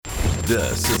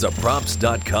This is a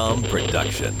Props.com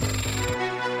production.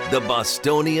 The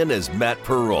Bostonian is Matt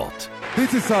Perrault.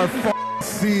 This is our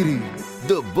city.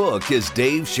 The Book is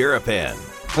Dave Sharapan.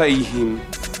 Pay him.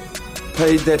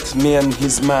 Pay that man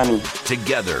his money.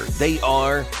 Together, they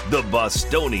are the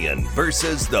Bostonian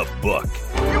versus the Book.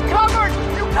 You covered!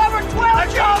 You covered 12!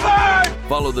 I covered!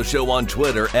 Follow the show on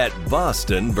Twitter at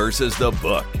Boston versus the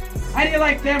Book. How do you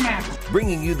like them apples?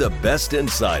 Bringing you the best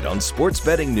insight on sports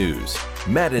betting news,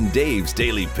 Matt and Dave's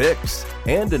daily picks,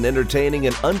 and an entertaining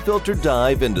and unfiltered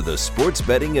dive into the sports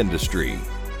betting industry.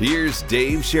 Here's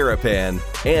Dave Sharapan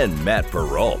and Matt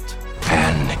Perrault.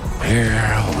 And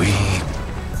here we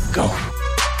go.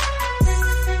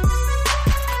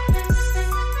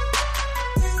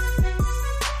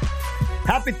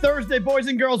 Happy Thursday, boys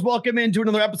and girls. Welcome into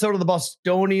another episode of the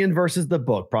Bostonian versus the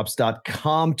Book.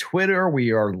 Props.com, Twitter.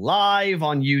 We are live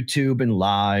on YouTube and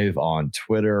live on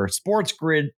Twitter. Sports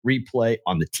Grid replay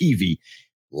on the TV.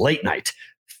 Late night,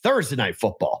 Thursday night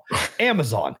football.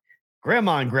 Amazon,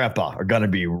 Grandma and Grandpa are going to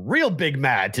be real big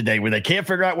mad today when they can't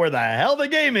figure out where the hell the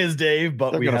game is, Dave.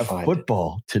 But we have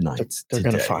football tonight. They're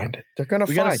going to find it. They're going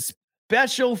to find it.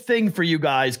 Special thing for you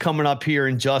guys coming up here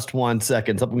in just 1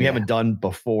 second. Something we haven't done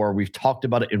before. We've talked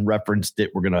about it and referenced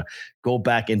it. We're going to go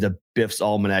back into Biff's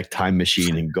Almanac time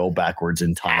machine and go backwards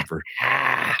in time for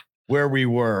where we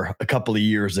were a couple of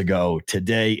years ago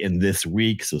today and this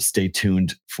week. So stay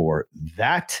tuned for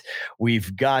that.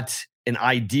 We've got an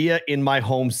idea in my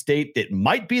home state that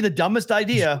might be the dumbest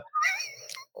idea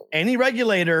any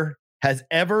regulator has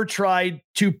ever tried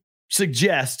to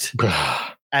suggest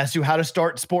as to how to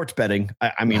start sports betting.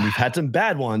 I mean, we've had some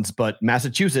bad ones, but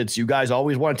Massachusetts, you guys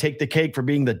always want to take the cake for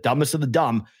being the dumbest of the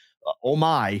dumb. Oh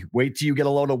my, wait till you get a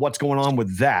load of what's going on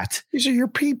with that. These are your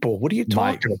people. What are you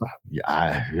talking about?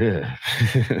 Yeah.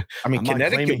 I mean,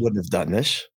 Connecticut wouldn't have done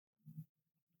this.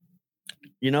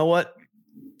 You know what?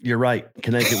 You're right.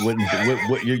 Connecticut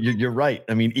wouldn't. You're right.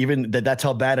 I mean, even that's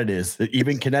how bad it is.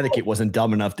 Even Connecticut wasn't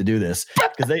dumb enough to do this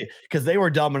because they were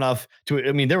dumb enough to.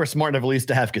 I mean, they were smart enough at least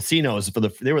to have casinos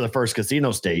they were the first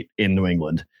casino state in New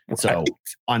England. So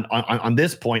on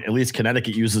this point, at least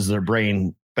Connecticut uses their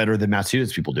brain better than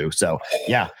Massachusetts people do. So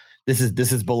yeah. This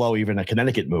is below even a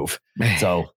Connecticut move.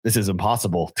 So this is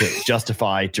impossible to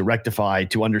justify, to rectify,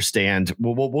 to understand.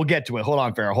 We'll get to it. Hold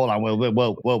on, Farrah. Hold on.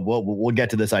 We'll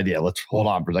get to this idea. Let's hold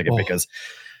on for a second because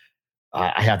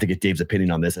I have to get Dave's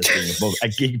opinion on this as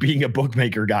being a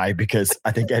bookmaker guy, because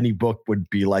I think any book would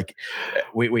be like,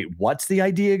 wait, what's the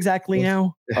idea exactly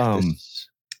now? I'm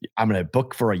going to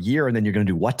book for a year and then you're going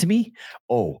to do what to me?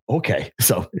 Oh, okay.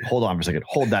 So hold on for a second.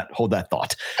 Hold that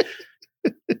thought.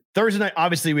 Thursday night,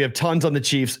 obviously, we have tons on the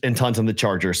Chiefs and tons on the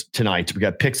Chargers tonight. We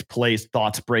got picks, plays,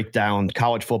 thoughts, breakdown,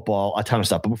 college football, a ton of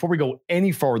stuff. But before we go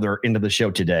any further into the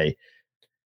show today,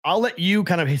 I'll let you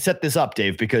kind of set this up,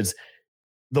 Dave, because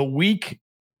the week,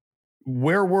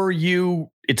 where were you?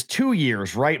 It's 2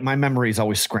 years, right? My memory is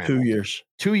always scrambled. 2 years.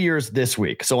 2 years this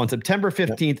week. So on September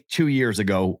 15th, 2 years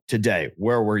ago today,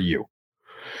 where were you?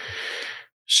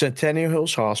 Centennial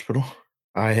Hills Hospital.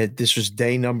 This was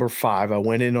day number 5. I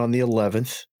went in on the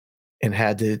 11th and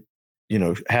had the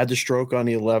stroke on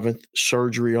the 11th,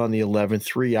 surgery on the 11th,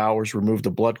 3 hours, removed the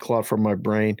blood clot from my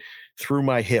brain through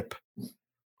my hip.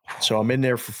 So I'm in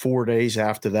there for 4 days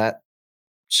after that,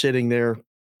 sitting there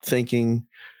thinking,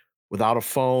 without a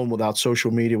phone, without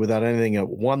social media, without anything,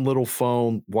 one little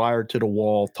phone wired to the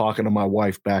wall, talking to my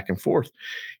wife back and forth.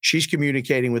 She's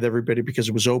communicating with everybody because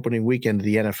it was opening weekend of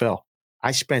the NFL.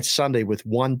 I spent Sunday with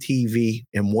one TV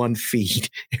and one feed.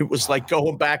 It was like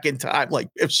going back in time, like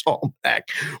Biff's Almanac.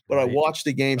 But I watched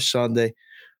the game Sunday,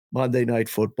 Monday Night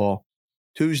Football.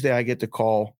 Tuesday, I get the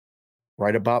call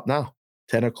right about now,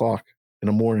 10 o'clock in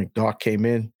the morning. Doc came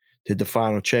in, did the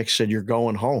final check, said, "You're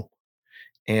going home."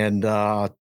 And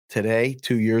today,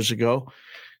 2 years ago,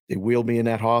 they wheeled me in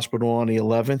that hospital on the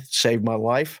 11th, saved my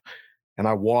life, and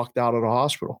I walked out of the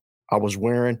hospital. I was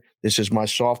wearing, this is my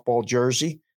softball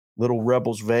jersey, Little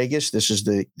Rebels Vegas. This is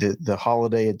the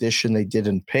holiday edition they did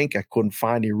in pink. I couldn't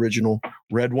find the original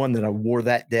red one that I wore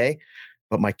that day,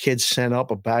 but my kids sent up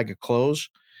a bag of clothes.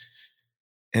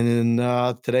 And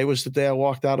then today was the day I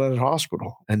walked out of the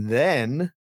hospital. And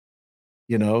then,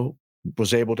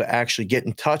 was able to actually get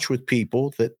in touch with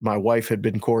people that my wife had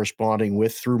been corresponding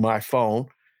with through my phone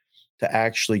to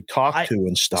actually talk to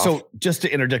and stuff. So just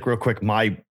to interdict real quick,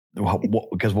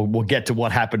 because we'll get to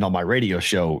what happened on my radio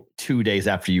show 2 days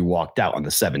after you walked out on the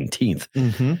 17th.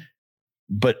 Mm-hmm.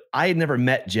 But I had never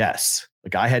met Jess.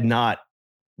 Like I had not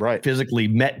physically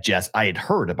met Jess. I had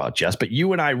heard about Jess, but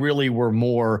you and I really were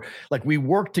more like we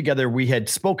worked together. We had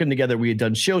spoken together. We had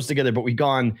done shows together, but we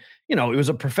gone, it was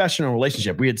a professional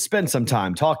relationship. We had spent some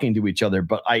time talking to each other,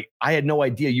 but I had no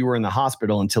idea you were in the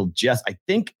hospital until Jess, I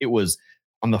think it was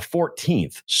on the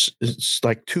 14th. It's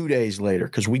like 2 days later,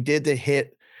 because we did the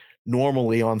hit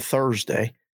normally on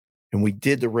Thursday and we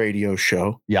did the radio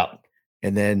show. Yeah.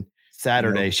 And then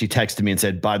Saturday, she texted me and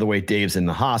said, by the way, Dave's in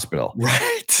the hospital.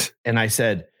 Right. And I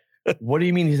said, what do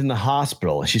you mean he's in the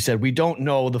hospital? She said, we don't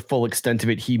know the full extent of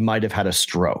it. He might have had a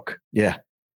stroke. Yeah.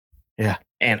 Yeah.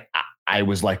 And I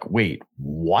was like, wait,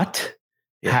 what?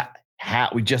 Yeah. How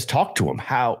we just talked to him.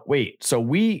 So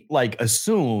we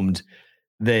assumed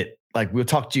that we'll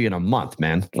talk to you in a month,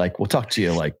 man. We'll talk to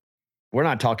you we're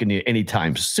not talking to you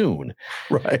anytime soon.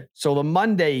 Right. So the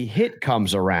Monday hit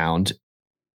comes around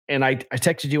and I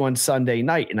texted you on Sunday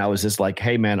night and I was just like,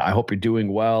 hey man, I hope you're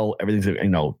doing well. Everything's,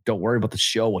 don't worry about the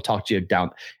show. We'll talk to you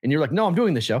down. And you're like, no, I'm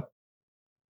doing the show.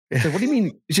 I said, what do you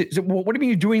mean? She said, well, what do you mean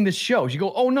you're doing this show? You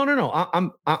go, oh, no.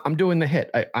 I'm doing the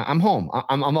hit. I'm home.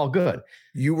 I'm all good.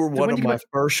 You were one of my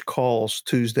first calls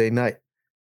Tuesday night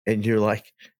and you're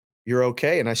like, you're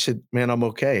okay. And I said, man, I'm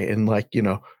okay. And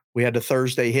we had the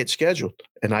Thursday hit scheduled.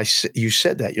 And you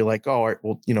said that. You're like, oh, all right,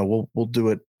 well, we'll do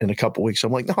it in a couple of weeks.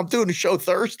 I'm like, no, I'm doing the show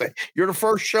Thursday. You're the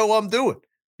first show I'm doing.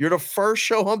 You're the first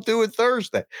show I'm doing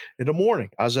Thursday in the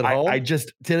morning. I was at home. I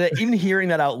just, today, even hearing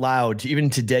that out loud, even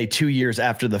today, 2 years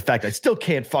after the fact, I still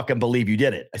can't fucking believe you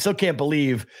did it. I still can't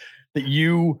believe that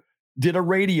you did a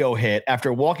radio hit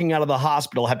after walking out of the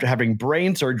hospital after having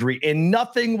brain surgery and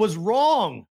nothing was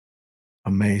wrong.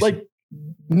 Amazing.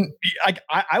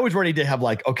 I was ready to have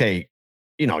okay,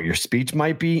 your speech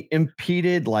might be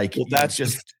impeded.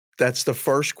 That's the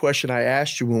first question I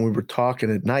asked you when we were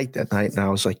talking at night that night. And I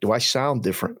was like, do I sound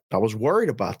different? I was worried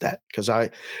about that because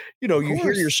you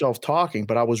hear yourself talking,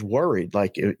 but I was worried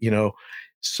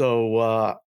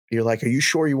so you're like, are you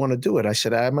sure you want to do it? I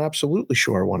said, I'm absolutely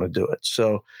sure I want to do it.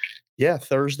 So yeah,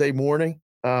 Thursday morning,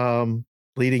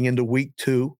 leading into week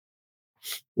 2,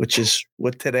 which is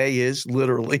what today is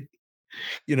literally,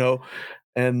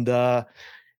 and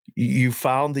you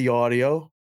found the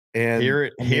audio. And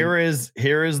here is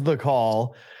the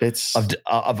call. It's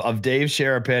of Dave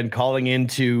Sharapan calling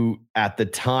into, at the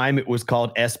time it was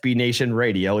called SB Nation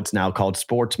Radio. It's now called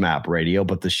Sports Map Radio,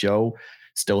 but the show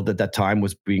still at that time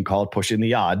was being called Pushing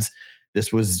the Odds.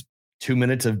 This was 2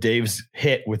 minutes of Dave's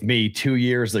hit with me 2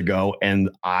 years ago, and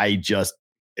I've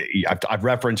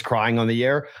referenced crying on the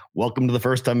air. Welcome to the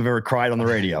first time I've ever cried on the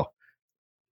radio.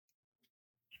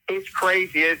 It's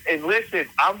crazy. And listen,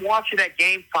 I'm watching that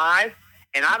game 5.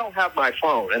 And I don't have my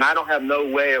phone, and I don't have no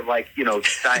way of I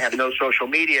have no social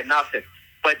media, nothing.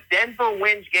 But Denver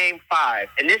wins game 5,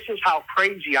 and this is how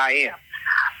crazy I am.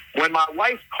 When my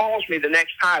wife calls me the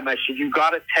next time, I said, you got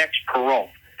to text Perot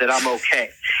that I'm okay.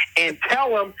 And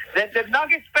tell him that the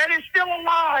Nuggets bet is still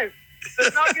alive.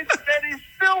 The Nuggets bet is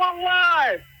still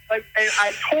alive. And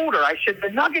I told her, I said, the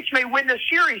Nuggets may win the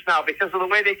series now because of the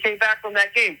way they came back from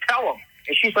that game. Tell them.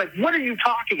 And she's like, what are you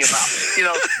talking about?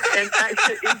 And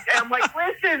I'm like,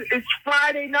 listen, it's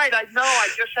Friday night. I know I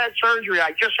just had surgery.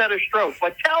 I just had a stroke.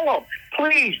 But tell them,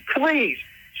 please.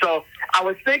 So I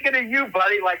was thinking of you,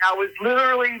 buddy. I was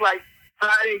literally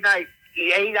Friday night,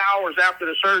 8 hours after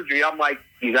the surgery. I'm like,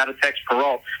 you got to text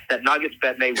Perot. That Nuggets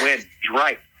bet may win. He's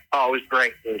right. Oh, it was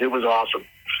great. It was awesome.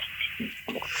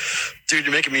 Dude,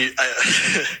 you're making me.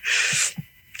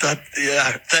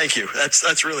 Thank you.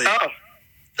 That's really. Oh.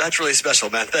 That's really special,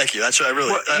 man. Thank you. That's what I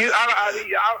really.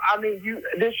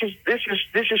 This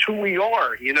is who we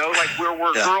are.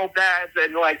 We're girl dads,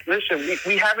 and listen,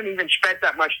 we haven't even spent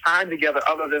that much time together,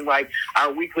 other than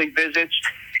our weekly visits.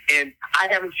 And I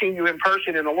haven't seen you in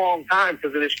person in a long time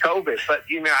because of this COVID. But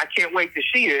I can't wait to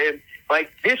see you. And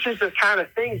this is the kind of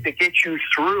things that get you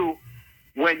through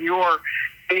when you're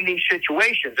in these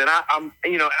situations. And I'm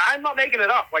not making it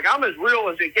up. I'm as real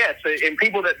as it gets. And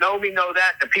people that know me know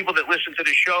that. The people that listen to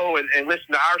the show and listen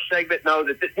to our segment know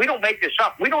that we don't make this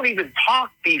up. We don't even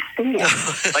talk before.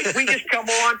 We just come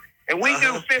on and we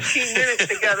do 15 minutes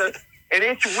together, and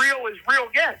it's real as real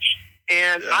gets.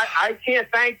 And I can't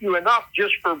thank you enough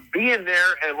just for being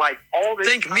there and all this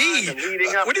thank time me. And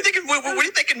leading up. What are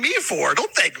you thinking me for?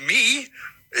 Don't thank me.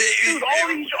 Dude,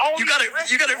 you got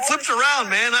it flipped around,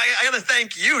 man. I got to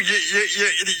thank you.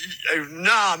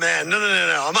 Nah, man. No.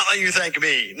 I'm not letting you thank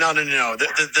me. No.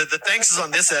 The thanks is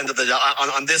on this end of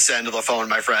the phone,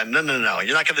 my friend. No.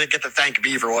 You're not going to get to thank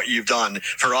me for what you've done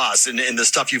for us and the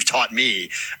stuff you've taught me.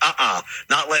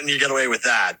 Not letting you get away with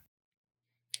that.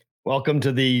 Welcome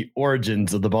to the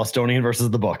origins of the Bostonian versus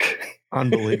the book.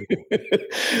 Unbelievable.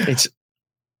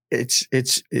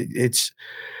 it's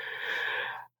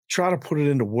try to put it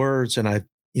into words. And I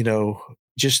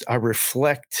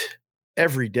reflect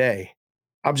every day.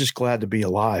 I'm just glad to be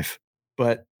alive.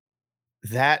 But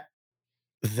that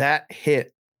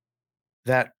hit,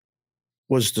 that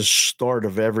was the start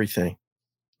of everything,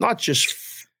 not just,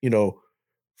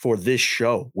 for this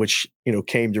show, which,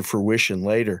 came to fruition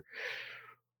later,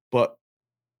 but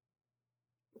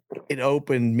it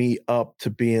opened me up to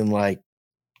being like,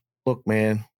 look,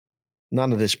 man,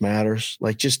 none of this matters.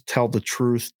 Like, just tell the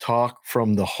truth, talk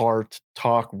from the heart,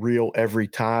 talk real every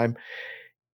time.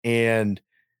 And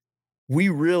we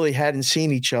really hadn't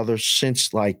seen each other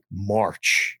since like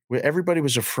March, where everybody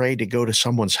was afraid to go to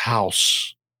someone's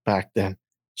house back then.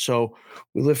 So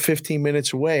we lived 15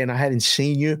 minutes away and I hadn't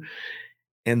seen you.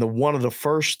 And one of the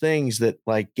first things that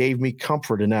like gave me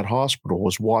comfort in that hospital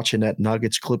was watching that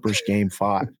Nuggets Clippers game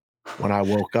 5 when I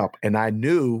woke up. And I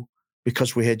knew,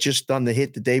 because we had just done the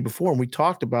hit the day before, and we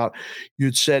talked about,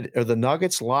 you'd said, are the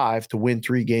Nuggets live to win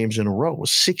 3 games in a row? It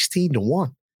was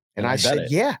 16-1. And I said,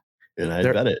 yeah. And I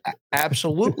bet it.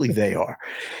 Absolutely they are.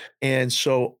 And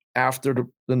so after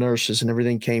the nurses and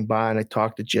everything came by and I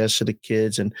talked to Jess and the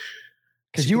kids, and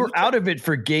because you were out of it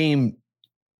for game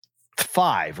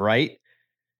 5, right?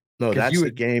 No, that's the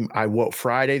game.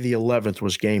 Friday the 11th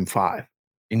was game 5.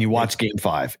 And you watched game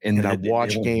 5. And I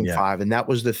watched game 5. And that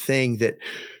was the thing that,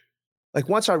 like,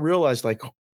 once I realized, like,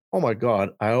 oh my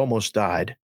God, I almost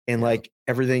died. And like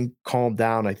everything calmed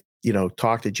down. I,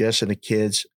 talked to Jess and the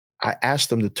kids. I asked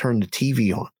them to turn the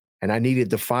TV on, and I needed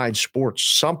to find sports,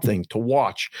 something to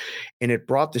watch. And it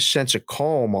brought this sense of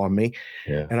calm on me.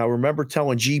 Yeah. And I remember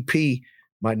telling GP,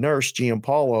 my nurse,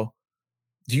 Gianpaolo,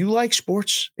 do you like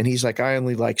sports? And he's like, I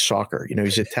only like soccer.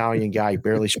 He's an Italian guy, he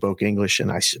barely spoke English.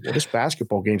 And I said, well, this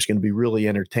basketball game is going to be really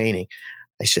entertaining.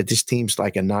 I said, this team's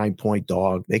like a 9-point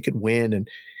dog. They could win. And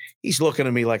he's looking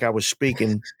at me like I was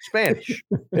speaking Spanish.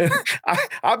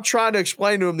 I'm trying to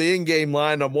explain to him the in-game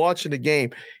line. I'm watching the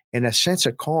game. And a sense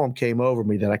of calm came over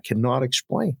me that I cannot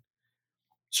explain.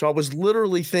 So I was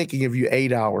literally thinking of you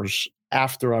 8 hours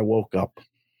after I woke up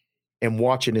and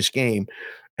watching this game.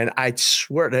 And I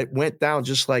swear that went down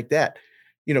just like that,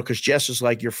 because Jess is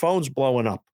like, your phone's blowing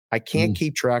up. I can't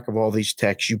keep track of all these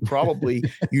texts.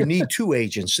 You need 2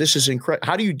 agents. This is incredible.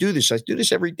 How do you do this? I do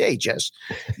this every day, Jess.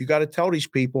 You got to tell these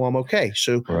people I'm okay.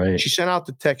 So She sent out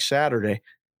the text Saturday.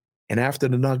 And after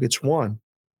the Nuggets won,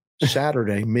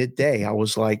 Saturday, midday, I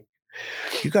was like,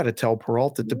 you got to tell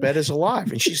Peralta the bet is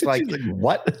alive. And she's like,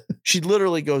 what? She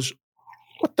literally goes,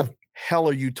 what the hell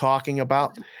are you talking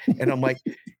about? And I'm like,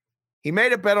 he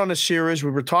made a bet on a series. We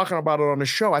were talking about it on the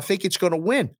show. I think it's going to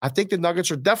win. I think the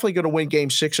Nuggets are definitely going to win game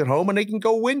 6 at home, and they can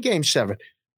go win game 7.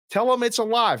 Tell them it's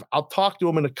alive. I'll talk to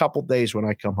him in a couple days when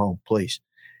I come home, please.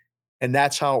 And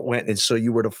that's how it went. And so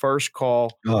you were the first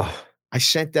call. I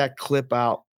sent that clip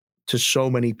out to so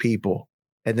many people.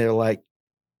 And they're like,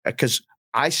 because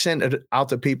I sent it out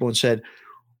to people and said,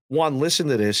 one, listen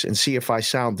to this and see if I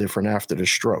sound different after the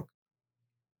stroke.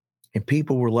 And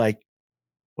people were like,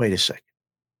 wait a second.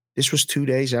 This was 2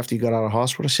 days after you got out of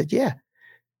hospital? I said, yeah.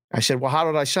 I said, well, how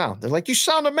did I sound? They're like, you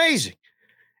sound amazing.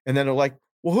 And then they're like,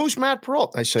 well, who's Matt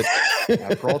Peralta? I said,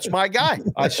 Matt Peralta's my guy.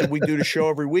 I said, we do the show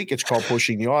every week. It's called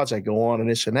Pushing the Odds. I go on and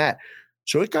this and that.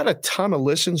 So it got a ton of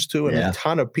listens to it, and a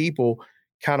ton of people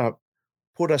kind of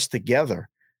put us together.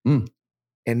 And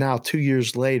now 2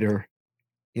 years later,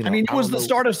 it was the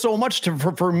start of so much.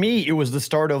 For me, it was the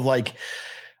start of like,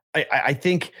 I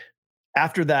think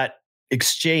after that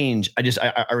exchange,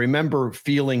 I remember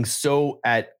feeling so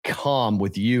at calm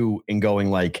with you and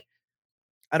going like,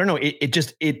 I don't know,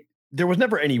 there was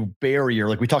never any barrier.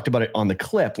 Like we talked about it on the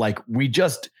clip. Like we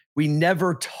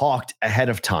never talked ahead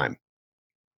of time.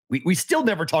 We still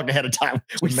never talk ahead of time.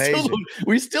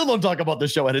 We still don't talk about the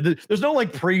show. There's no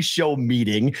like pre-show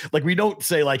meeting. Like we don't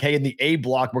say like, hey, in the A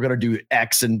block, we're going to do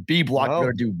X and B block, we're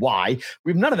going to do Y.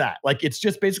 We have none of that. Like, it's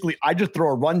just basically, I just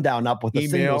throw a rundown up with a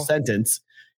single sentence,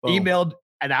 emailed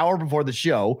an hour before the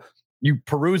show. You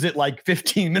peruse it like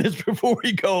 15 minutes before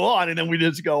we go on, and then we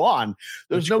just go on.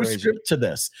 There's no script to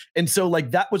this. And so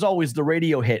like, that was always the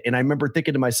radio hit. And I remember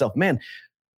thinking to myself, man,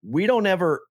 we don't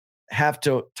ever have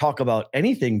to talk about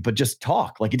anything, but just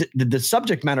talk. Like the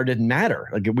subject matter didn't matter.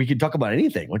 Like we could talk about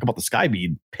anything, like about the sky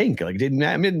being pink. Like it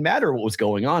didn't matter what was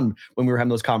going on when we were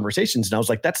having those conversations. And I was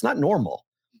like, that's not normal.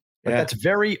 Like that's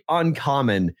very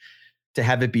uncommon to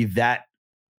have it be that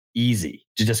easy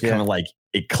to just kind of like,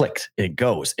 it clicked, it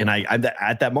goes. And I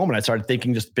at that moment, I started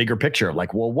thinking just bigger picture,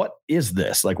 like, well, what is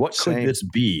this? Like, what could this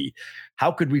be?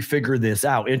 How could we figure this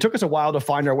out? And it took us a while to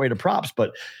find our way to props,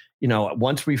 but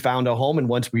once we found a home and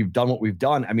once we've done what we've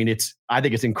done, I mean, I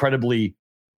think it's incredibly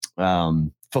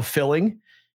fulfilling.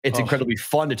 It's incredibly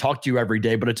fun to talk to you every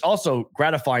day, but it's also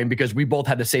gratifying because we both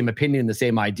had the same opinion, the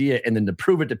same idea, and then to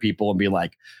prove it to people and be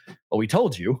like, well, we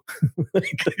told you.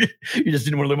 You just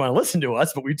didn't really want to listen to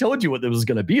us, but we told you what it was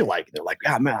going to be like. And they're like,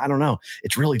 yeah, man, I don't know.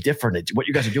 It's really different. What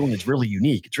you guys are doing is really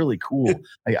unique. It's really cool.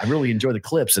 I really enjoy the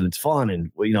clips and it's fun.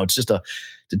 And, it's just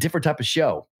it's a different type of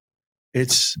show.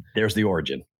 There's the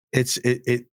origin.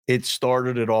 It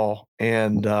started it all.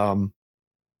 And I'm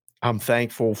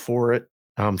thankful for it.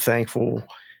 I'm thankful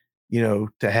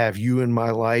to have you in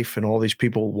my life and all these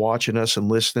people watching us and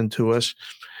listening to us.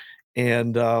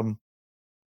 And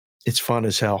it's fun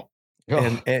as hell.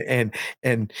 Oh. And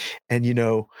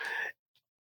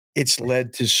it's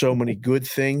led to so many good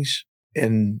things,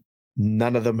 and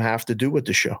none of them have to do with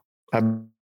the show. There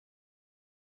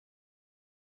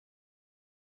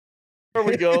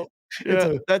we go.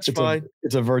 Yeah, that's fine.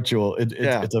 It's a virtual.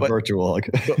 It's a virtual.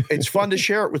 It's fun to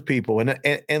share it with people.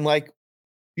 And like,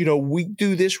 we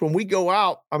do this when we go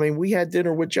out. I mean, we had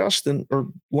dinner with Justin or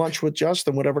lunch with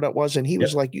Justin, whatever that was. And he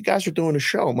was like, you guys are doing a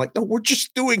show. I'm like, no, we're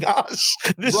just doing us.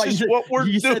 This is what we're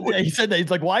doing. He said that.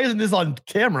 He's like, why isn't this on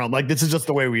camera? I'm like, this is just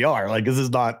the way we are. Like, this is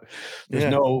not,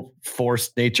 there's no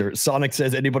forced nature. Sonic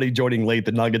says anybody joining late,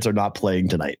 the Nuggets are not playing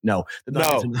tonight. No,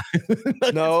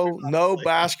 no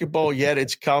basketball yet.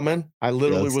 It's coming. I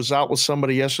literally was out with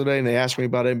somebody yesterday and they asked me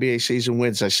about NBA season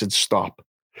wins. I said, stop.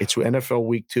 It's NFL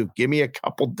week 2. Give me a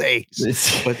couple days.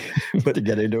 But to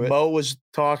get into it. Mo was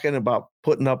talking about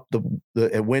putting up the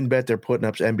at WinBet. They're putting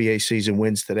up NBA season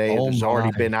wins today. And there's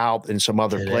already been out in some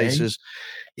other places.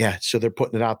 Yeah. So they're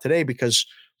putting it out today because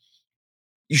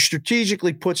you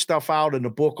strategically put stuff out in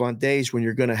the book on days when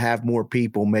you're going to have more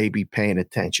people maybe paying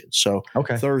attention. So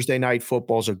Thursday night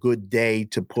football is a good day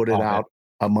to put it out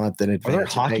a month in advance. Are there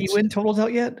hockey win totals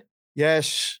out yet?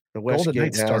 Yes. The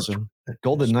Westgate has them.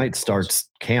 Golden Knights starts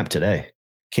camp today.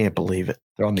 Can't believe it.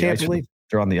 They're on the ice.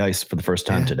 They're on the ice for the first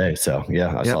time today. So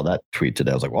I saw that tweet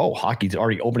today. I was like, "Whoa, hockey's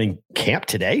already opening camp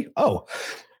today." Oh,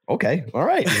 okay, all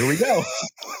right, here we go.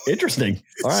 Interesting.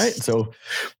 All right, so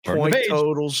point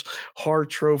totals, Hart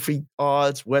Trophy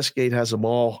odds. Westgate has them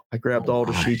all. I grabbed all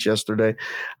the sheets yesterday.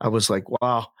 I was like,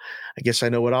 "Wow, I guess I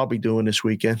know what I'll be doing this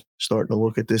weekend." Starting to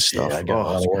look at this stuff. Yeah, I got a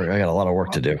lot of work. I got a lot of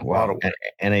work to do. Wow,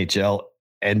 NHL.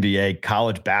 NBA,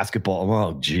 college basketball.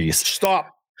 Oh, geez.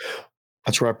 Stop.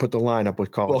 That's where I put the lineup with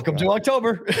college. Welcome to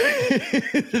October.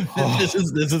 This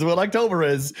is what October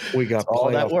is. We got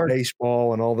all that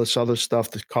baseball and all this other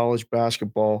stuff, the college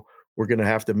basketball. We're going to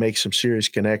have to make some serious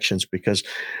connections because,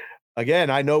 again,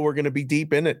 I know we're going to be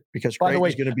deep in it because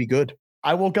Creighton's going to be good.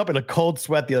 I woke up in a cold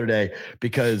sweat the other day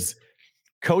because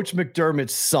Coach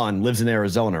McDermott's son lives in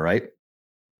Arizona, right?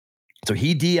 So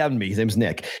he DM'd me. His name's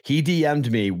Nick. He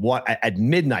DM'd me at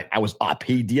midnight. I was up.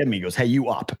 He DM'd me. He goes, "Hey, you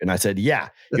up?" And I said, "Yeah."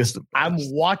 He goes, "I'm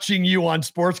watching you on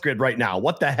Sports Grid right now.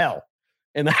 What the hell?"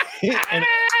 And I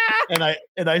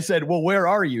said, "Well, where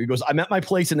are you?" He goes, "I'm at my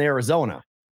place in Arizona."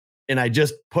 And I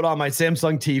just put on my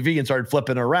Samsung TV and started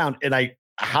flipping around. And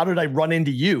how did I run into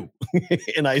you?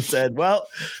 And I said, well,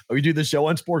 we do the show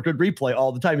on Sport Grid Replay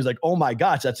all the time. He's like, oh my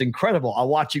gosh, that's incredible. I'll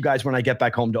watch you guys when I get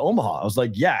back home to Omaha. I was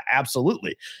like, yeah,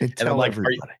 absolutely. And I'm like,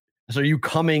 so are you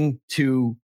coming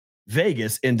to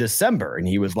Vegas in December? And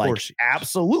he was like,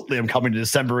 absolutely. I'm coming to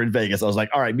December in Vegas. I was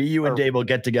like, all right, me, you, and Dave will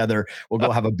get together. We'll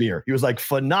go have a beer. He was like,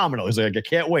 phenomenal. He's like, I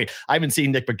can't wait. I haven't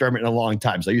seen Nick McDermott in a long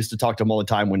time. So I used to talk to him all the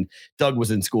time when Doug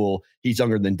was in school. He's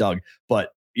younger than Doug,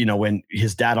 but when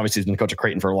his dad obviously has been coach of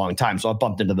Creighton for a long time. So I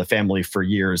bumped into the family for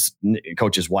years,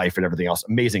 coach's wife and everything else.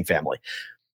 Amazing family.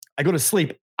 I go to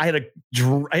sleep. I had a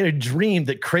dream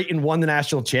that Creighton won the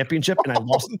national championship and I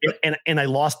lost and I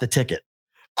lost the ticket.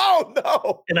 Oh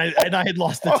no. And I had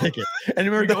lost the ticket. And I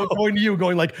remember going to you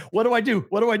going like, what do I do?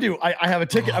 What do I do? I have a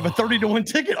ticket. I have a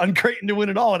 30-1 ticket on Creighton to win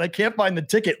it all. And I can't find the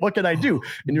ticket. What can I do?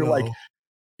 And you're like,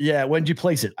 yeah, when did you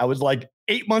place it? I was like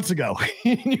 8 months ago.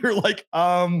 And you're like,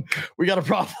 we got a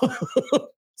problem.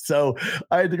 So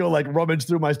I had to go like rummage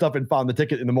through my stuff and found the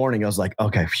ticket in the morning. I was like,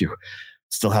 okay, phew,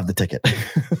 still have the ticket.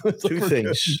 Two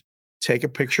things. Good. Take a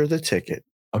picture of the ticket.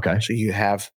 Okay. So you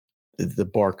have the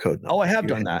barcode number. Oh, I have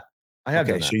done that. I have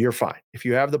done that. So you're fine. If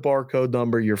you have the barcode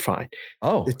number, you're fine.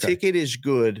 Oh, the ticket is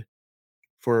good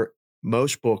for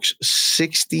most books,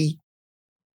 6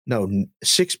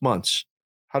 months.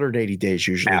 180 days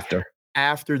usually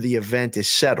after the event is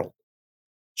settled.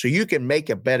 So you can make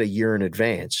a bet a year in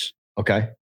advance. Okay.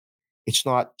 It's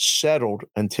not settled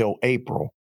until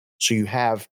April. So you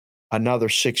have another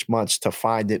 6 months to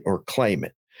find it or claim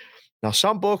it. Now,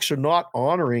 some books are not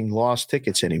honoring lost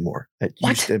tickets anymore. That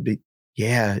used to be,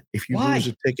 if you lose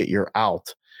a ticket, you're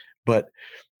out. But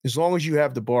As long as you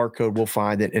have the barcode, we'll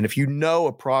find it. And if you know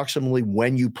approximately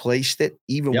when you placed it,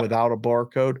 even without a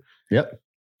barcode,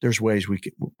 there's ways we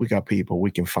got people,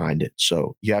 we can find it.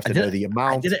 So you have to know the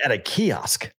amount. I did it at a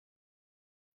kiosk.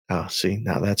 Oh, see,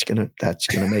 now that's gonna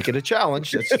make it a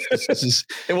challenge.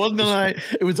 It wasn't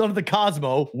it was under the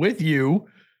Cosmo with you.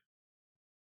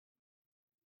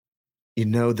 You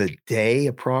know the day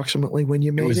approximately when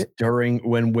you made it? Was during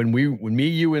when me,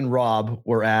 you, and Rob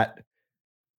were at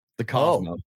the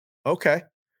Cosmo. Oh, okay.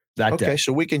 That day.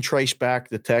 So we can trace back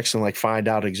the text and find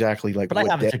out exactly But I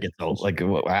have a ticket though.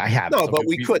 I have. No, but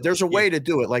we could. There's a way to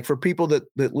do it. Like for people that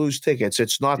lose tickets,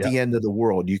 it's not the end of the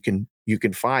world. You can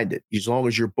find it as long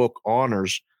as your book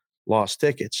honors lost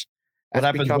tickets. What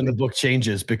happens when the book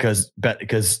changes because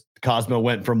Cosmo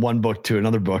went from one book to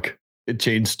another book? It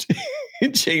changed.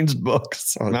 It changed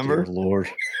books. Oh, remember, dear Lord.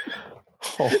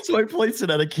 So I placed it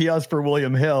at a kiosk for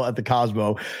William Hill at the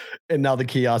Cosmo, and now the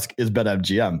kiosk is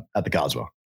BetMGM at the Cosmo.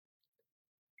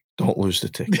 Don't lose the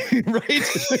ticket.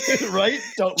 right?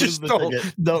 Don't lose the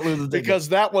ticket. Don't lose the ticket. Because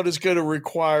that one is going to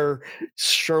require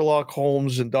Sherlock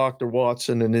Holmes and Dr.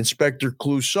 Watson and Inspector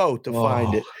Clouseau to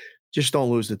find it. Just don't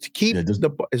lose it. Keep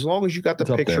as long as you got the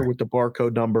picture with the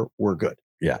barcode number, we're good.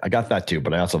 Yeah, I got that too,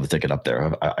 but I also have the ticket up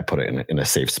there. I put it in a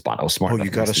safe spot. I was smart. Oh,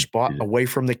 you got a spot away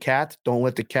from the cat? Don't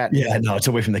let the cat. Yeah, no, it's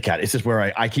away from the cat. It's just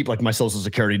where I keep like my social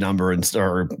security number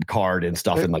or card and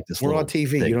stuff. And like this. We're on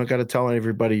TV. Thing. You don't got to tell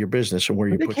everybody your business and where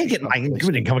you. They can't get my. You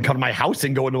didn't come to my house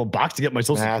and go into a box to get my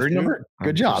social security number.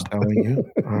 Good job. Telling you.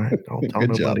 All right. Don't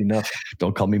tell nobody nothing.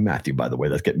 Don't call me Matthew, by the way.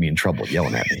 That's getting me in trouble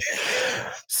yelling at me.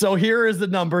 So here is the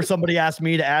number. Somebody asked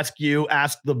me to ask you.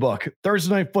 Ask the book.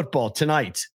 Thursday Night Football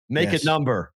tonight. Make it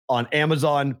number. On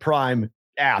Amazon Prime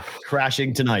app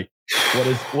crashing tonight.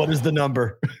 What is the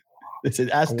number? They said,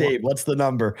 ask Dave, what's the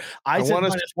number? I said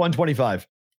minus 125.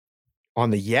 On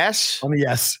the yes? On the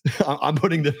yes. I'm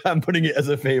putting it as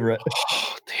a favorite.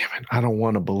 Oh, damn it. I don't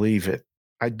want to believe it.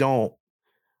 I don't.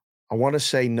 I want to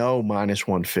say no, minus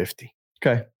 150.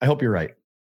 Okay. I hope you're right.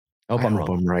 I hope I'm wrong.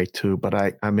 I'm right too. But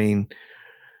I mean,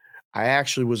 I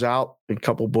actually was out in a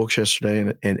couple books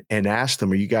yesterday and asked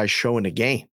them, are you guys showing the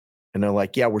game? And they're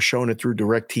like, yeah, we're showing it through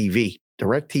DirecTV.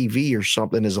 DirecTV or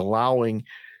something is allowing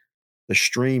the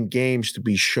stream games to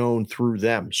be shown through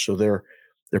them. So they're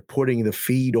putting the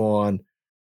feed on.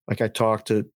 Like I talked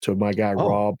to my guy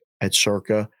Rob at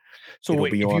Circa. So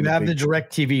wait, if you have the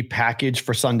DirecTV package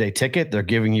for Sunday Ticket, they're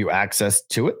giving you access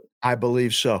to it? I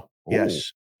believe so. Ooh.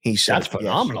 Yes. He said that's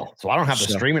phenomenal. Yes. So I don't have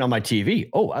to stream it on my TV.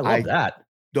 Oh, I love that.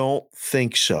 Don't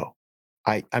think so.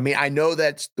 I mean, I know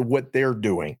that's what they're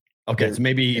doing. Okay, so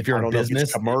maybe if you're a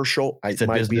business commercial, it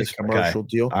might be a commercial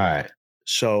deal. All right.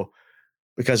 So,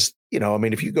 because I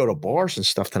mean, if you go to bars and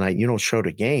stuff tonight, you don't show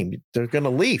the game, they're going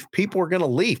to leave. People are going to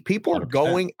leave. People are 100%.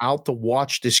 Going out to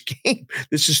watch this game.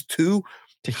 This is two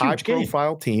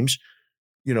high-profile teams.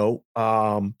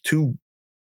 Two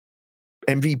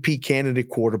MVP candidate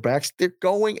quarterbacks. They're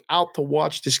going out to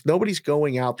watch this. Nobody's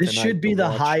going out. This should be the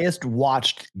highest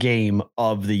watched game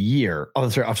of the year.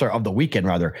 Of the weekend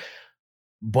rather.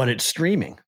 But it's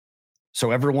streaming.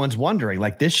 So everyone's wondering,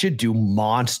 like, this should do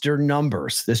monster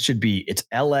numbers. It's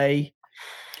LA,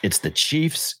 it's the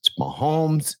Chiefs, it's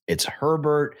Mahomes, it's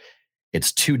Herbert,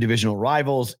 it's two divisional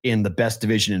rivals in the best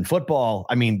division in football.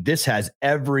 I mean, this has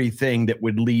everything that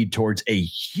would lead towards a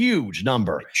huge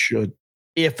number. It should.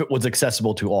 If it was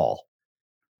accessible to all.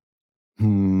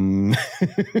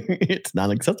 It's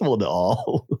not accessible to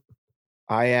all.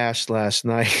 I asked last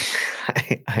night,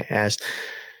 I asked,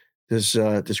 Does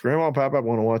Grandma and Papa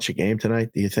want to watch a game tonight,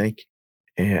 do you think?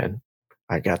 And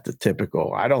I got the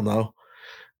typical, I don't know.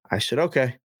 I said,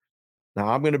 okay. Now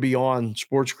I'm going to be on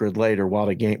Sports Grid later when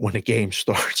the game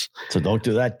starts. So don't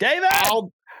do that. David!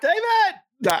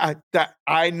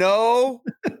 I know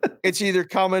it's either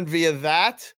coming via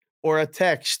that or a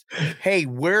text. Hey,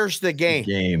 where's the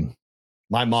game?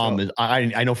 My mom is,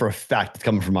 I know for a fact it's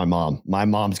coming from my mom. My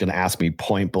mom's going to ask me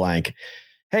point blank,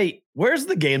 hey, where's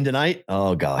the game tonight?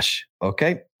 Oh gosh.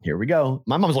 Okay, here we go.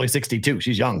 My mom's only 62.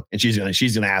 She's young, and she's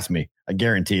gonna ask me. I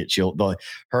guarantee it.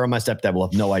 Her and my stepdad will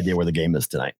have no idea where the game is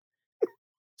tonight.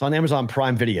 It's on Amazon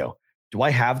Prime Video. Do I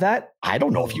have that? I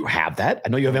don't know if you have that. I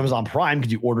know you have Amazon Prime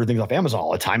because you order things off Amazon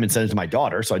all the time and send it to my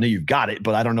daughter. So I know you've got it,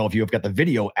 but I don't know if you have got the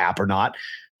video app or not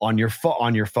on your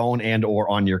phone and or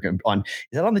on your Is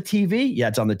that on the TV? Yeah,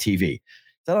 it's on the TV. Is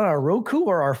that on our Roku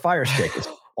or our Fire Stick? It's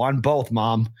on both,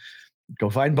 Mom. Go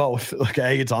find both.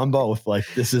 Okay. It's on both. Like,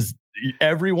 this is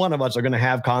every one of us are going to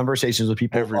have conversations with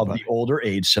people of the older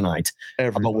age tonight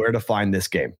about where to find this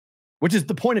game, which is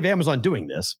the point of Amazon doing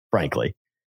this, frankly.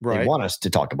 Right. They want us to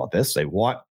talk about this. They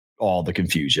want all the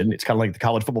confusion. It's kind of like the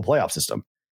college football playoff system.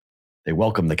 They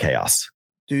welcome the chaos.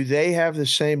 Do they have the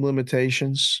same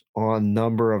limitations on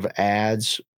number of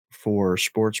ads for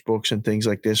sports books and things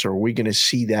like this? Or are we going to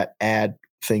see that ad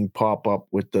thing pop up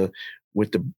with the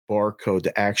barcode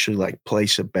to actually like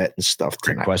place a bet and stuff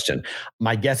tonight? Great question.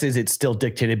 My guess is it's still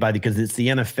dictated by, because it's the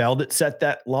NFL that set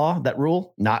that law, that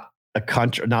rule, not a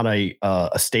country, not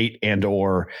a state and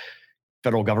or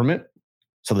federal government.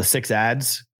 So the 6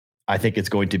 ads, I think it's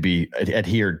going to be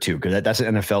adhered to, because that's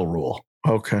an NFL rule.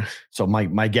 Okay. So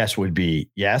my guess would be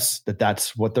yes,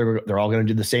 that's what they're all going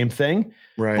to do the same thing.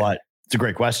 Right. But it's a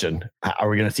great question. Are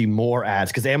we going to see more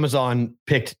ads? Because Amazon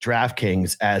picked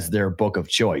DraftKings as their book of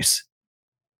choice.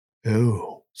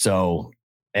 Ooh. So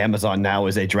Amazon now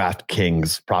is a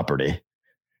DraftKings property.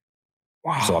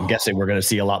 Wow. So I'm guessing we're going to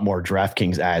see a lot more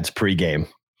DraftKings ads pregame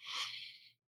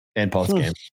and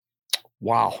postgame.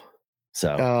 Wow.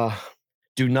 So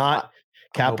do not,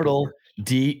 capital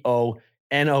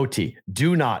DONOT,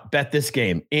 do not bet this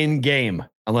game in game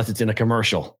unless it's in a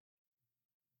commercial.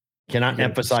 Cannot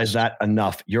emphasize that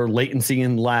enough. Your latency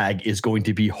and lag is going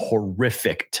to be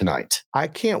horrific tonight. I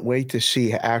can't wait to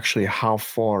see actually how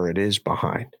far it is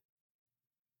behind.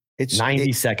 It's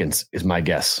 90 seconds is my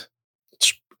guess.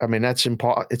 I mean, that's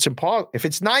impossible. It's impossible. If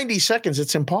it's 90 seconds,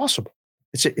 it's impossible.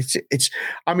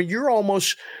 I mean,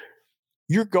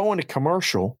 you're going to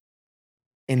commercial,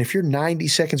 and if you're 90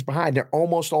 seconds behind, they're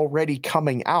almost already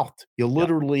coming out. You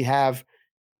literally have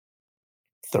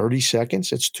 30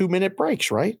 seconds. It's 2-minute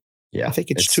breaks, right? Yeah. I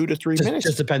think it's 2 to 3 minutes. It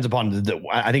just depends upon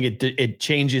I think it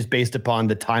changes based upon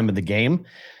the time of the game.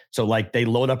 So like they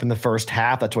load up in the first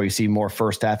half. That's why you see more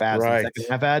first half ads than second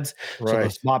half ads. Right. So the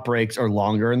spot breaks are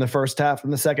longer in the first half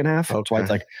than the second half. Okay. That's why it's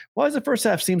like, why does the first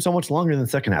half seem so much longer than the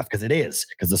second half? Because it is,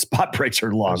 because the spot breaks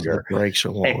are longer. The breaks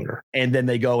are longer. And then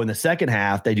they go in the second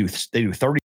half, they do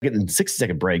 30 and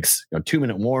 60-second breaks.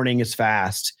 2-minute warning is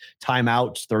fast.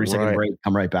 Timeout, 30-second break,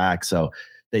 come right back. So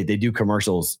they do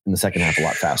commercials in the second half a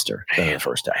lot faster than in the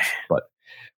first half. But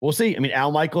we'll see. I mean,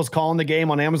 Al Michaels calling the game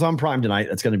on Amazon Prime tonight.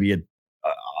 That's going to be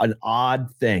an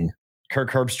odd thing. Kirk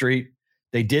Herbstreit,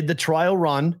 they did the trial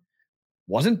run.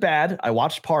 Wasn't bad. I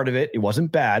watched part of it. It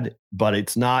wasn't bad, but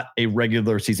it's not a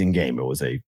regular season game. It was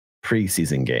a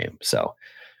preseason game. So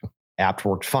app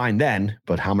worked fine then,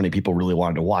 but how many people really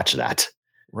wanted to watch that?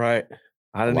 Right.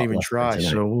 I didn't even try.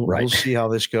 So we'll see how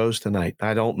this goes tonight.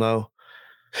 I don't know.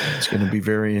 It's going to be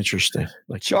very interesting.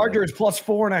 Like Chargers plus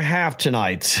 4.5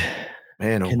 tonight.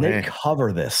 Man, can they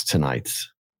cover this tonight?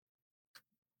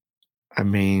 I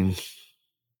mean,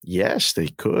 yes, they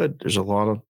could. There's a lot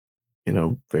of,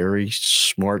 very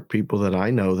smart people that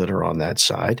I know that are on that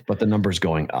side. But the number's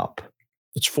going up.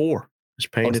 It's 4. It's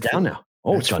painted down now.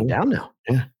 Oh, it's gone down now.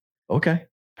 Yeah. Okay.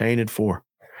 Painted 4.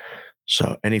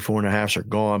 So any 4.5s are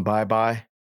gone. Bye-bye.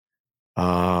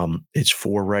 It's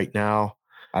 4 right now.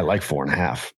 I like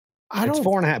 4.5. It's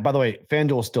 4.5. By the way,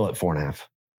 FanDuel's still at 4.5.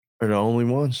 They're the only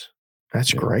ones.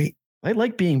 That's great. They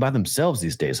like being by themselves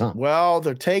these days, huh? Well,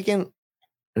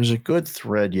 there's a good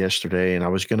thread yesterday, and I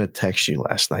was going to text you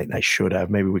last night, and I should have.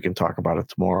 Maybe we can talk about it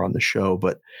tomorrow on the show,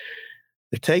 but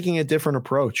they're taking a different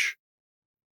approach.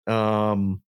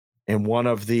 And one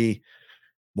of the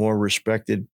more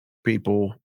respected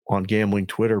people on gambling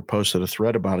Twitter posted a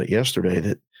thread about it yesterday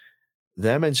that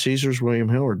them and Caesars William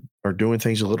Hill are doing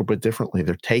things a little bit differently.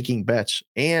 They're taking bets,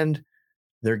 and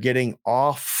they're getting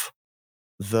off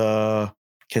the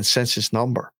consensus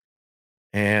number.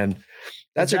 And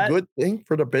that's a good thing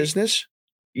for the business.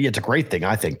 Yeah, it's a great thing,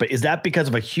 I think. But is that because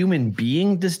of a human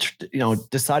being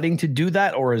deciding to do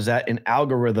that? Or is that an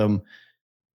algorithm,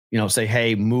 say,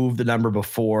 hey, move the number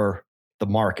before the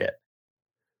market?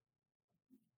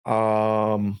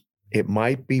 It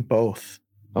might be both.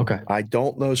 Okay. I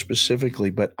don't know specifically,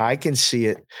 but I can see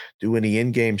it doing the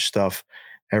in-game stuff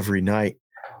every night.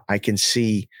 I can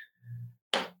see,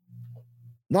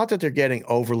 not that they're getting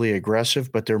overly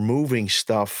aggressive, but they're moving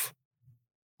stuff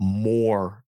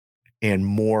more and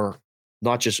more,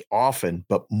 not just often,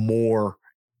 but more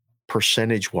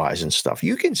percentage-wise and stuff.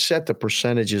 You can set the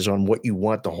percentages on what you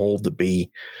want the hold to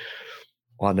be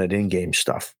on that in-game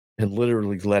stuff and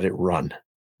literally let it run.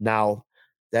 Now,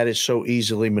 that is so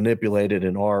easily manipulated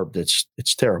in ARB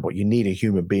it's terrible. You need a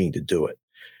human being to do it.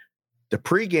 The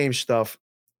pregame stuff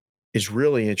is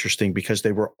really interesting because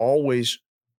they were always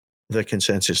the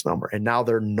consensus number, and now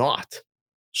they're not.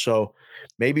 So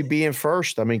maybe being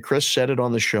first. I mean, Chris said it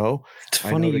on the show. It's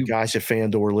funny. I know the guys at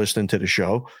FanDuel are listening to the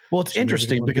show. Well, it's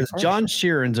interesting because John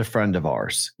Sheeran's a friend of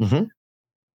ours. Mm-hmm.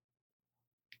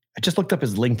 I just looked up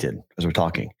his LinkedIn as we're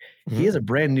talking. Mm-hmm. He has a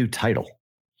brand new title.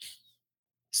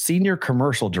 Senior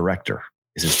Commercial Director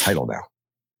is his title now.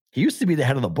 He used to be the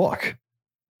head of the book.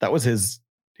 He was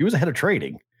the head of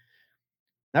trading.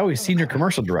 Now he's senior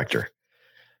commercial director.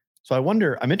 So I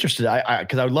wonder, I'm interested,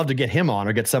 because I would love to get him on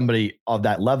or get somebody of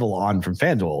that level on from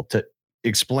FanDuel to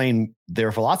explain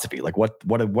their philosophy, like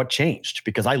what changed,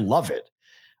 because I love it.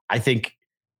 I think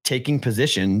taking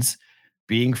positions,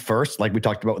 being first, like we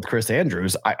talked about with Chris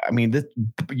Andrews, I mean,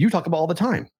 you talk about all the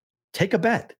time. Take a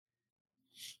bet.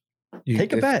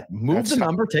 Take a bet. Move the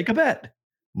number. Take a bet.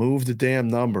 Move the damn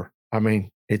number. I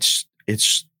mean, it's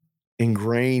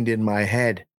ingrained in my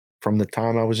head from the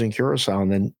time I was in Curacao.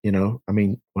 And then, I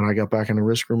mean, when I got back in the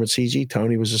risk room at CG,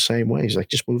 Tony was the same way. He's like,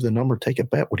 just move the number, take a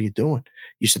bet. What are you doing?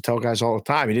 He used to tell guys all the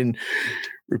time. He didn't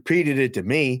repeated it to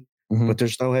me, but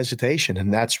there's no hesitation.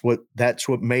 And that's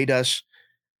what made us,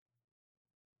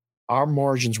 our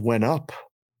margins went up,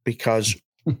 because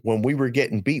when we were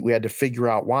getting beat, we had to figure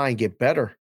out why and get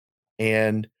better.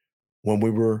 And when we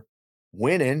were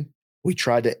winning, we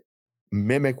tried to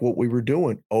mimic what we were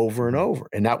doing over and over.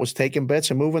 And that was taking bets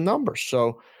and moving numbers.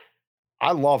 So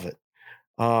I love it.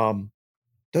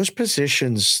 Those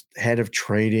positions, head of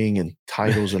trading and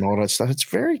titles and all that stuff, it's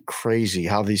very crazy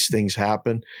how these things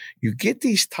happen. You get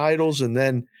these titles and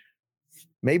then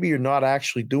maybe you're not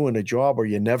actually doing a job, or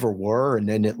you never were, and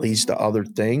then it leads to other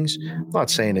things. I'm not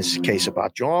saying it's the case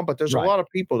about John, but there's a lot of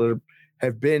people that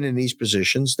have been in these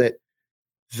positions that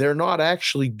they're not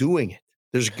actually doing it.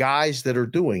 There's guys that are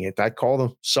doing it. I call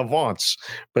them savants,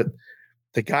 but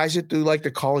the guys that do like the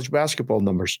college basketball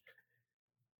numbers,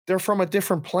 they're from a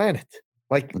different planet.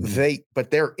 Like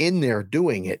but they're in there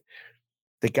doing it.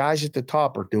 The guys at the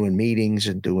top are doing meetings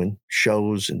and doing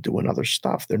shows and doing other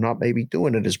stuff. They're not maybe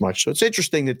doing it as much. So it's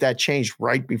interesting that changed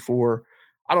right before.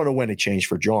 I don't know when it changed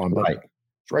for John, but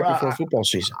it's right before football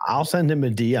season. I'll send him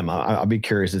a DM. I'll be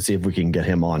curious to see if we can get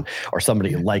him on, or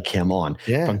somebody like him on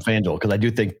from FanDuel, because I do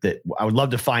think that I would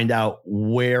love to find out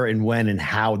where and when and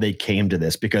how they came to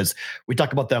this, because we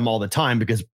talk about them all the time,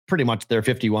 because pretty much they're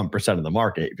 51% of the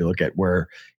market. If you look at where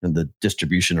the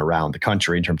distribution around the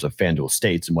country in terms of FanDuel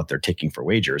states and what they're taking for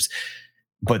wagers,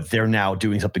 but they're now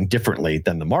doing something differently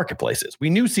than the marketplaces. We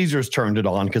knew Caesars turned it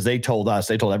on because they told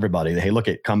everybody, hey, look,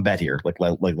 come bet here. Like,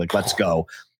 let's go.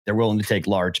 They're willing to take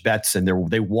large bets, and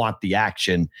they want the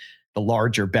action, the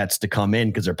larger bets to come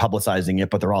in, because they're publicizing it,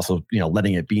 but they're also,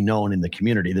 letting it be known in the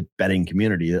community, the betting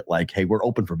community, that like, hey, we're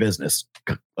open for business.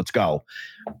 Let's go.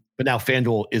 But now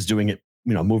FanDuel is doing it,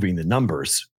 moving the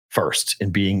numbers first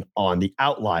and being on the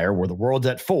outlier where the world's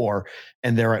at 4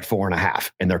 and they're at 4.5,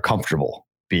 and they're comfortable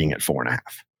being at 4.5.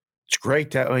 It's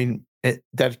great.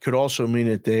 That could also mean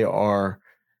that they are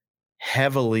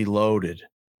heavily loaded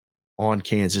on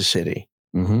Kansas City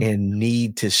and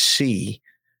need to see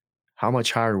how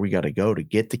much higher we got to go to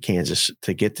get to Kansas,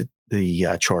 to get to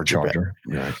the Charger.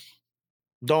 Yeah.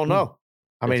 Don't know.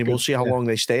 I mean, we'll see how long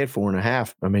they stay at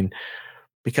 4.5. I mean,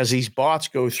 because these bots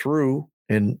go through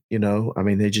and,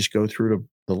 they just go through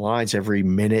the lines every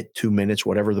minute, 2 minutes,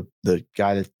 whatever the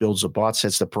guy that builds the bot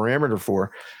sets the parameter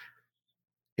for.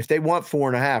 If they want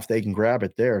 4.5, they can grab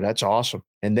it there. That's awesome.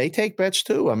 And they take bets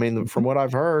too. I mean, from what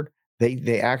I've heard,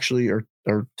 they actually are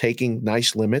taking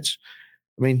nice limits.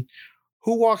 I mean,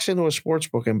 who walks into a sports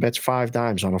book and bets 5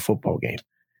 dimes on a football game?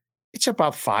 It's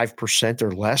about 5%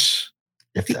 or less.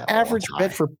 If the average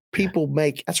bet for people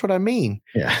make, that's what I mean.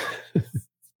 Yeah.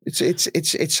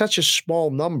 It's such a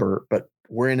small number, but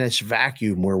we're in this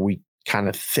vacuum where we kind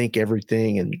of think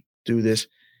everything and do this.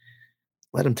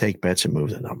 Let them take bets and move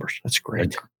the numbers. That's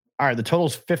great. All right. The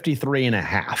total's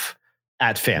 53.5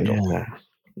 at FanDuel.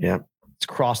 Yeah. It's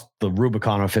crossed the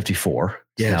Rubicon of 54.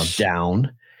 Yes. Now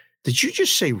down. Did you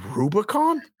just say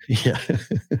Rubicon? Yeah.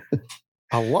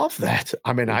 I love that.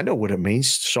 I mean, I know what it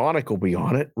means. Sonic will be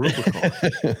on it. Rubicon.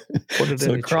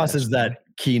 So it crosses that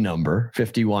key number,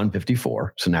 51,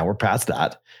 54. So now we're past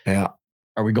that. Yeah.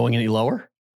 Are we going any lower?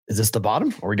 Is this the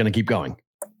bottom? Or are we going to keep going?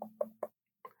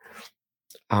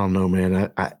 I don't know,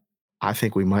 man. I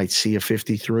think we might see a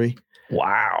 53.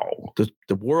 Wow.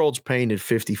 The world's paying at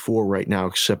 54 right now,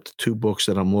 except the 2 books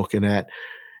that I'm looking at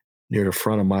near the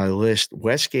front of my list.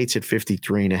 Westgate's at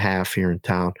 53.5 here in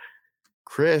town.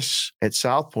 Chris at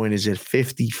South Point is at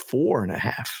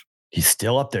 54.5. He's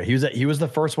still up there. He was the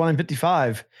first one in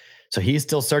 55. So he's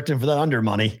still searching for that under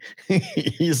money.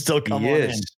 He's still coming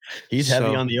in. He's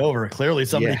heavy on the over. Clearly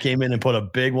somebody came in and put a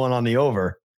big one on the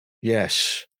over.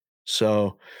 Yes.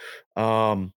 So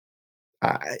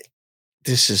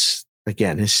this is,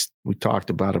 again, we talked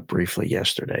about it briefly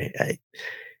yesterday. It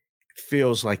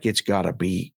feels like it's got to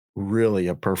be really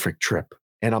a perfect trip.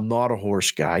 And I'm not a horse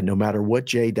guy. No matter what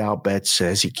Jay Dalbett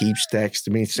says, he keeps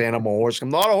texting me saying I'm a horse. I'm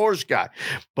not a horse guy,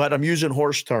 but I'm using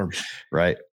horse terms.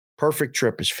 Right. Perfect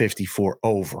trip is 54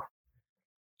 over.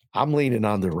 I'm leaning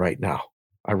under right now.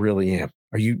 I really am.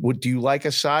 Do you like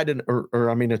a side or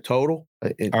a total?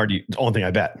 The only thing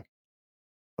I bet.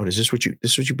 Oh, is this what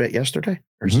you bet yesterday?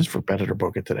 Or is this for Bet It or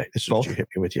Book It today? This is both. What you hit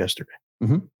me with yesterday.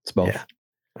 Mm-hmm. It's both. Yeah.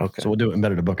 Okay. So we'll do it in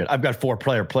Bet It or Book It. I've got 4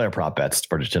 player prop bets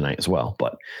for tonight as well.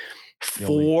 But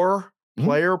 4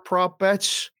 player prop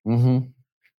bets? Mm-hmm.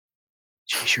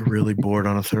 Jeez, you're really bored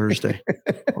on a Thursday.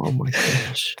 Oh my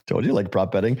gosh. Told you like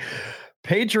prop betting.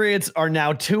 Patriots are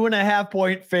now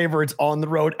 2.5-point favorites on the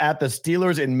road at the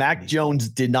Steelers, and Mac Jones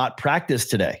did not practice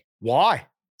today. Why?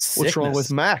 Sickness. What's wrong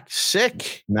with Mac?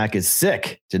 Sick. Mac is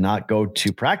sick. Did not go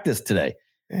to practice today.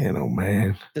 Man, oh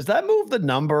man. Does that move the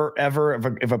number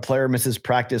ever if a player misses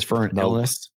practice for an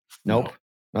illness? Nope.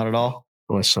 Not at all.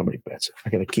 Unless somebody bets it. I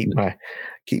got to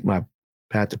keep my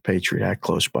Pat the Patriot Act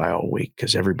close by all week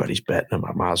because everybody's betting them.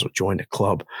 I might as well join the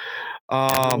club.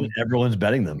 Everyone's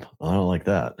betting them. I don't like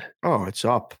that. Oh, it's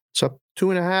up. It's up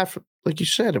 2.5. Like you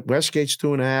said, Westgate's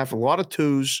 2.5. A lot of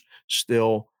 2s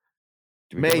still.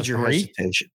 Major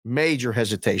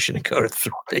hesitation to go to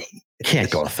 3.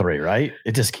 Can't go to 3, right?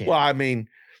 It just can't. Well, I mean,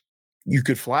 you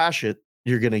could flash it.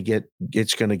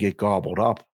 It's going to get gobbled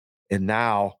up. And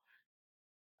now,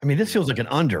 I mean, this feels like an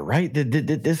under, right?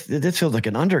 This feels like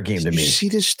an under game to me. You see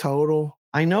this total?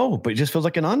 I know, but it just feels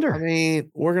like an under. I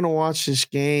mean, we're going to watch this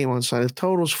game on Sunday. The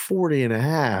total's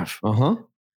 40.5. Uh-huh.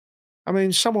 I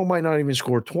mean, someone might not even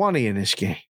score 20 in this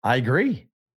game. I agree.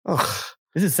 Ugh.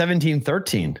 This is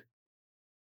 17-13.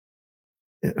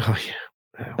 Oh, yeah.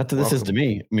 That's what this is to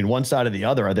me. I mean, one side or the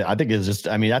other. I think it's just,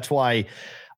 I mean, that's why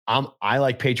I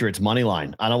like Patriots money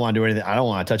line. I don't want to do anything. I don't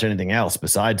want to touch anything else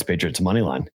besides Patriots money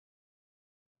line.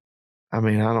 I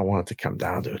mean, I don't want it to come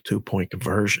down to a 2-point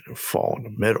conversion and fall in the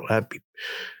middle. That'd be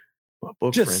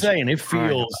just saying. It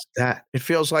feels that it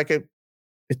feels like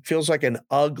an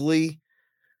ugly,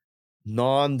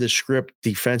 nondescript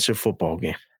defensive football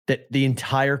game that the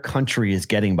entire country is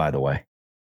getting. By the way,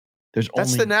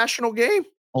 that's the national game.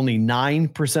 Only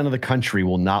 9% of the country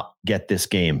will not get this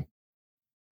game.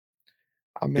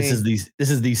 I mean, this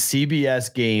is the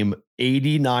CBS game.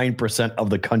 89% of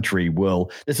the country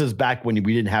will. This is back when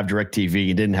we didn't have DirecTV,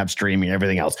 you didn't have streaming,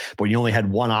 everything else, but you only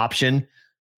had one option,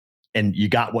 and you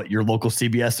got what your local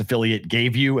CBS affiliate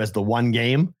gave you as the one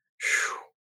game.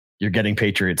 You're getting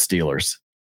Patriots Steelers.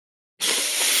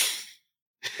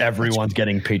 Everyone's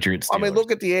getting Patriots Steelers. I mean,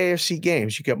 look at the AFC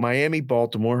games. You got Miami,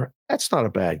 Baltimore. That's not a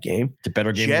bad game. It's a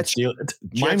better game than Steelers.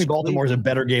 Miami, Baltimore is a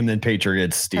better game than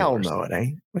Patriots Steelers. Hell no, it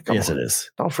ain't. Yes, it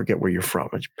is. Don't forget where you're from.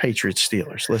 It's Patriots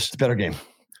Steelers. Listen, it's a better game.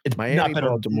 It's Miami, not better,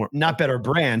 Baltimore. Not better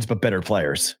brands, but better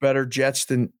players. Better Jets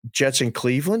in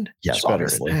Cleveland? Yes, it's better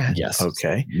obviously. than that. Yes.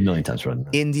 Okay. A million times better than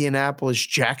that. Indianapolis,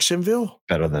 Jacksonville?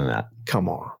 Better than that. Come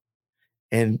on.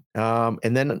 And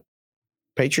then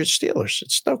Patriots Steelers.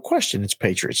 It's no question it's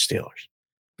Patriots Steelers.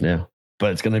 Yeah.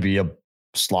 But it's going to be a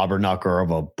slobber knocker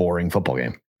of a boring football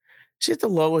game. Is it the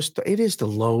lowest? It is the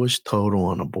lowest total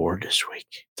on the board this week.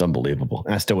 It's unbelievable.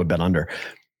 And I still would bet under.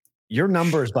 Your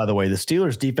numbers, by the way, the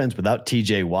Steelers defense without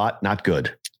TJ Watt, not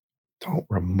good. Don't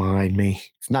remind me.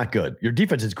 It's not good. Your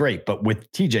defense is great, but with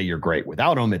TJ, you're great.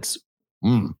 Without him, it's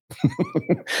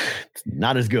it's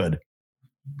not as good.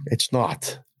 It's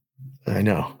not. I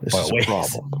know. This is a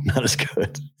problem. Not as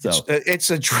good. So it's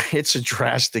a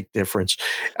drastic difference.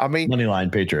 I mean, money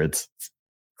line Patriots.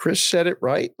 Chris said it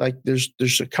right. Like there's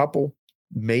a couple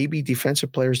maybe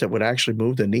defensive players that would actually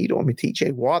move the needle. I mean,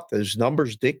 TJ Watt, those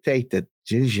numbers dictate that,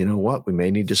 geez, you know what? We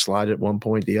may need to slide at one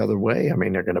point the other way. I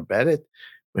mean, they're going to bet it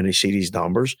when they see these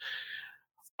numbers.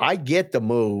 I get the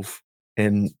move,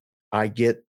 and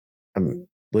I'm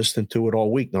listening to it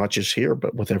all week, not just here,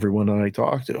 but with everyone that I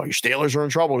talk to. Oh, your Steelers are in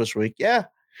trouble this week. Yeah,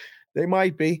 they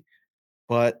might be.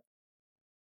 But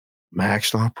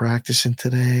Mac's not practicing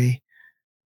today.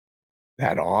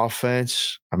 That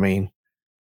offense, I mean,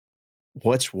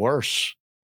 what's worse?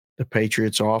 The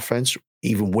Patriots offense,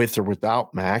 even with or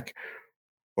without Mac,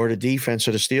 or the defense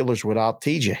of the Steelers without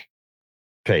TJ?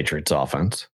 Patriots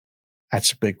offense.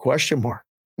 That's a big question mark.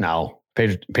 No,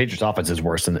 Patriots offense is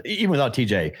worse than even without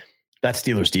TJ. That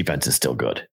Steelers defense is still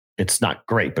good. It's not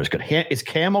great, but it's good. Is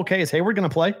Cam okay? Is Hayward going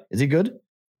to play? Is he good?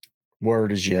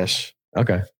 Word is yes.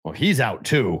 Okay. Well, he's out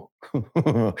too.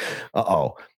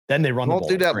 Uh-oh. Then they run the ball.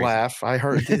 Don't do that laugh. I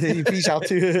heard he's out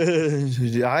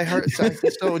too. I heard. I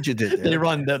told you did. They'll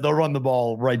run the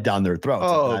ball right down their throats.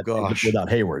 Oh gosh. Without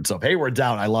Hayward. So if Hayward's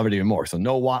out, I love it even more. So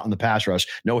no Watt on the pass rush,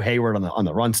 no Hayward on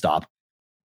the run stop.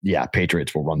 Yeah,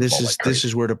 Patriots will run the ball. This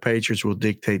is where the Patriots will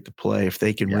dictate the play. If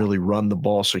they can really run the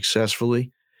ball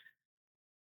successfully,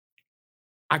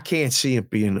 I can't see it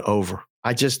being over.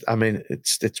 I mean,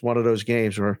 it's one of those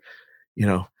games where, you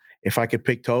know, if I could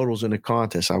pick totals in a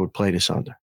contest, I would play this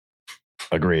under.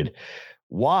 Agreed.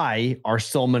 Why are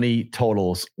so many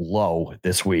totals low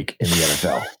this week in the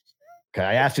NFL? Okay,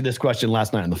 I asked you this question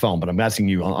last night on the phone, but I'm asking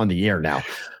you on the air now.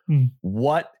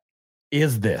 What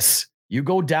is this? You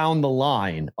go down the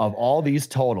line of all these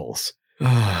totals.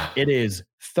 It is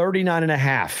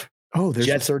 39.5. Oh, there's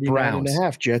Jets,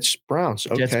 39.5. Jets, Browns.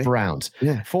 Okay. Jets, Browns.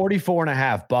 Yeah.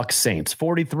 44.5 Bucks, Saints.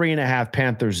 43.5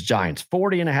 Panthers, Giants.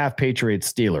 40.5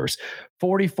 Patriots, Steelers.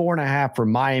 44.5 for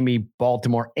Miami,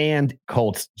 Baltimore, and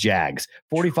Colts, Jags.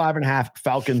 45.5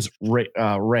 Falcons,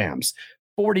 Rams.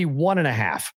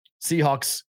 41.5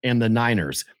 Seahawks and the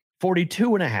Niners.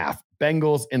 42.5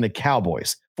 Bengals and the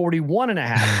Cowboys.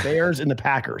 41.5 Bears and the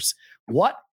Packers.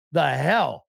 What the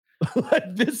hell?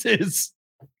 This is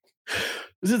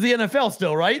the NFL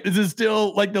still, right? This is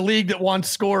still like the league that wants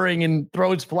scoring and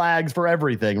throws flags for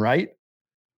everything, right?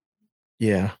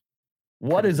 Yeah.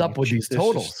 What is up with these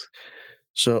totals?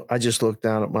 So I just looked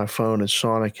down at my phone and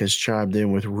Sonic has chimed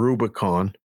in with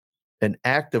Rubicon. An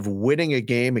act of winning a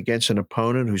game against an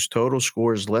opponent whose total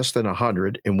score is less than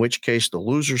 100, in which case the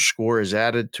loser's score is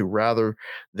added to rather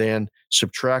than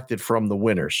subtracted from the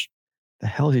winners. The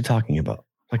hell is he talking about?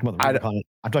 I'm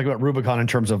talking about Rubicon in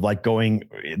terms of like going.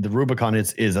 The Rubicon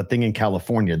is a thing in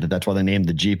California. That's why they named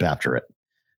the Jeep after it.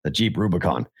 The Jeep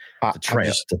Rubicon. It's a trail.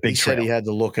 It's a big trail. Said he had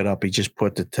to look it up. He just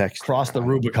put the text. Cross the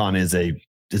Rubicon is a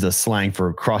slang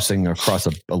for crossing across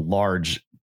a large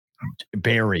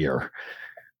barrier.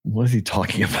 What is he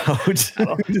talking about?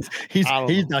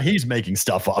 He's making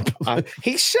stuff up.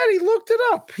 He said he looked it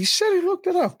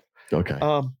up.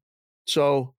 Okay.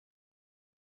 So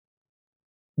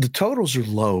the totals are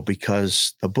low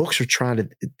because the books are trying to,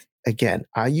 again,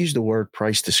 I use the word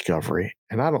price discovery,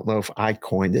 and I don't know if I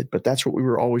coined it, but that's what we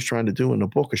were always trying to do in the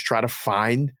book, is try to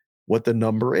find what the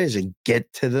number is and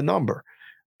get to the number.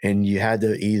 And you had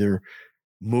to either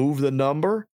move the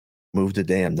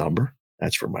damn number.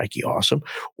 That's for Mikey Awesome.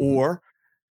 Or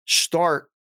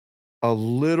start a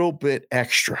little bit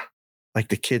extra. Like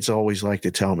the kids always like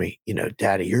to tell me,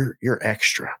 Daddy, you're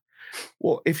extra.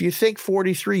 Well, if you think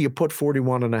 43, you put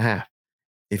 41.5.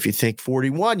 If you think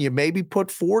 41, you maybe put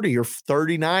 40 or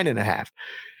 39.5.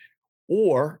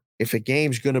 Or if a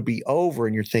game's going to be over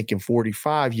and you're thinking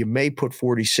 45, you may put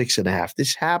 46.5.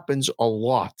 This happens a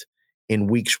lot in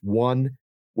weeks one.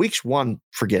 Weeks one,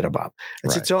 forget about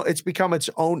it. It's become its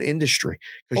own industry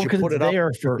because you put it up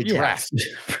for the draft.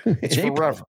 It's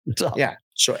forever. Yeah.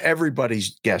 So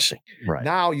everybody's guessing. Right.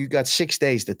 Now you got 6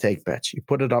 days to take bets. You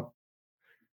put it up.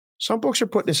 Some books are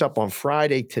putting this up on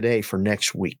Friday today for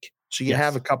next week. So you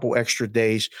have a couple extra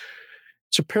days.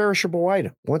 It's a perishable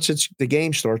item. Once the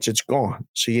game starts, it's gone.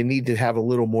 So you need to have a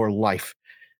little more life.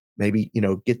 Maybe,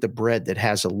 get the bread that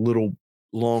has a little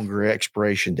longer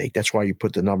expiration date. That's why you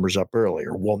put the numbers up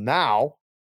earlier. Well, now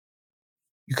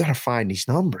you got to find these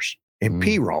numbers. And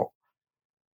P-roll,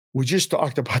 we just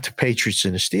talked about the Patriots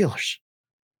and the Steelers.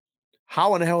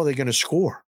 How in the hell are they going to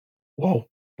score? Whoa,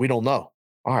 we don't know.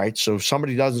 All right, so if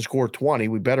somebody doesn't score 20,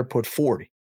 we better put 40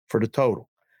 for the total.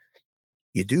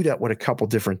 You do that with a couple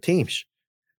different teams.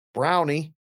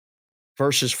 Brownie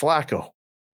versus Flacco.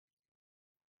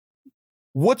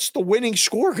 What's the winning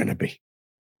score going to be?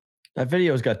 That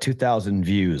video's got 2,000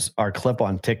 views. Our clip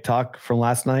on TikTok from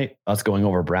last night, us going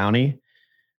over Brownie,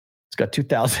 it's got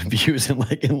 2,000 views and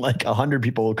like 100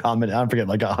 people comment. I don't forget,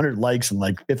 like 100 likes and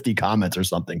like 50 comments or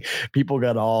something. People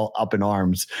got all up in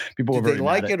arms. People Did were they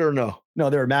like it or no? No,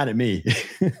 they were mad at me.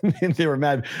 They were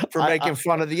mad for making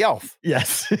fun of the elf.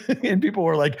 Yes, and people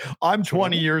were like, "I'm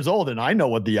 20 years old and I know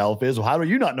what the elf is. Well, how do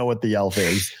you not know what the elf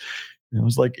is?" And I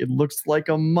was like, "It looks like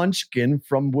a munchkin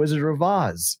from Wizard of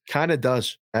Oz." Kind of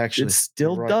does, actually. It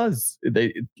still does.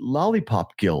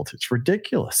 Lollipop Guild. It's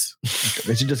ridiculous.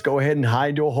 They should just go ahead and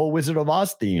hide to a whole Wizard of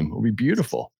Oz theme. It would be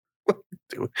beautiful.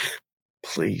 Dude,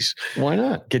 please. Why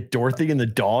not? Get Dorothy and the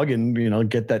dog and,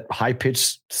 get that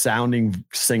high-pitched sounding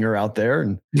singer out there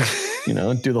and,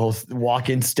 do the whole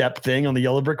walk-in step thing on the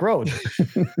yellow brick road.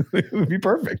 It would be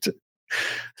perfect.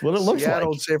 That's what it looks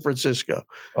Seattle, like. San Francisco.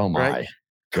 Oh, my. Right?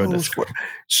 Goodness.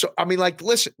 So,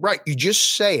 listen, right. You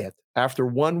just say it after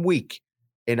 1 week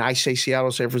and I say Seattle,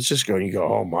 San Francisco, and you go,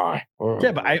 oh my.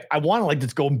 Yeah, but I want to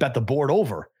just go and bet the board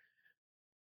over.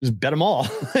 Just bet them all.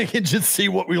 I can just see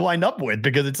what we lined up with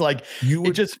because it's like,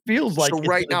 it just feels like. So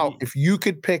right now, if you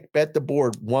could bet the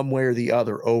board one way or the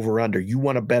other, over, under, you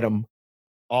want to bet them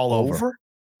all over?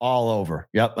 All over.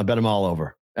 Yep. I bet them all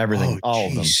over. Everything. All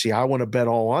of them. See, I want to bet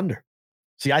all under.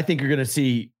 See, I think you're going to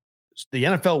see the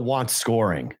NFL wants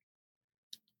scoring.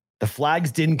 The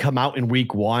flags didn't come out in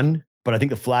week 1, but I think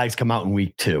the flags come out in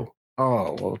week 2.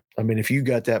 Oh, well, if you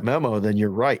got that memo, then you're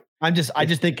right. I just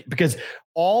think because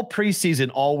all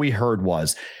preseason, all we heard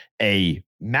was a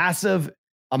massive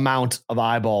amount of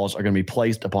eyeballs are going to be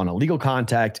placed upon illegal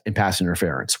contact and pass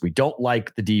interference. We don't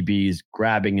like the DBs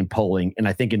grabbing and pulling. And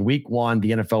I think in week 1,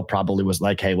 the NFL probably was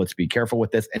like, hey, let's be careful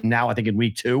with this. And now I think in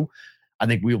week 2, I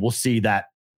think we will see that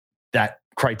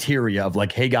criteria of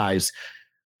like, hey guys,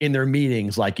 in their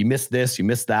meetings, like you missed this, you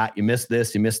missed that, you missed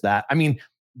this, you missed that. I mean,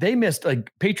 they missed,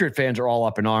 like Patriot fans are all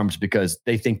up in arms because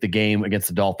they think the game against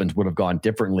the Dolphins would have gone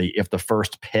differently if the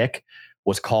first pick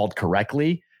was called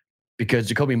correctly. Because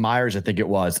Jacoby Myers, I think it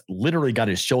was, literally got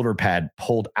his shoulder pad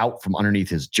pulled out from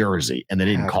underneath his jersey, and they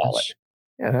didn't call it.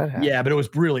 Yeah, but it was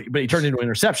really, but he turned into an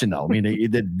interception, though. I mean,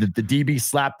 the DB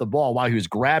slapped the ball while he was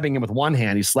grabbing him with one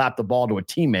hand. He slapped the ball to a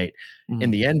teammate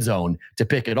in the end zone to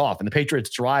pick it off. And the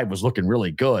Patriots' drive was looking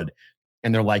really good.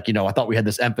 And they're like, I thought we had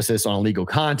this emphasis on illegal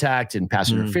contact and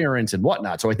pass interference and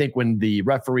whatnot. So I think when the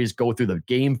referees go through the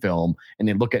game film and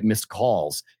they look at missed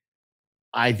calls,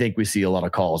 I think we see a lot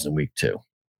of calls in week 2.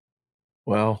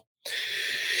 Well,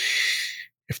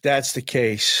 if that's the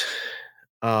case,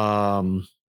 then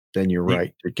you're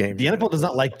right. The NFL does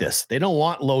not like this. They don't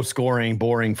want low scoring,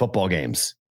 boring football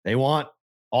games. They want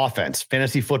offense,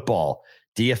 fantasy football,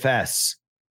 DFS,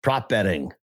 prop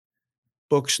betting.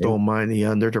 Books don't mind the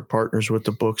under. They're partners with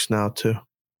the books now too.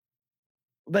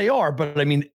 They are, but I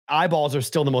mean, eyeballs are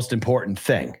still the most important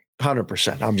thing.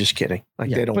 100%. I'm just kidding.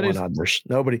 They don't want unders.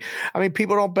 Nobody. I mean,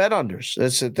 people don't bet unders.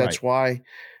 That's why.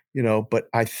 But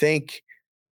I think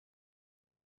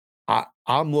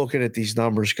I'm looking at these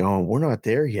numbers going, we're not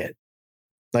there yet.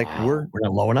 Like we're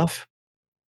not low enough.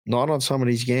 Not on some of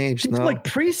these games. It's like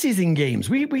preseason games.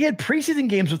 We had preseason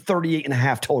games with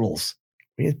 38.5 totals.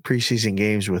 We had preseason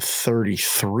games with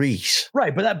 33s.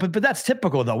 Right, but that's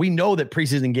typical though. We know that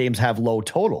preseason games have low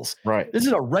totals. Right. This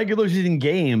is a regular season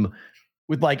game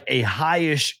with like a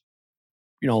highish,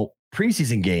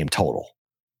 preseason game total.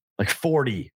 Like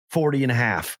 40 and a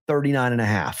half, 39 and a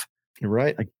half. You're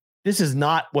right. Like this is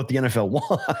not what the NFL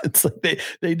wants. Like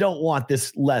they don't want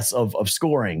this less of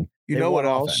scoring. You know what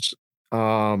else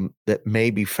that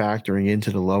may be factoring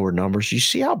into the lower numbers? You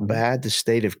see how bad the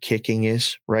state of kicking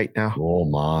is right now? Oh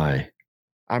my.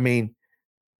 I mean,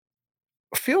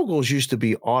 field goals used to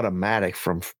be automatic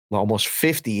from almost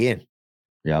 50 in.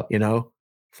 Yeah.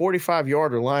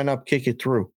 45-yarder line up, kick it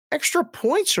through. Extra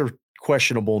points are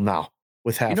questionable now.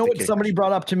 With half what somebody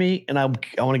brought up to me, and I want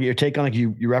to get your take on it.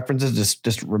 You references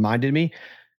just reminded me.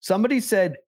 Somebody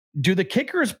said, do the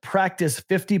kickers practice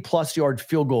 50+ yard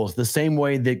field goals the same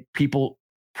way that people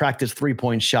practice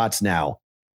 3-point shots now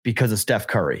because of Steph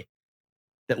Curry?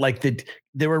 That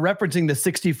they were referencing the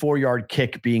 64-yard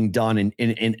kick being done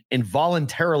in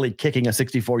involuntarily kicking a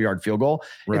 64-yard field goal.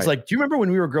 Right. It's like, do you remember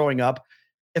when we were growing up?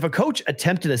 If a coach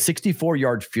attempted a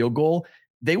 64-yard field goal,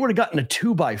 they would have gotten a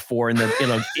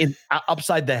 2x4 in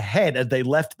upside the head as they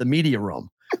left the media room.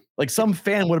 Like some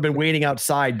fan would have been waiting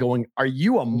outside going, are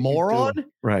you a moron?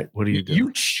 Right. What do you do?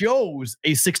 You chose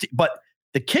a 60, but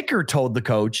the kicker told the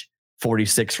coach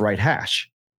 46 right hash.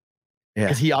 Yeah.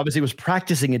 Because he obviously was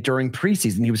practicing it during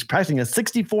preseason. He was practicing a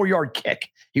 64-yard kick.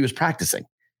 He was practicing.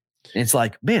 And it's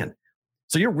like, man,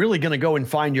 so you're really going to go and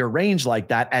find your range like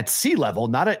that at sea level,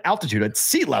 not at altitude, at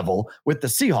sea level with the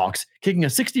Seahawks kicking a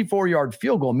 64-yard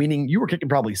field goal, meaning you were kicking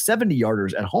probably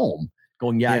 70-yarders at home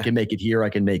going, I can make it here. I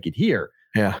can make it here.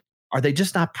 Yeah. Are they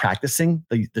just not practicing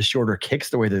the shorter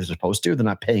kicks the way they're supposed to? They're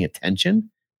not paying attention.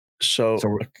 So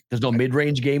there's no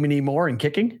mid-range game anymore in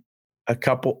kicking. A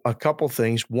couple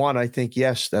things. One, I think,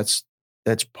 yes, that's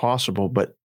possible,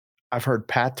 but I've heard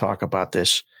Pat talk about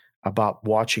this, about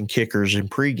watching kickers in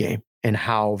pregame and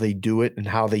how they do it and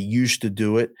how they used to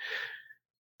do it.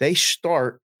 They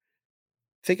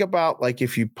think about like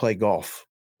if you play golf,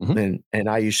 and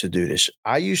I used to do this.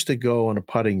 I used to go on a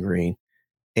putting green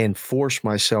and force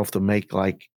myself to make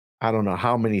like, I don't know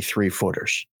how many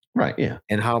 3-footers. Right. Yeah.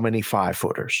 And how many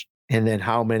 5-footers. And then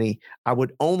how many, I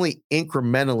would only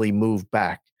incrementally move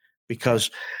back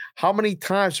because how many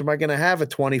times am I going to have a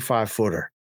 25-footer?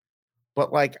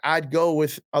 But like I'd go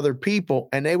with other people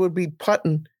and they would be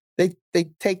putting. They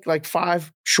take like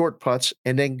 5 short putts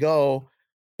and then go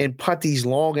and putt these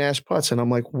long ass putts. And I'm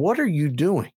like, what are you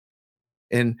doing?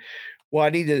 And well, I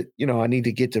need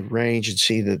to get the range and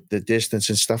see the distance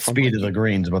and stuff. Speed of the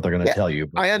greens is what they're going to tell you.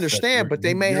 I understand, but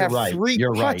they may have 3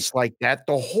 putts like that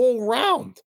the whole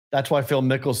round. That's why Phil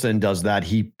Mickelson does that.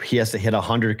 He has to hit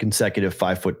 100 consecutive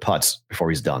 5-foot putts before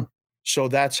he's done. So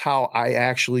that's how I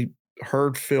actually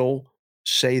heard Phil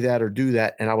say that or do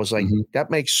that. And I was like, that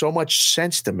makes so much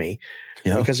sense to me.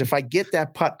 Yeah. Because if I get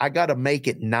that putt, I got to make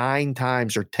it 9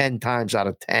 times or 10 times out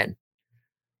of 10.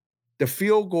 The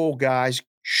field goal guys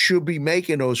should be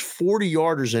making those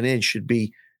 40-yarders and in should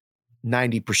be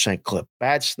 90% clip.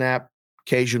 Bad snap,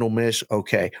 occasional miss.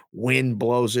 Okay. Wind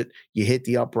blows it. You hit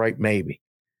the upright, maybe.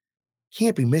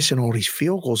 Can't be missing all these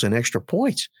field goals and extra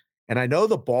points. And I know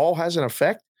the ball has an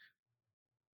effect.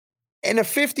 And the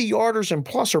 50-yarders and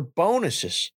plus are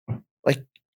bonuses. Like,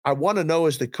 I want to know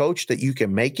as the coach that you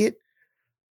can make it,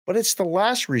 but it's the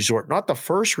last resort, not the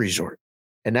first resort.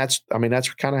 And that's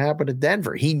what kind of happened to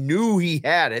Denver. He knew he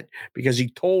had it because he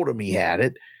told him he had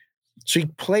it. So he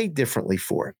played differently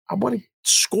for it. I want to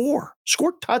score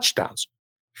touchdowns.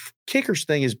 Kickers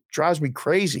thing drives me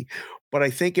crazy, but I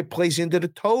think it plays into the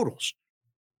totals.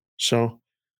 So,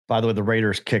 by the way, the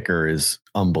Raiders kicker is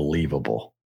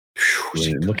unbelievable.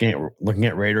 Looking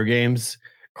at Raider games,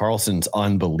 Carlson's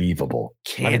unbelievable.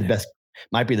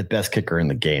 Might be the best kicker in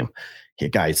the game.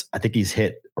 Guys, I think he's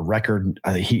hit a record.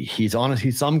 He's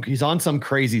on some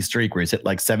crazy streak where he's hit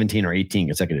like 17 or 18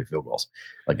 consecutive field goals.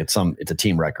 Like it's a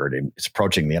team record, and it's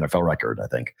approaching the NFL record, I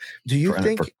think. Do you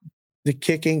think the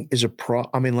kicking is a pro?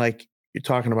 I mean, like you're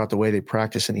talking about the way they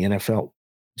practice in the NFL.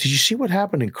 Did you see what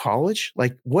happened in college?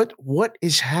 Like what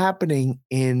is happening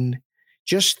in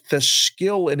just the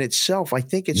skill in itself? I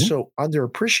think it's so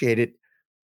underappreciated.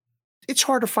 It's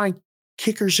hard to find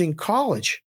kickers in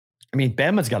college. I mean,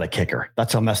 Bama's got a kicker.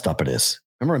 That's how messed up it is.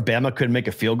 Remember when Bama couldn't make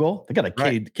a field goal? They got a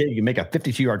kid who can make a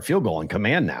 52-yard field goal on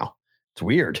command now. It's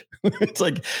weird. It's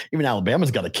like even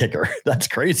Alabama's got a kicker. That's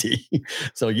crazy.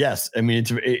 So yes, I mean,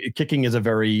 kicking is a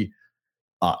very.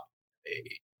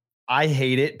 I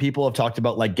hate it. People have talked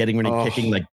about like getting rid of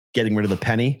kicking, like getting rid of the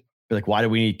penny. Be like, why do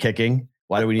we need kicking?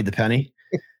 Why do we need the penny?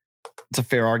 It's a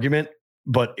fair argument,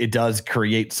 but it does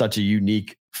create such a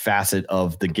unique facet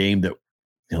of the game that.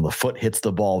 The foot hits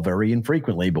the ball very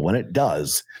infrequently, but when it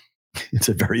does, it's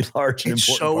a very large and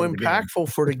important so impactful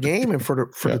for the game and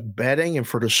for the betting and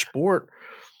for the sport.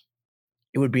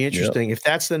 It would be interesting if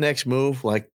that's the next move.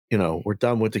 Like, we're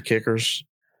done with the kickers.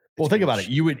 Well, think about it.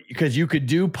 Because you could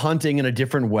do punting in a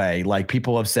different way. Like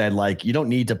people have said, like you don't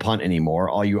need to punt anymore.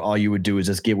 All you would do is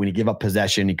just when you give up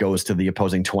possession, it goes to the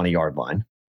opposing 20-yard line.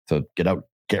 So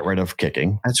get rid of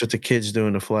kicking. That's what the kids do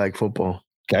in the flag football.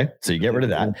 Okay, so you get rid of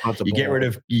that. You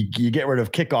get rid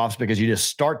of kickoffs because you just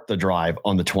start the drive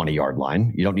on the 20-yard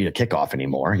line. You don't need a kickoff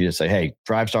anymore. You just say, "Hey,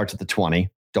 drive starts at the 20.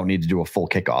 Don't need to do a full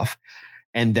kickoff,"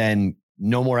 and then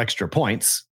no more extra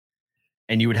points.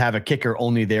 And you would have a kicker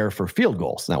only there for field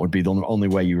goals. That would be the only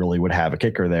way you really would have a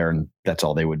kicker there, and that's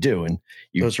all they would do. And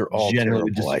those are all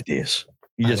terrible ideas.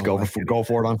 You just go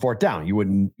for it on fourth down. You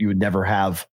would never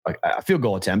have a field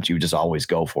goal attempt. You would just always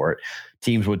go for it.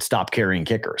 Teams would stop carrying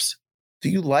kickers. Do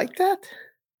you like that?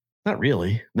 Not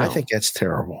really. No. I think that's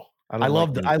terrible. I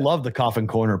love the coffin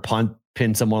corner punt,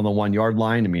 pin someone on the 1-yard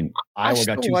line. I mean, Iowa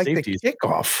got two safeties. The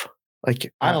kickoff.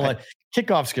 Like I don't like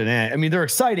kickoffs. I mean, they're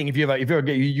exciting if you got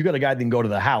a guy that can go to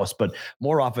the house, but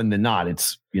more often than not,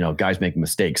 it's guys make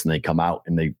mistakes and they come out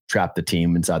and they trap the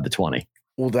team inside the 20.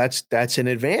 Well, that's an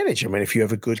advantage. I mean, if you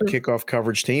have a good kickoff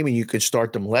coverage team and you could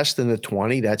start them less than the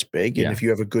 20, that's big. And if you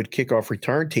have a good kickoff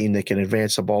return team that can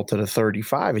advance the ball to the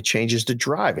 35, it changes the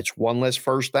drive. It's one less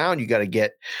first down. You got to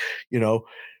get,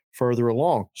 further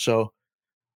along. So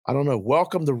I don't know.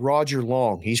 Welcome to Roger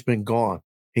Long. He's been gone.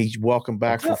 He's welcome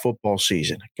back for football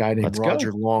season. A guy named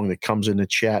Roger Long that comes in the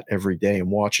chat every day and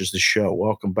watches the show.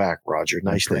 Welcome back, Roger.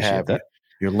 Nice to have you.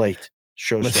 You're late.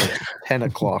 Show starts at 10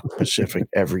 o'clock Pacific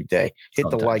every day. Hit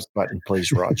the like button,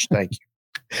 please, Raj. Thank you.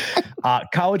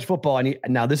 College football. I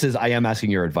am asking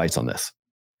your advice on this.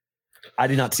 I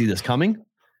did not see this coming.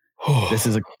 This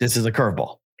is a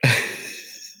curveball.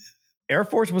 Air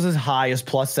Force was as high as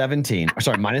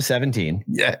minus 17.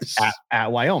 Yes.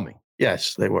 At Wyoming.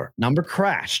 Yes, they were. Number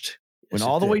crashed. Went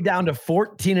all the way down to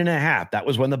 14.5. That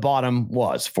was when the bottom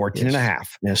was 14.5.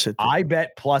 Yes, it did. I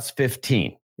bet plus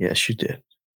 15. Yes, you did.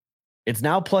 It's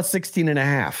now plus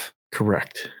 16.5.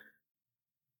 Correct.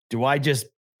 Do I just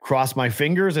cross my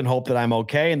fingers and hope that I'm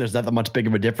okay and there's not that much big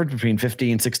of a difference between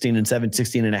 15, 16, and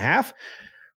 16.5?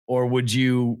 Or would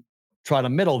you try to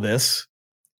middle this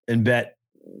and bet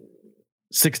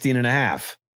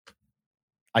 16.5?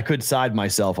 I could side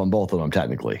myself on both of them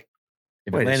technically.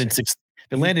 If it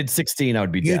landed 16, I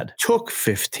would be dead. You took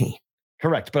 15.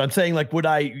 Correct. But I'm saying, like,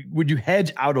 would you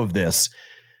hedge out of this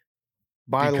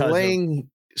by laying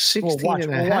 16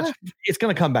 and a half? It's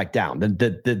going to come back down.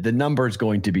 The number is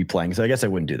going to be playing. So I guess I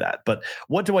wouldn't do that. But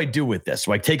what do I do with this?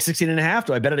 Do I take 16.5?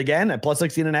 Do I bet it again at plus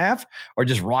 16.5? Or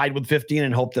just ride with 15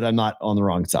 and hope that I'm not on the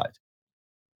wrong side?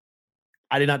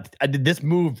 This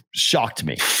move shocked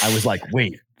me. I was like,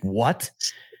 wait, what?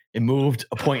 It moved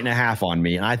 1.5 on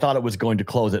me, and I thought it was going to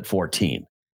close at 14.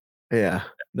 Yeah.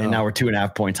 No. And now we're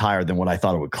 2.5 points higher than what I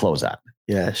thought it would close at.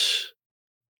 Yes.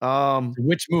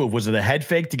 Which move? Was it a head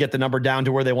fake to get the number down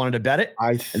to where they wanted to bet it?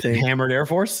 I And then think hammered Air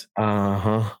Force?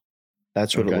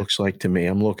 that's what it looks like to me.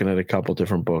 I'm looking at a couple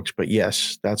different books, but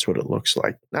yes, that's what it looks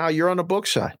like. Now you're on the book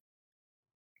side.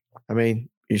 I mean,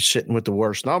 you're sitting with the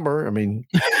worst number. I mean,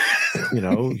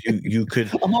 you could.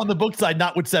 I'm on the book side,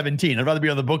 not with 17. I'd rather be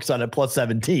on the book side at plus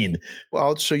 17.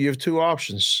 Well, so you have two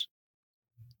options.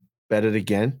 Bet it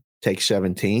again, take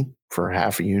 17 for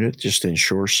half a unit, just to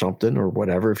ensure something or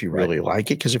whatever if you really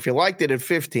like it. Because if you liked it at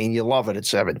 15, you love it at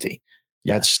 17.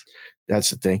 Yes. That's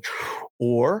the thing.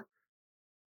 Or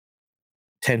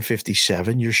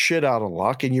 1057, you're shit out of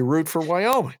luck and you root for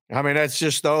Wyoming. I mean, that's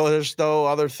just there's no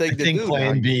other thing to do. I think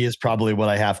plan B is probably what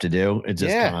I have to do. It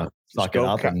just kind of suck it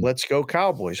up. Let's go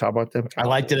Cowboys. How about them? I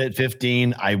liked it at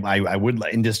 15. I would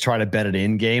and just try to bet it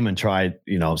in game and try,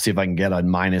 see if I can get a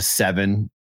 -7,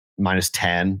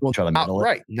 -10. We'll try to middle it.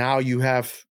 Right. Now you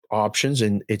have options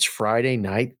and it's Friday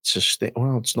night. It's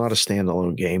not a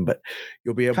standalone game, but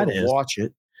you'll be able to watch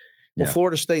it. Well,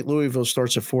 Florida State, Louisville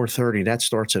starts at 4:30. That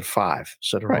starts at 5.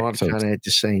 So they're on kind of at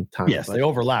the same time. Yes, they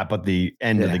overlap, but the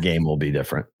end of the game will be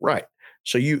different. Right.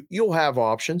 So you'll have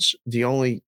options. The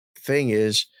only thing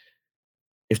is,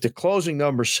 if the closing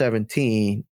number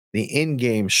 17, the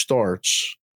in-game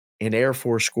starts and Air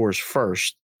Force scores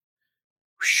first,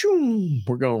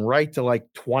 we're going right to like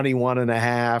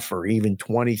 21.5 or even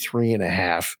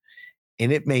 23.5.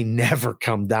 And it may never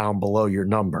come down below your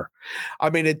number.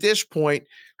 I mean, at this point,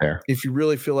 if you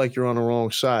really feel like you're on the wrong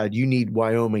side, you need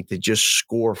Wyoming to just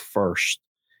score first.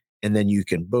 And then you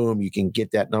can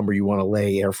get that number you want to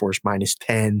lay, Air Force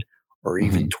 -10 or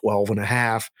even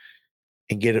 12.5,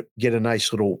 and get a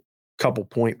nice little couple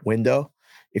point window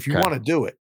if you want to do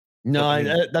it. No,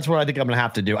 that's what I think I'm going to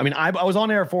have to do. I mean, I was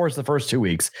on Air Force the first 2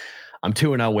 weeks. I'm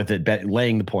 2-0 with it,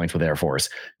 laying the points with Air Force.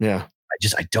 Yeah.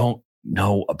 I don't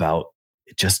know about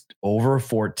just over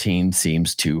 14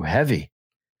 seems too heavy.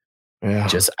 Yeah.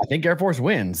 I think Air Force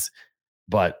wins,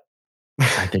 but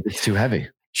I think it's too heavy.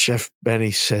 Chef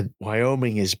Benny said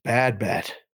Wyoming is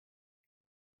bad.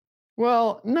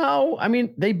 Well, no. I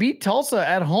mean, they beat Tulsa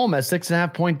at home as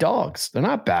 6.5-point dogs. They're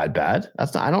not bad.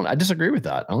 That's not. I disagree with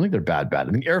that. I don't think they're bad.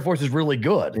 I think Air Force is really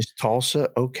good. Is Tulsa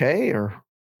okay or?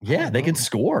 Yeah, they can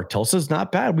score. Tulsa's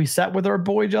not bad. We sat with our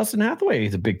boy Justin Hathaway.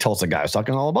 He's a big Tulsa guy. I was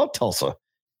talking all about Tulsa.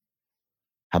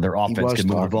 How their offense can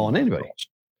move the ball on anybody.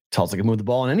 Tulsa can move the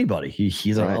ball on anybody.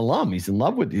 He's an alum. He's in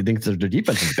love with. He thinks their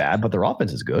defense is bad, but their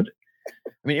offense is good.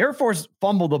 I mean, Air Force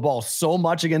fumbled the ball so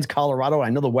much against Colorado. I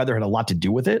know the weather had a lot to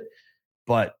do with it,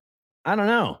 but I don't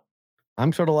know.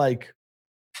 I'm sort of like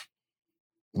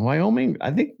Wyoming.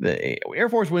 I think the Air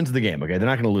Force wins the game. Okay, they're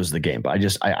not going to lose the game, but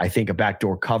I think a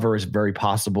backdoor cover is very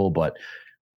possible. But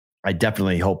I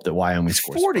definitely hope that Wyoming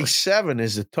scores. 47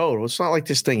 is the total. It's not like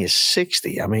this thing is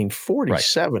 60. I mean,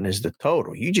 47 is the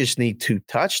total. You just need 2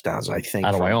 touchdowns, I think.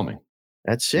 Out of Wyoming.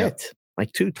 That's it.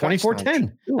 Like 2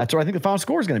 24-10. That's what I think the final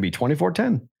score is going to be.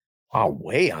 24-10. Oh,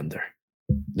 way under.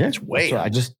 Yeah, it's way under.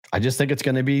 I just think it's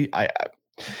going to be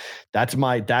that's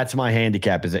my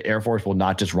handicap is that Air Force will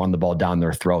not just run the ball down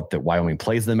their throat, that Wyoming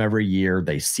plays them every year.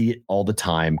 They see it all the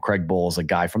time. Craig Bowles, a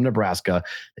guy from Nebraska,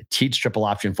 that teach triple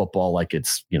option football like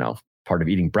it's, part of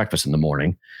eating breakfast in the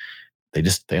morning. They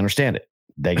understand it.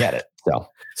 They get it. So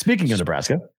speaking of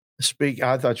Nebraska.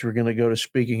 I thought you were going to go to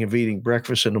speaking of eating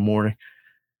breakfast in the morning.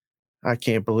 I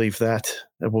can't believe that.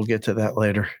 We'll get to that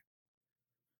later.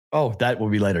 Oh, that will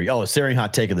be later. Oh, Searing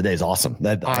hot take of the day is awesome.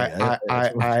 I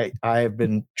have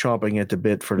been chomping at the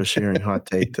bit for the Searing hot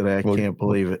take today. I can't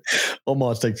believe it.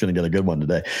 Omaha State's going to get a good one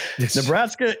today. Yes.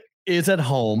 Nebraska is at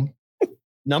home.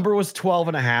 Number was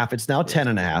 12.5. It's now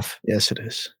 10.5. Yes, it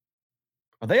is.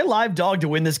 Are they a live dog to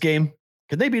win this game?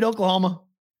 Could they beat Oklahoma?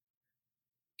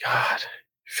 God, it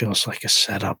feels like a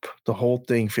setup. The whole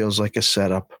thing feels like a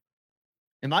setup.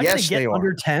 Am I going to get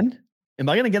under 10? Am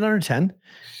I going to get under 10?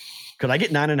 Could I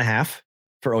get 9.5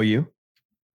 for OU?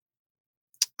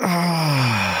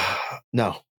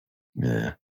 No.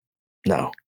 Yeah.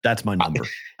 No. That's my number.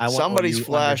 Somebody's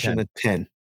flashing a 10.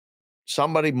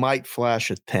 Somebody might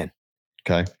flash a 10.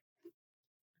 Okay.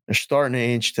 They're starting to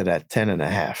inch to that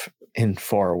 10.5 in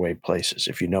faraway places,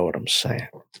 if you know what I'm saying.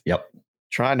 Yep.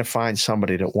 Trying to find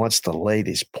somebody that wants to lay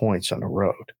these points on the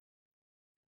road.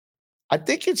 I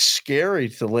think it's scary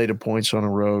to lay the points on the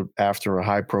road after a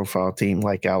high-profile team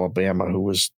like Alabama, who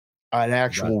was an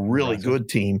actual really good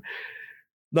team.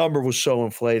 Number was so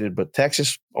inflated, but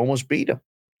Texas almost beat them.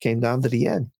 Came down to the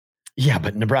end. Yeah,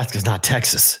 but Nebraska's not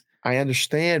Texas. I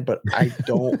understand, but I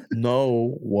don't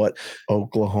know what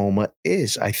Oklahoma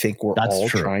is. I think we're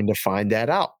trying to find that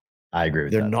out. I agree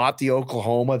with that. They're not the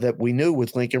Oklahoma that we knew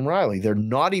with Lincoln Riley. They're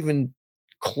not even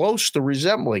close to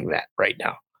resembling that right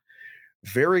now.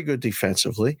 very good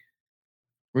defensively.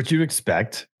 Which you'd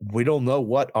expect. We don't know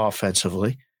what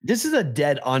offensively. This is a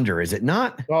dead under, is it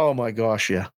not? Oh my gosh,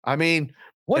 yeah. I mean,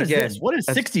 what is this? What is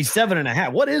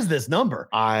 67.5? What is this number?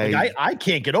 I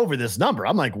can't get over this number.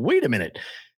 I'm like, wait a minute.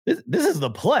 This is the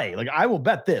play. Like, I will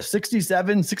bet this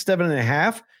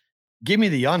 67.5. Give me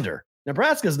the under.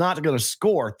 Nebraska's not going to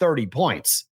score 30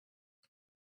 points.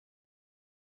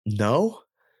 No.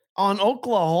 On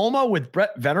Oklahoma with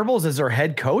Brett Venables as their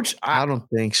head coach? I don't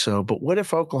think so. But what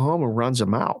if Oklahoma runs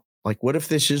them out? Like, what if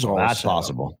this is all that's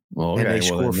possible? Well, okay. And they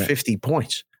score 50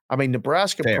 points. I mean,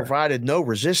 Nebraska provided no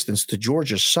resistance to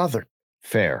Georgia Southern.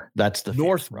 Fair. That's the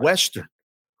Northwestern. Right.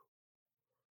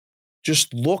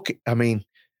 Just look. I mean,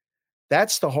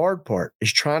 that's the hard part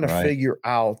is trying to figure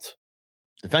out.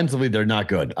 Defensively, they're not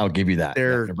good. I'll give you that.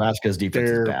 Nebraska's defense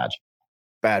is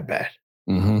bad. Bad.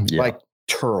 Mm-hmm. Yeah. Like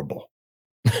terrible.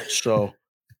 So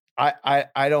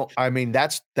I don't. I mean,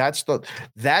 that's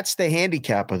the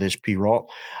handicap of this,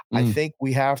 P-Roll. I think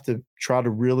we have to try to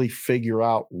really figure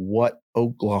out what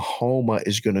Oklahoma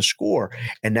is going to score,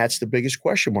 and that's the biggest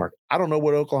question mark. I don't know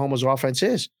what Oklahoma's offense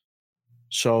is.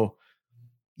 So,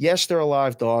 yes, they're a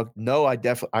live dog. No,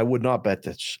 I would not bet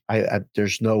this.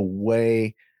 There's no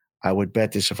way I would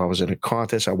bet this if I was in a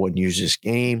contest. I wouldn't use this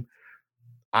game.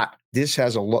 This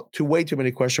has way too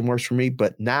many question marks for me,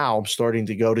 but now I'm starting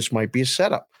to go, this might be a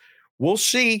setup. We'll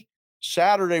see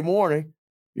Saturday morning.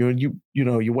 You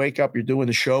wake up, you're doing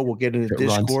the show. We'll get in the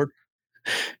Discord.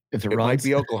 If it might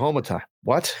be Oklahoma time.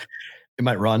 What? It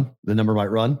might run. The number might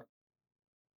run.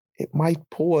 It might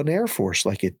pull an Air Force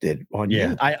like it did on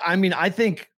you. I mean, I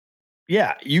think,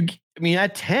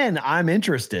 at 10, I'm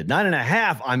interested.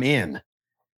 9.5, I'm in.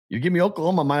 You give me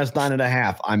Oklahoma minus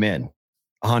 9.5, I'm in.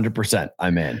 100%,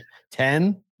 I'm in.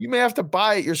 10. You may have to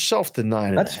buy it yourself to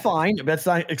 9.5. That's fine. That's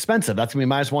not expensive. That's going to be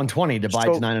minus 120 to buy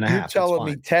it to 9.5. You're telling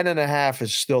me 10.5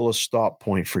 is still a stop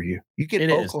point for you. You get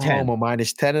Oklahoma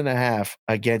minus 10.5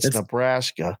 against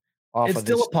Nebraska. It's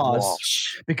still a pause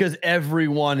because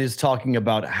everyone is talking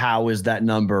about how is that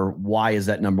number? Why is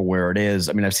that number where it is?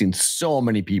 I mean, I've seen so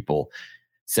many people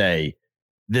say,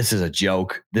 this is a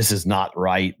joke. This is not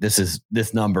right.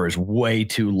 This number is way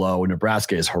too low.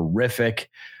 Nebraska is horrific.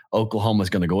 Oklahoma is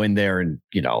going to go in there and,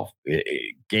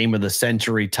 game of the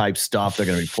century type stuff. They're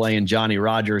going to be playing Johnny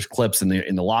Rodgers clips in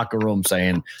the locker room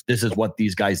saying, this is what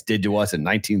these guys did to us in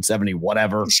 1970,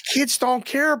 whatever. These kids don't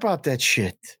care about that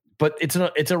shit. But it's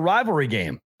a rivalry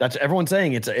game. That's everyone's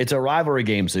saying it's a rivalry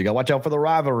game. So you got to watch out for the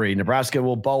rivalry. Nebraska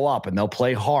will bow up and they'll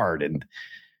play hard. And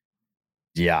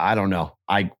I don't know.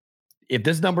 If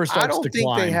this number starts to climb, I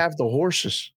don't think they have the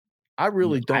horses. I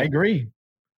really don't. I agree.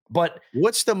 But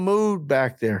what's the mood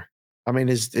back there? I mean,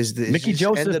 is Mickey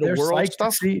Joseph end of the world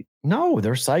stuff? No,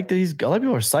 they're psyched that a lot of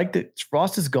people are psyched that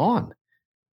Frost is gone.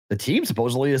 The team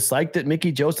supposedly is psyched that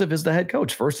Mickey Joseph is the head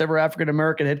coach, first ever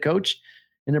African-American head coach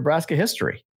in Nebraska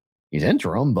history. He's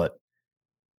interim, but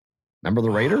remember the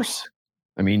Raiders?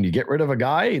 I mean, you get rid of a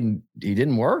guy and he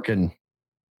didn't work. And I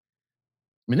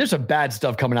mean, there's some bad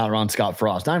stuff coming out around Scott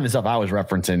Frost. Not even stuff I was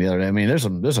referencing the other day. I mean, there's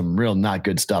some real not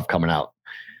good stuff coming out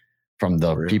from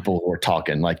the people who are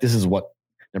talking. Like, this is what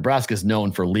Nebraska is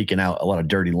known for, leaking out a lot of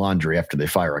dirty laundry after they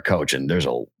fire a coach. And there's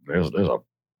a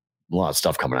lot of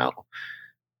stuff coming out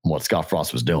on what Scott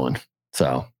Frost was doing.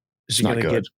 So is it going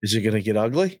to get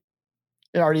ugly?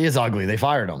 It already is ugly. They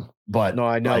fired him. But no,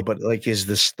 I know. But is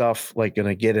the stuff going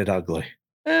to get it ugly?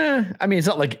 I mean,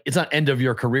 it's not end of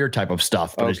your career type of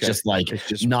stuff, but it's just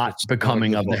not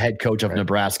becoming of the head coach of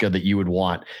Nebraska that you would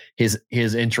want. His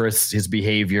interests, his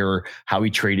behavior, how he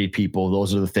treated people.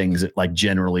 Those are the things that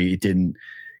generally it didn't,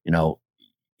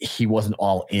 he wasn't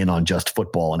all in on just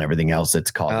football and everything else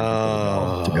that's causing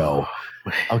people to go.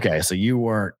 Okay. So you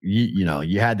weren't,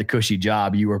 you had the cushy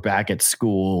job. You were back at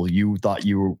school. You thought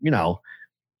you were,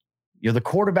 you're the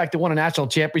quarterback that won a national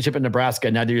championship in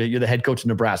Nebraska. Now you're the head coach of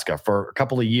Nebraska. For a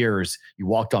couple of years, you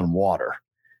walked on water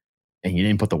and you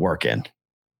didn't put the work in.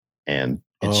 And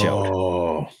it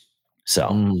showed. So,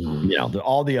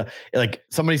 all the, like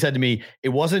somebody said to me, it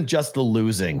wasn't just the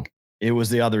losing. It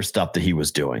was the other stuff that he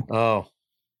was doing. Oh,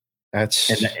 and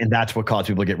that's what caused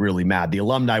people to get really mad. The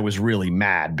alumni was really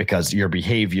mad because your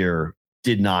behavior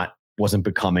wasn't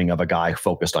becoming of a guy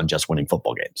focused on just winning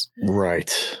football games. Right.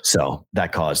 So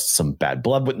that caused some bad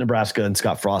blood with Nebraska and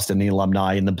Scott Frost and the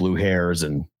alumni and the blue hairs.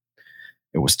 And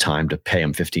it was time to pay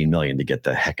him $15 million to get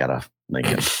the heck out of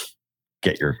Lincoln.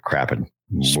 Get your crap and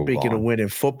speaking of winning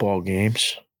football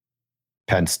games,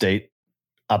 Penn State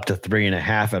up to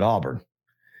 3.5 at Auburn.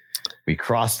 We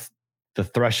crossed the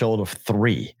threshold of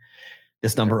 3.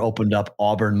 This number opened up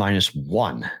Auburn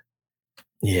 -1.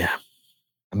 Yeah.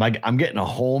 I'm getting a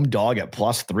home dog at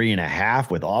 +3.5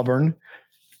 with Auburn.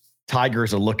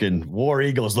 Tigers are War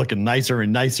Eagles looking nicer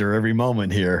and nicer every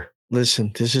moment here.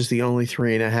 Listen, this is the only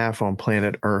 3.5 on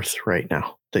planet Earth right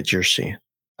now that you're seeing.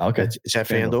 Okay. Is that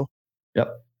FanDuel?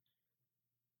 Yep.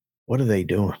 What are they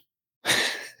doing?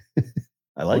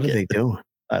 I like it. What are they doing?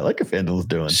 I like what FanDuel's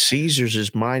doing. Caesars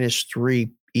is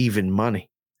 -3 even money.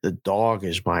 The dog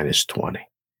is -20.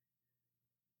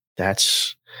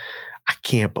 I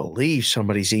can't believe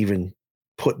somebody's even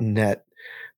putting that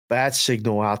bat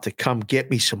signal out to come get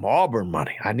me some Auburn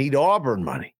money. I need Auburn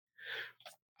money.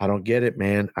 I don't get it,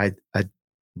 man.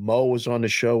 Mo was on the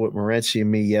show with Morency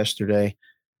and me yesterday.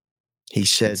 He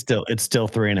said it's still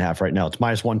 3.5 right now. It's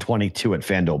 -122 at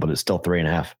FanDuel, but it's still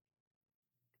 3.5.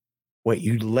 Wait,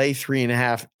 you lay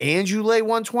 3.5 and you lay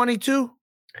 122?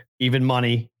 Even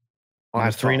money.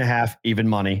 -3.5, even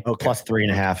money. Okay.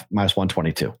 +3.5,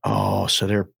 -122. Oh, so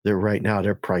they're right now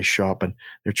they're price shopping.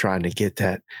 They're trying to get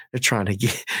that. They're trying to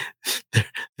get.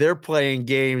 They're playing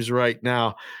games right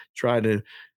now, trying to.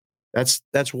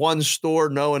 That's one store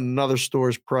knowing another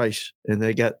store's price, and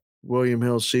they got William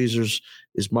Hill Caesars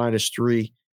is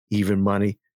 -3 even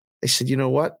money. They said, you know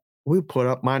what? We put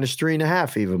up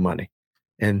 -3.5 even money,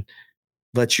 and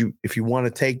let you if you want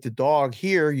to take the dog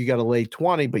here, you got to lay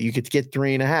 20, but you could get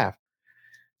 3.5.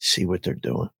 See what they're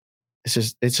doing.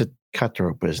 It's a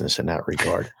cutthroat business in that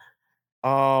regard.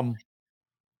 I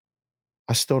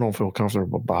still don't feel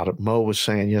comfortable about it. Mo was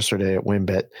saying yesterday at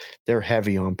WinBet, they're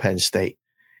heavy on Penn State.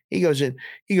 He goes, and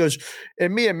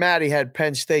me and Maddie had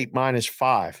Penn State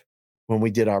 -5 when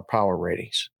we did our power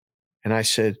ratings. And I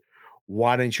said,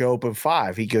 why didn't you open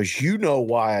 5? He goes, you know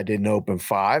why I didn't open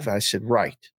 5? I said,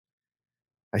 right.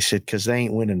 I said, because they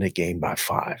ain't winning the game by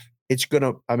 5. It's going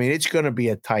to be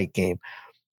a tight game.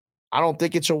 I don't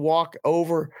think it's a walk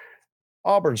over.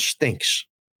 Auburn stinks.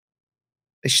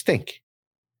 They stink.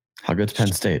 How good's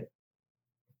Penn State?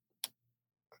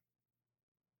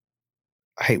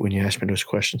 I hate when you ask me those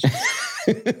questions.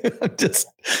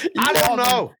 I don't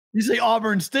know. You say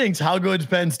Auburn stinks. How good's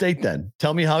Penn State then?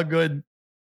 Tell me how good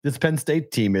this Penn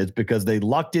State team is because they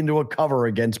lucked into a cover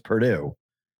against Purdue.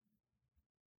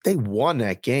 They won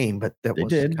that game, but they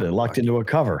did. They lucked into a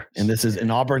cover. And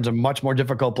Auburn's a much more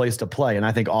difficult place to play. And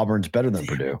I think Auburn's better than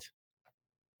Purdue.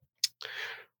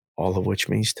 All of which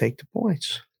means take the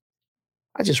points.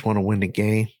 I just want to win the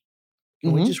game.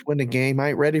 Can we just win the game? I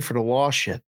ain't ready for the loss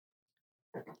yet.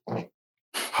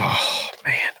 Oh,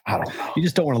 man. I don't know. You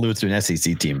just don't want to lose to an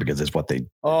SEC team because it's what they.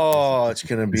 Oh, it's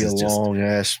going to be a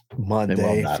long-ass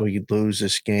Monday if we could lose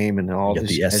this game and all this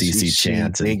the SEC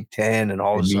chance, Big Ten, and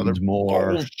all this other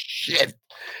more shit.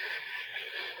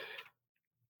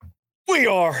 We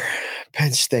are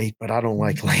Penn State, but I don't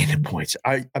like laying points.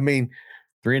 I mean,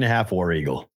 3.5 War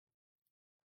Eagle.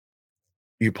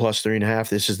 You +3.5.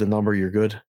 This is the number. You're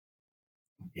good.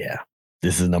 Yeah,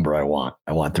 this is the number I want.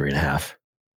 I want 3.5.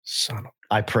 Son of.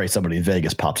 I pray somebody in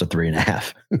Vegas pops a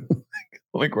 3.5.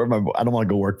 Like, I don't want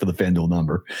to go work for the FanDuel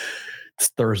number. It's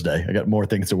Thursday. I got more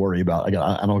things to worry about. I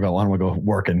don't want to go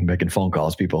working, making phone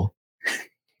calls. People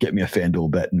get me a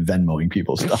FanDuel bet and Venmoing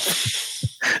people stuff.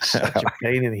 Such a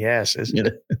pain in the ass, isn't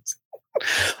it?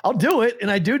 I'll do it,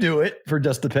 and I do it for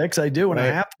just the picks. I do, and I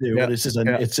have to. Yeah. But it's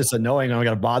just annoying. I got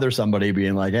to bother somebody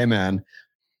being like, "Hey, man,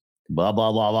 blah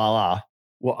blah blah blah blah."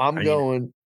 Well, I'm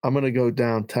going to go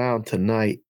downtown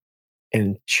tonight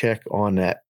and check on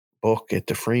that book at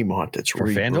the Fremont that's for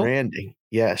rebranding. FanDuel?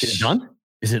 Yes. Is it done?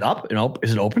 Is it up?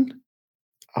 Is it open?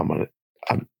 I'm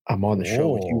on the show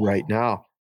with you right now,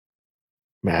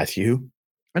 Matthew.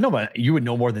 I know, but you would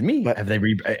know more than me. But have they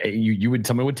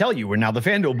someone would tell you we're now the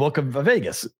FanDuel book of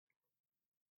Vegas.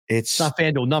 It's not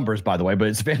FanDuel numbers, by the way, but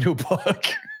it's FanDuel book.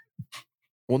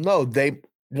 Well, no,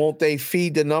 they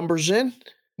feed the numbers in?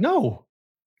 No.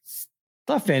 It's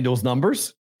not FanDuel's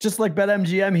numbers. Just like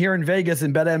BetMGM here in Vegas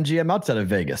and BetMGM outside of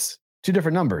Vegas. 2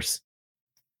 different numbers.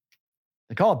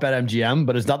 They call it BetMGM,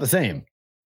 but it's not the same.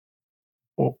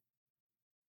 Well,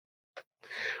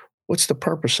 what's the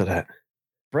purpose of that?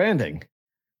 Branding.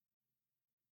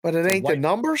 But it ain't the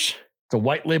numbers? It's a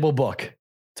white label book.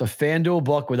 It's a FanDuel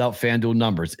book without FanDuel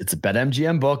numbers. It's a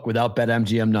BetMGM book without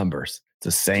BetMGM numbers. It's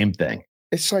the same thing.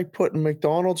 It's like putting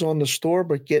McDonald's on the store,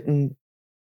 but getting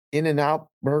In-N-Out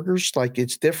burgers. Like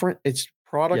it's different. It's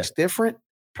products different.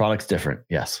 Products different.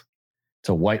 Yes. It's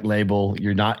a white label.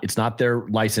 It's not their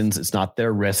license. It's not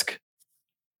their risk.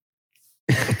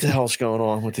 What the hell's going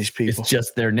on with these people? It's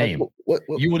just their name. What?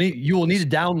 You will need to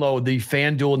download the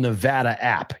FanDuel Nevada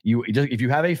app. If you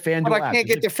have a FanDuel but I can't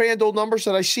get the FanDuel numbers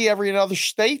that I see every other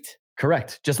state.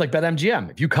 Correct. Just like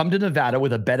BetMGM. If you come to Nevada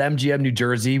with a BetMGM New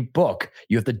Jersey book,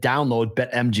 you have to download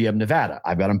BetMGM Nevada.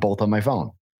 I've got them both on my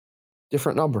phone.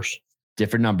 Different numbers.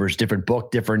 Different numbers, different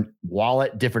book, different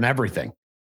wallet, different everything.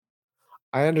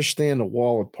 I understand the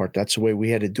wallet part. That's the way we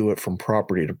had to do it from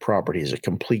property to property. Is a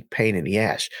complete pain in the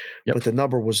ass. Yep. But the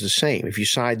number was the same. If you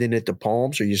signed in at the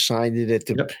Palms or you signed it at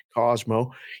the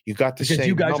Cosmo, you got the same. Because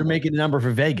you guys number. are making the number for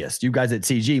Vegas. You guys at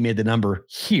CG made the number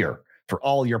here for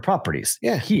all your properties.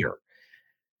 Yeah. Here.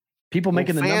 People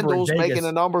making the number in Vegas. Making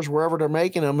the numbers wherever they're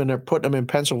making them, and they're putting them in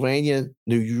Pennsylvania,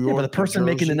 New York. Yeah, but the person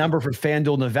making the number for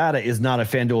FanDuel Nevada is not a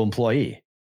FanDuel employee.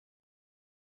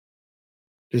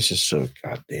 This is so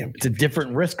goddamn. It's a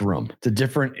different risk room.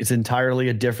 It's entirely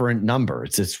a different number.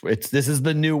 This is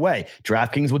the new way.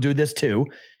 DraftKings will do this too.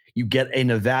 You get a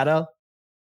Nevada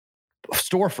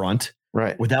storefront,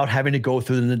 right, without having to go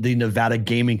through the Nevada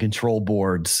Gaming Control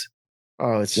Board's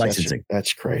licensing.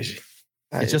 That's crazy.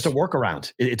 It's just a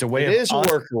workaround. It's a way. It is a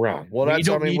workaround. Well,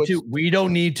 we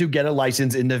don't need to get a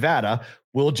license in Nevada.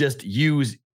 We'll just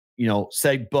use,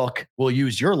 say book. We'll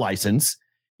use your license.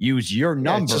 Use your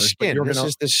number. It's a skin. This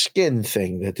is the skin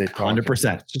thing that they call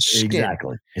 100%.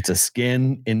 Exactly. It's a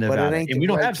skin in Nevada. And we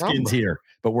don't have skins here,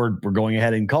 but we're going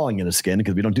ahead and calling it a skin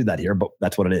because we don't do that here, but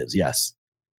that's what it is. Yes.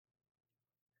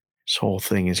 This whole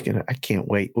thing is I can't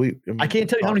wait. I can't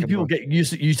tell you how many people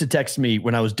used to text me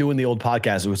when I was doing the old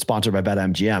podcast. It was sponsored by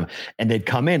BetMGM, and they'd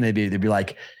come in and they'd be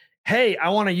like, "Hey, I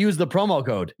want to use the promo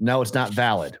code." No, it's not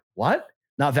valid. What?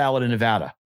 Not valid in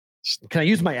Nevada. Can I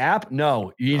use my app?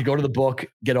 No, you need to go to the book,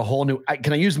 get a whole new.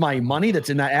 Can I use my money that's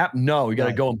in that app? No, you got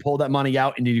to go and pull that money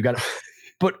out, and you got to.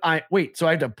 But so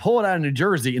I have to pull it out of New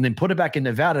Jersey and then put it back in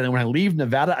Nevada. And when I leave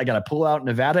Nevada, I got to pull out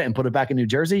Nevada and put it back in New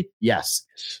Jersey. Yes.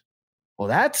 Well,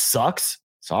 that sucks.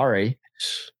 Sorry.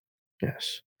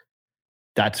 Yes.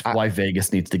 That's why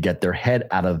Vegas needs to get their head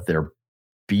out of their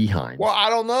behind. Well, I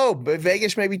don't know, but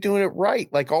Vegas may be doing it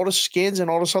right. Like all the skins and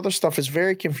all this other stuff is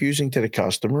very confusing to the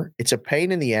customer. It's a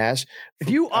pain in the ass. If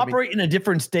you operate in a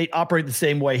different state, operate the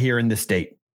same way here in this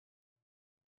state.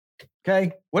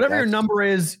 Okay? Whatever your number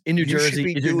is in New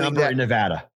Jersey is your number in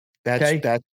Nevada.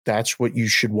 That's what you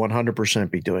should 100%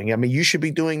 be doing. I mean, you should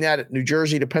be doing that at New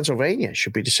Jersey to Pennsylvania. It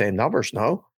should be the same numbers,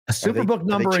 no? A Superbook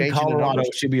number in Colorado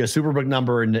should be a Superbook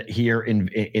number here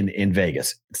in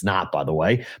Vegas. It's not, by the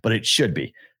way, but it should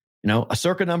be. A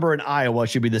Circa number in Iowa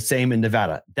should be the same in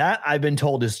Nevada. That I've been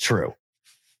told is true.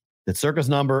 That Circa's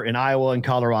number in Iowa and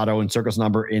Colorado and Circa's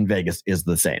number in Vegas is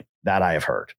the same. That I have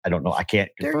heard. I don't know. I can't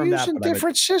confirm that. They're using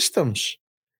different systems.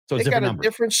 So it's they got a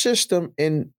different system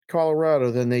in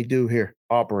Colorado than they do here.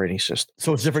 Operating system.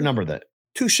 So it's a different number then.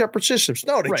 Two separate systems.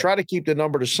 No, they try to keep the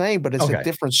number the same, but it's a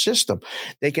different system.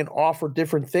 They can offer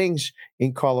different things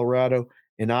in Colorado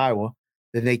and Iowa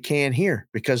than they can here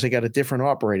because they got a different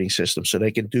operating system. So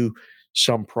they can do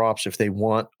some props if they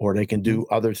want, or they can do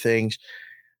other things.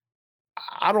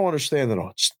 I don't understand it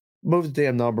all. Just move the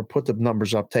damn number, put the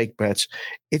numbers up, take bets.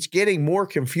 It's getting more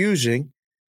confusing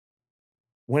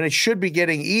when it should be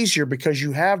getting easier because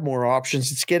you have more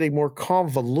options. It's getting more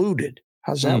convoluted.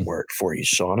 How's that word for you,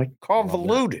 Sonic?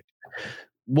 Convoluted.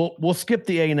 We'll skip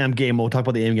the A&M game. We'll talk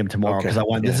about the A&M game tomorrow because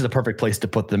this is a perfect place to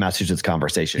put the Massachusetts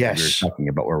conversation. Yes. We're talking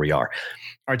about where we are.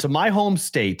 All right. So my home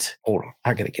state. Hold on.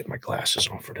 I got to get my glasses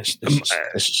on for this.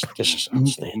 This is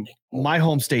outstanding. My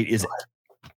home state is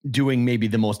doing maybe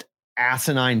the most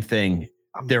asinine thing.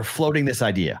 They're floating this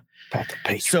idea.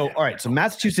 So, all right. So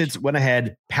Massachusetts went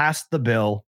ahead, passed the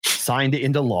bill, signed it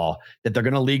into law that they're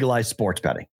going to legalize sports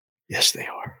betting. Yes, they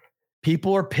are.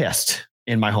 People are pissed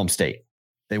in my home state.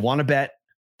 They want to bet.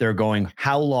 They're going,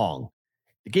 how long?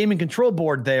 The Gaming Control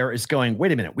Board there is going,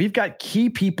 wait a minute. We've got key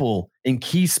people in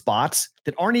key spots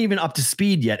that aren't even up to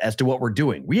speed yet as to what we're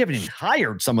doing. We haven't even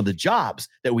hired some of the jobs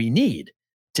that we need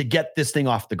to get this thing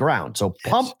off the ground. So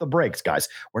pump the brakes, guys.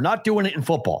 We're not doing it in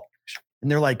football.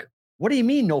 And they're like, what do you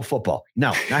mean no football?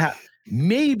 No,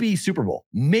 maybe Super Bowl.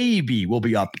 Maybe we'll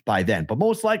be up by then, but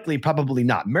most likely probably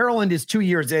not. Maryland is 2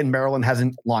 years in. Maryland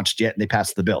hasn't launched yet, and they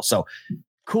passed the bill. So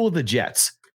cool the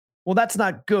Jets. Well, that's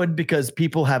not good because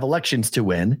people have elections to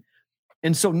win.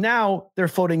 And so now they're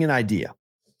floating an idea.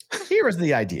 Here is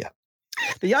the idea.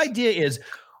 The idea is,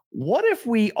 what if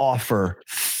we offer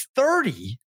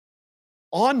 30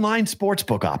 online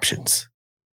sportsbook options?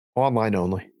 Online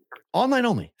only. Online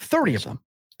only. 30 of them.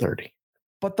 30.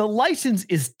 But the license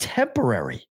is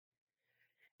temporary.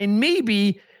 And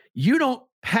maybe you don't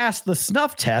pass the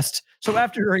snuff test. So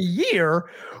after a year,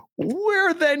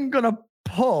 we're then going to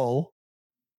pull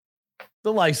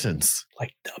the license.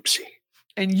 Like Dubsy.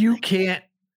 And you can't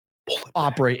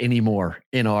operate anymore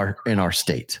in our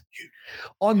state.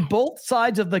 On both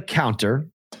sides of the counter,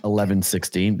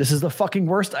 11-16, this is the fucking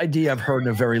worst idea I've heard in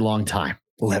a very long time.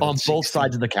 On both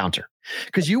sides of the counter.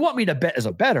 Because you want me to bet as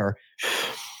a bettor,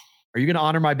 Are you going to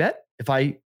honor my bet if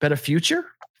I bet a future?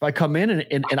 If I come in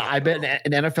and I bet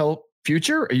an NFL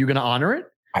future, are you going to honor it?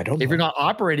 I don't know. If you're not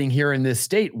operating here in this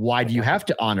state, why do you have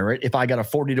to honor it? If I got a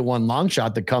 40-1 long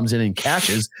shot that comes in and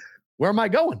cashes, where am I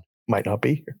going? Might not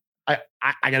be here.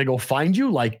 I got to go find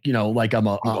you like I'm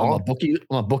a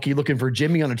bookie looking for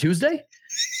Jimmy on a Tuesday.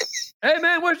 Hey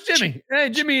man, where's Jimmy? Hey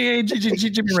Jimmy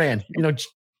ran.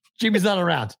 Jimmy's not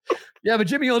around. Yeah, but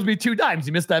Jimmy owes me 2 dimes.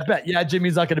 He missed that bet. Yeah,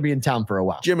 Jimmy's not going to be in town for a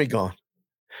while. Jimmy gone.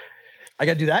 I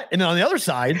got to do that. And then on the other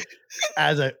side,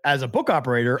 as a book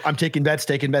operator, I'm taking bets.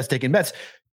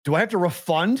 Do I have to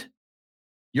refund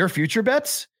your future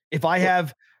bets? If I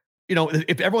have,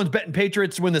 if everyone's betting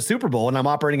Patriots to win the Super Bowl and I'm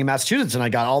operating in Massachusetts and I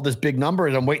got all this big number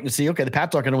and I'm waiting to see, okay, the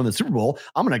Pats aren't going to win the Super Bowl.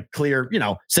 I'm going to clear,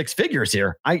 6 figures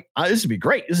here. This would be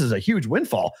great. This is a huge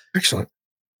windfall. Excellent.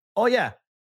 Oh yeah.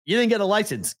 You didn't get a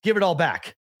license. Give it all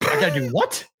back. I got to do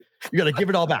what? You got to give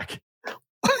it all back.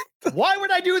 Why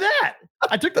would I do that?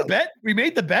 I took the bet. We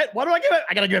made the bet. Why do I give it?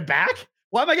 I got to give it back.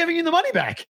 Why am I giving you the money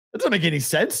back? That doesn't make any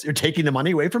sense. You're taking the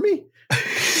money away from me.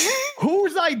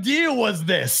 Whose idea was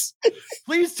this?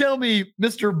 Please tell me,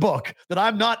 Mr. Book, that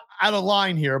I'm not out of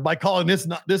line here by calling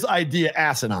this idea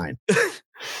asinine.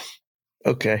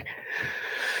 Okay.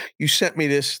 You sent me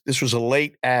this. This was a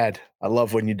late ad. I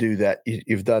love when you do that.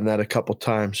 You've done that a couple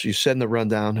times. You send the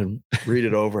rundown and read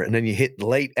it over, and then you hit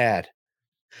late ad.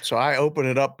 So I open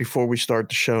it up before we start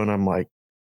the show, and I'm like,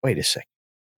 wait a second.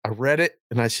 I read it,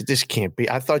 and I said, this can't be.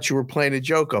 I thought you were playing a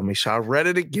joke on me. So I read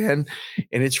it again,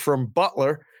 and it's from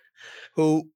Butler,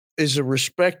 who is a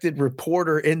respected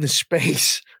reporter in the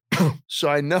space. So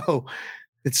I know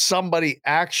that somebody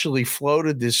actually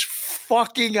floated this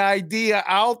fucking idea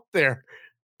out there.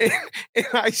 And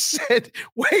I said,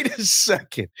 wait a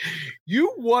second.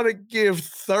 You want to give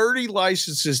 30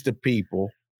 licenses to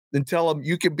people and tell them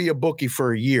you can be a bookie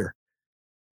for a year.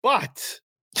 But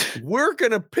we're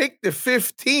going to pick the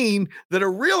 15 that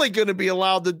are really going to be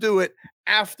allowed to do it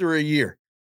after a year.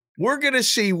 We're going to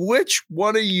see which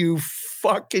one of you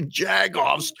fucking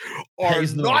jagoffs are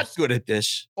not good at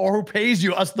this. Or who pays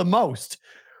us the most.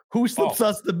 Who slips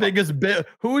us the biggest bit?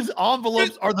 Whose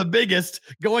envelopes are the biggest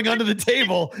going under the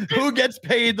table? Who gets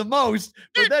paid the most?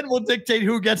 But then we'll dictate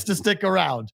who gets to stick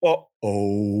around.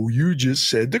 Oh, you just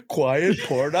said the quiet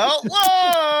part out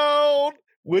loud,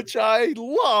 which I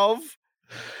love.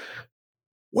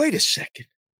 Wait a second.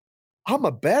 I'm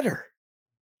a bettor.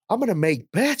 I'm going to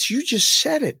make bets. You just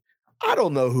said it. I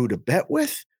don't know who to bet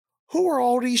with. Who are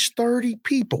all these 30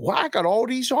 people? Well, I got all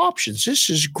these options. This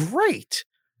is great.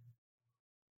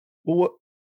 Well,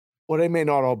 they may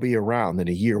not all be around in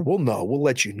a year. We'll know. We'll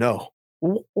let you know.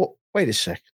 Well, wait a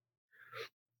second.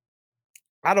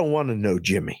 I don't want to know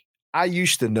Jimmy. I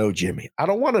used to know Jimmy. I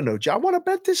don't want to know. I want to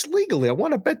bet this legally. I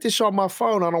want to bet this on my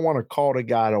phone. I don't want to call the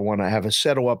guy. I don't want to have a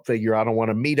settle-up figure. I don't want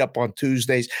to meet up on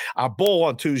Tuesdays. I bowl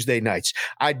on Tuesday nights.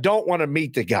 I don't want to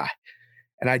meet the guy.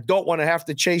 And I don't want to have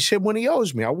to chase him when he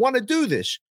owes me. I want to do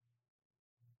this.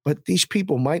 But these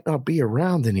people might not be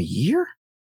around in a year?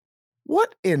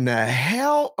 What in the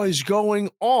hell is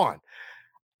going on?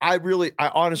 I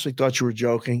honestly thought you were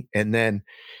joking. And then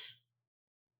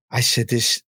I said,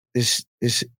 this is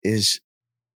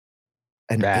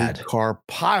an 8-car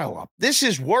pileup. This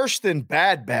is worse than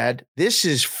bad. This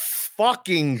is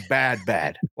fucking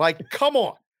bad. Like, come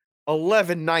on.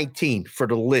 11-19 for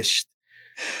the list.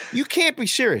 You can't be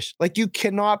serious. Like, you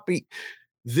cannot be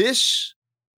this.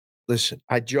 Listen,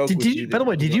 I joke with you. By the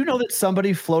way, did you know that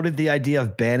somebody floated the idea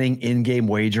of banning in-game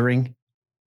wagering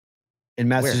in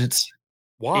Massachusetts?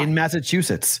 Where? Why? In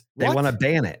Massachusetts. They want to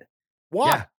ban it. Why?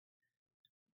 Yeah.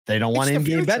 They don't want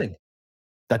in-game betting.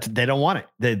 They don't want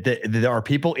it. There are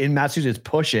people in Massachusetts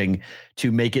pushing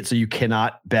to make it so you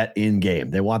cannot bet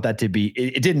in-game. They want that to be,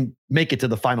 it didn't make it to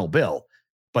the final bill,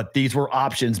 but these were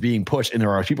options being pushed. And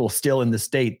there are people still in the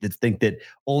state that think that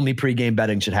only pre-game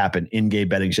betting should happen. In-game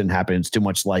betting shouldn't happen. It's too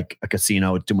much like a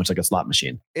casino. It's too much like a slot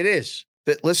machine. It is.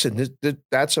 Listen,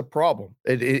 that's a problem.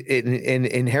 And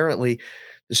inherently,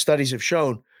 the studies have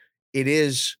shown it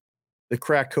is the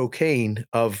crack cocaine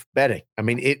of betting. I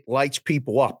mean, it lights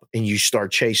people up and you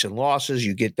start chasing losses.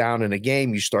 You get down in a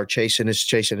game, you start chasing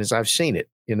this. I've seen it.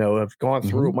 I've gone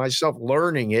through it myself,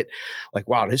 learning it. Like,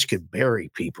 wow, this could bury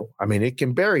people. I mean, it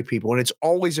can bury people, and it's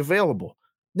always available.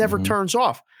 Never turns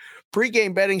off.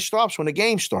 Pre-game betting stops when the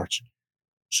game starts.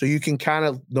 So you can kind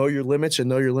of know your limits and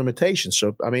know your limitations.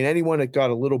 So, I mean, anyone that got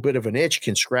a little bit of an itch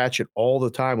can scratch it all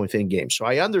the time within games. So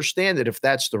I understand it if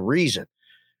that's the reason.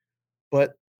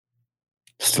 But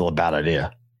still a bad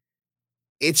idea.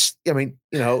 And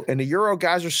the Euro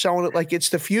guys are selling it like it's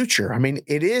the future. I mean,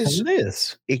 it is. It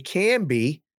is. It can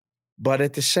be, But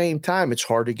at the same time, it's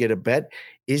hard to get a bet.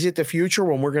 Is it the future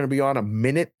when we're going to be on a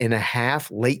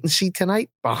 1.5-minute latency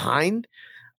tonight behind?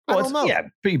 I don't know. Yeah,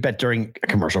 but you bet during a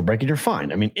commercial break and you're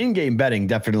fine. I mean, in-game betting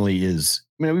definitely is.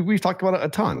 I mean, we've talked about it a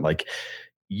ton. Like,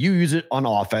 you use it on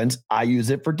offense, I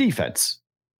use it for defense.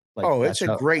 Like, it's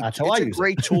a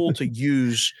great tool to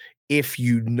use if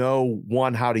you know,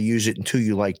 one, how to use it, and two,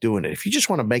 you like doing it. If you just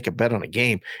want to make a bet on a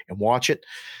game and watch it,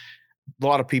 a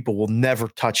lot of people will never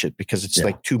touch it because it's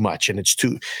like too much, and it's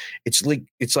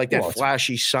like that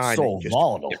flashy sign. So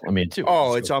volatile. I mean, too.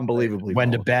 It's unbelievably when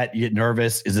volatile. to bet, you get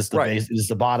nervous. Is this the base? Is this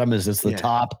the bottom? Is this the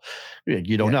top?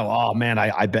 You don't know. Oh man,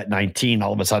 I bet 19.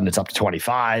 All of a sudden, it's up to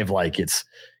 25. Like it's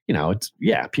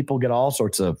people get all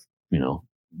sorts of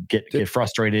get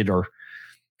frustrated or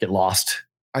get lost.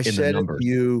 I said it to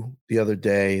you the other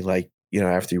day,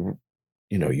 after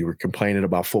you were complaining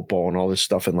about football and all this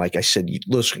stuff. And like I said,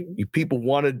 listen, you people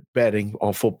wanted betting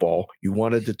on football. You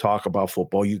wanted to talk about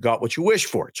football. You got what you wished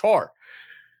for. It's hard.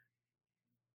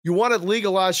 You wanted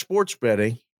legalized sports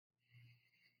betting,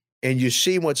 and you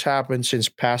see what's happened since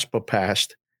PASPA.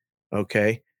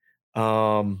 Okay.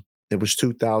 It was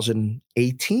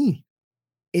 2018.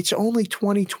 It's only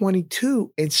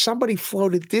 2022. And somebody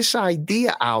floated this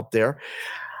idea out there.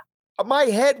 My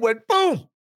head went boom.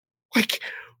 Like,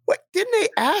 what? Didn't they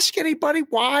ask anybody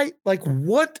why? Like,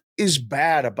 what is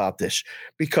bad about this?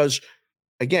 Because,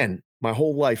 again, my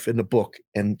whole life in the book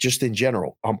and just in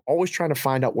general, I'm always trying to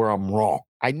find out where I'm wrong.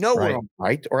 I know where I'm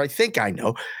right, or I think I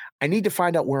know. I need to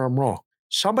find out where I'm wrong.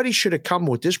 Somebody should have come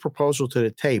with this proposal to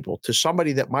the table to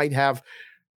somebody that might have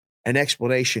an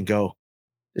explanation. Go,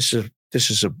 this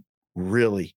is a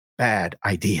really bad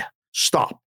idea.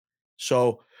 Stop.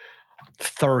 So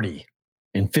 30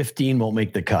 and 15 won't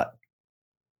make the cut.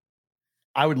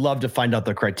 I would love to find out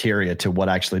the criteria to what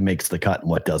actually makes the cut and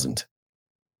what doesn't.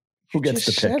 Who gets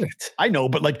to pick it? I know,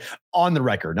 but like on the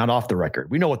record, not off the record.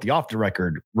 We know what the off the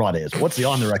record rod is. What's the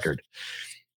on the record?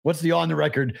 What's the on the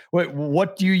record?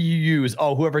 What do you use?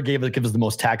 Oh, whoever gives us the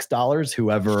most tax dollars,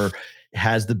 whoever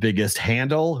has the biggest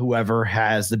handle, whoever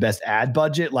has the best ad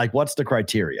budget. Like, what's the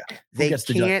criteria? They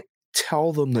can't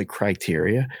tell them the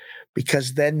criteria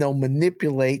because then they'll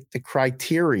manipulate the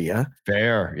criteria.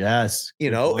 Fair. Yes.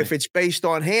 If it's based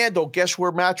on handle, guess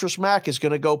where Mattress Mac is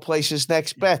going to go place his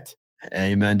next bet.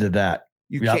 Amen to that.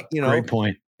 Great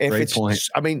point. Great point.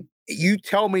 I mean, you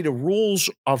tell me the rules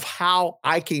of how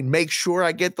I can make sure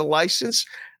I get the license.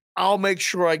 I'll make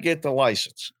sure I get the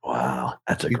license. Wow,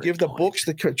 that's you give the books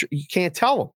you can't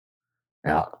tell them.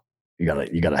 Yeah,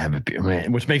 you gotta have it,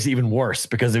 man, which makes it even worse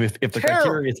because if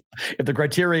the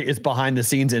criteria is behind the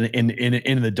scenes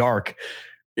in the dark,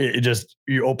 it just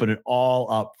you open it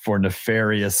all up for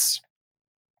nefarious,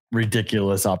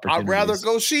 ridiculous opportunities. I'd rather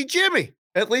go see Jimmy.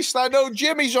 At least I know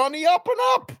Jimmy's on the up and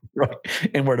up. Right.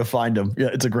 And where to find him. Yeah,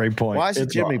 it's a great point. Why is it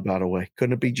Jimmy, by the way?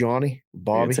 Couldn't it be Johnny,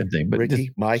 Bobby, same thing, but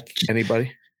Ricky, Mike,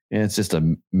 anybody? Yeah, it's just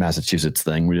a Massachusetts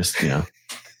thing. We just,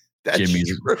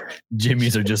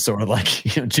 Jimmy's are just sort of like,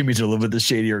 Jimmy's are a little bit the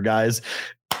shadier guys.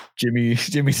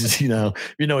 Jimmy's is, if you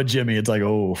know a Jimmy, it's like,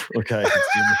 oh, okay.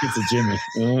 It's a Jimmy.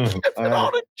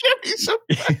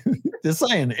 Just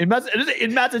saying. In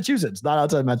Massachusetts, not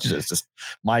outside Massachusetts. Just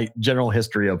my general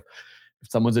history of if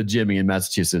someone's a Jimmy in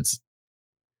Massachusetts,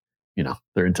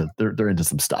 they're into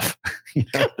some stuff.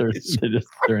 They're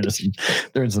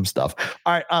into some stuff.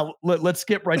 All right, let's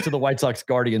skip right to the White Sox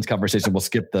Guardians conversation. We'll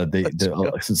skip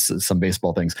some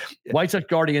baseball things. Yeah. White Sox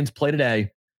Guardians play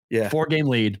today. Yeah, 4-game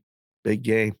lead. Big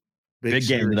game. Big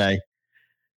game today.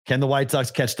 Can the White Sox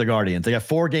catch the Guardians? They got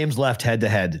 4 games left head to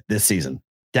head this season.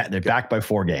 They're back by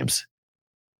 4 games.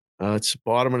 It's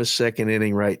bottom of the 2nd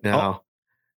inning right now.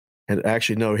 And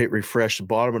actually, no, hit refresh. The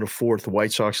bottom of the 4th, the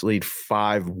White Sox lead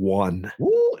 5-1.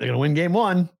 Ooh, they're going to win game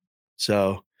 1.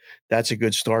 So that's a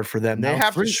good start for them. They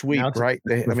have to sweep, right?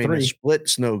 The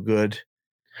split's no good.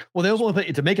 Well, they also play,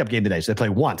 it's a makeup game today. So they play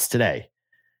once today.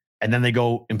 And then they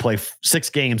go and play 6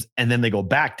 games. And then they go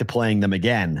back to playing them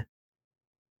again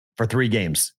for 3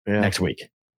 games next week.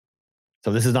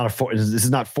 So this is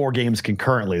not 4 games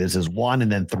concurrently. This is 1 and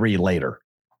then 3 later.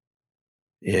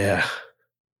 Yeah.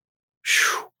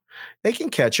 Whew. They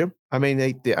can catch him. I mean,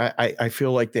 I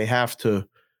feel like they have to.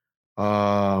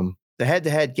 The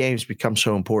head-to-head games become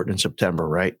so important in September,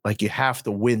 right? Like you have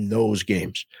to win those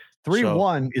games.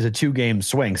 3-1 is a 2-game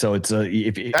swing, so it's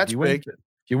if you win, big.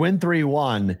 If you win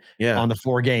 3-1 on the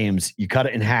 4 games, you cut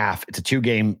it in half. It's a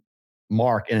 2-game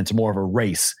mark, and it's more of a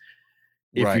race.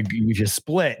 If you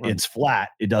split, it's flat.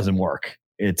 It doesn't work.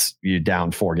 It's you're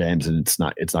down 4 games, and it's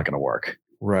not going to work.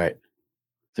 Right.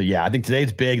 So, I think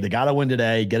today's big. They got to win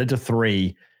today, get it to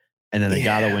 3, and then they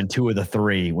got to win 2 of the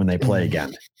 3 when they play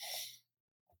again.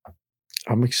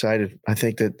 I'm excited. I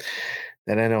think that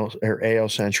NL or AL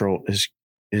Central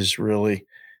is really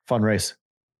fun race.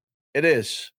 It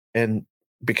is, and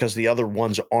because the other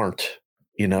ones aren't,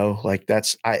 like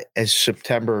as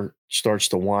September starts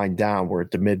to wind down, we're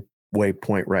at the midway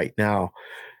point right now.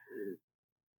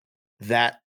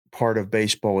 That part of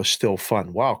baseball is still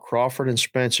fun. Wow, Crawford and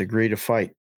Spence agree to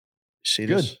fight. See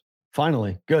good. This?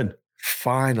 Finally, good.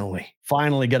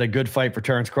 Finally get a good fight for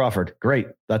Terrence Crawford. Great,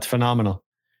 that's phenomenal.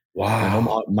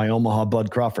 Wow, my Omaha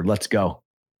Bud Crawford. Let's go.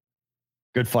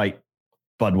 Good fight.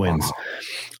 Bud wins.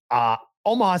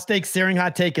 Omaha Steaks Searing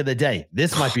Hot Take of the Day.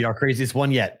 This might be our craziest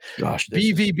one yet. Gosh,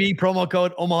 BVB promo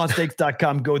code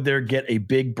omahasteaks.com. Go there, get a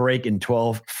big break and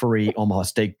 12 free Omaha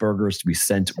Steak burgers to be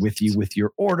sent with you with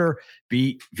your order.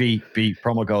 BVB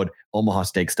promo code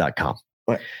omahasteaks.com.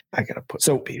 But I gotta put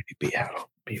BVB out.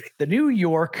 BVB. The New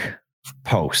York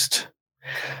Post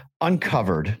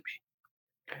uncovered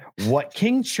what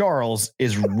King Charles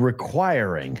is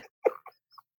requiring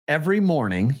every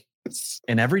morning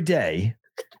and every day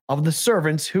of the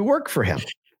servants who work for him.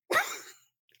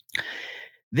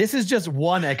 This is just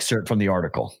one excerpt from the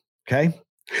article, okay?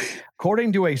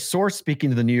 According to a source speaking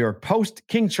to the New York Post,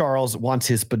 King Charles wants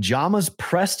his pajamas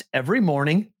pressed every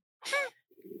morning.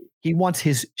 He wants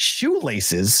his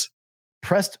shoelaces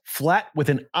pressed flat with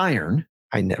an iron.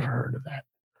 I never heard of that.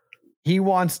 He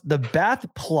wants the bath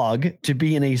plug to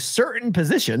be in a certain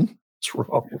position. What's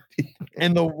wrong with you?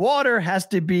 And the water has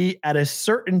to be at a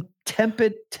certain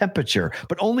tepid temperature,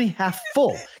 but only half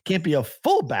full. Can't be a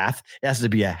full bath. It has to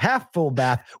be a half full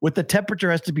bath with the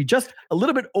temperature has to be just a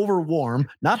little bit over warm,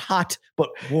 not hot, but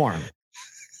warm.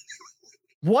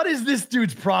 What is this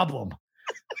dude's problem?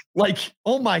 Like,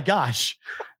 oh my gosh.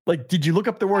 Like, did you look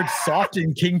up the word soft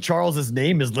in King Charles's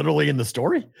name is literally in the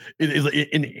story?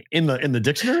 In the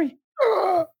dictionary?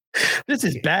 This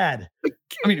is bad.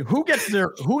 I mean, who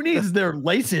needs their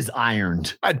laces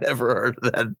ironed? I never heard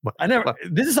of that.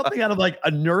 This is something out of like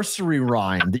a nursery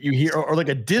rhyme that you hear, or like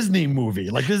a Disney movie.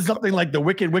 Like this is something like the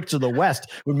Wicked Witch of the West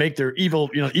would make their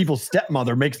evil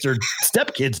stepmother makes their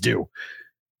stepkids do.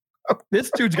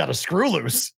 This dude's got a screw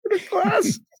loose.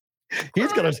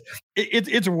 He's got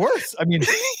it's worse. I mean,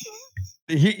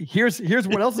 here's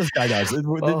what else this guy does.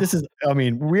 This is, I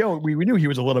mean, we knew he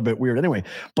was a little bit weird anyway,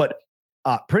 but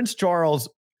Prince Charles,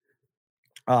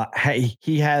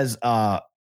 he has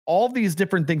all these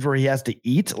different things where he has to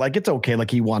eat. Like it's okay.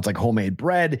 Like he wants like homemade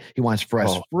bread. He wants fresh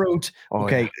fruit.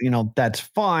 Okay, yeah. That's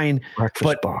fine.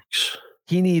 Breakfast box.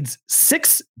 He needs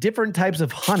 6 different types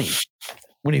of honey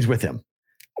when he's with him,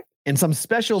 and some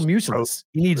special mucilus.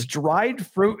 He needs dried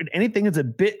fruit and anything that's a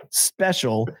bit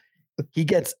special. He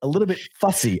gets a little bit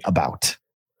fussy about.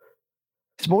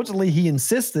 Supposedly, he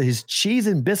insists that his cheese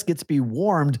and biscuits be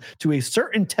warmed to a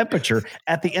certain temperature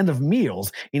at the end of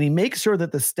meals, and he makes sure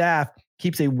that the staff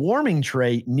keeps a warming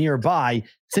tray nearby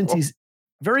since he's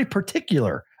very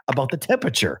particular about the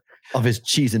temperature of his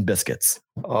cheese and biscuits.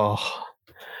 Oh,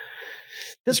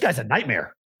 this guy's a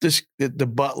nightmare. The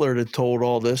butler that told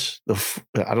all this,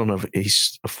 I don't know if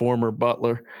he's a former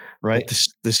butler, right?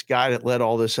 This guy that let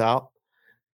all this out,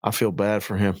 I feel bad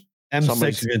for him.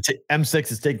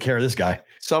 M6 is taking care of this guy.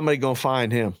 Somebody gonna find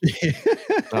him.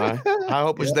 I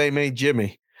hope his name ain't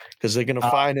Jimmy, because they're gonna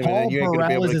find him, and then you ain't gonna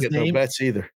be able to get no bets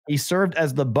either. He served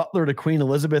as the butler to Queen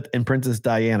Elizabeth, and Princess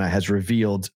Diana has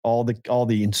revealed all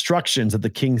the instructions that the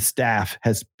king's staff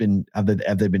have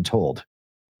they been told.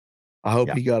 I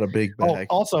hope he got a big bag.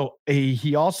 Also,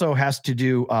 he also has to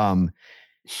do.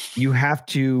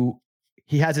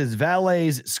 He has his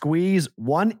valets squeeze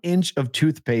 1 inch of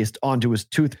toothpaste onto his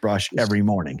toothbrush every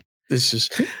morning. This is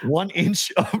 1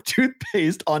 inch of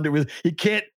toothpaste onto his. He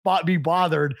can't be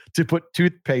bothered to put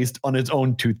toothpaste on his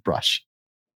own toothbrush.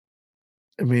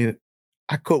 I mean,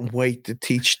 I couldn't wait to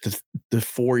teach the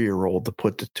 4-year-old to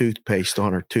put the toothpaste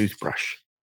on her toothbrush.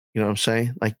 You know what I'm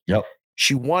saying? Like, yep.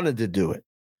 She wanted to do it.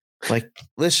 Like,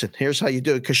 listen, here's how you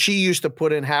do it. Because she used to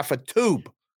put in half a tube.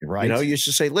 Right. Used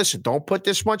to say, listen, don't put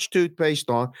this much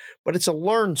toothpaste on, but it's a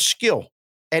learned skill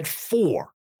at 4.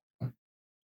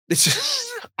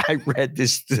 I read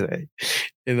this today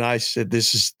and I said,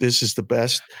 this is the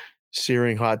best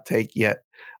searing hot take yet.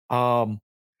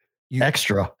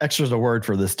 Extra is the word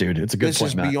for this dude. It's a good point, This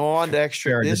is Matt. beyond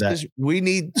extra. We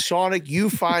need Sonic. You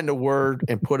find a word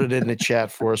and put it in the chat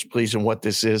for us, please, and what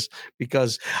this is,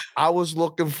 because I was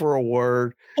looking for a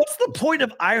word. What's the point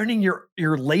of ironing your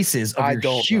laces of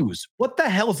your shoes? What the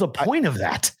hell is the point of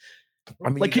that? I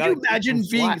mean, like, can you imagine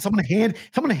being someone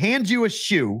hands you a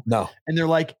shoe? No, and they're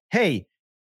like, "Hey,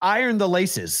 iron the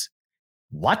laces."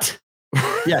 What?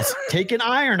 Yes, take an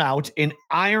iron out and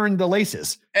iron the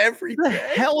laces. Every day. The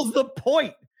hell's the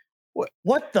point?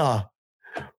 What the?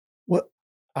 What?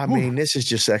 I mean, this is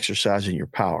just exercising your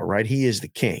power, right? He is the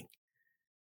king.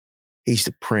 He's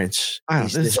the prince.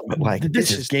 He's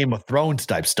This is Game of Thrones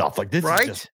type stuff. Like this is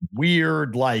just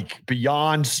weird, like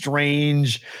beyond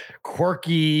strange,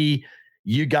 quirky.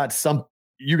 You got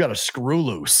a screw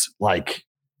loose. Like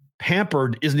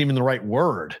pampered isn't even the right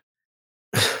word.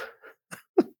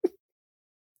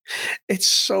 It's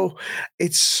so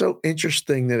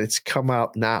interesting that it's come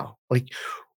out now. Like,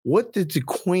 what did the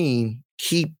queen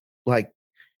keep? Like,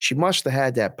 she must have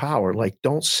had that power. Like,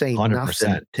 don't say 100%.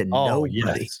 Nothing to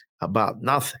nobody about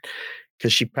nothing,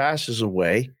 because she passes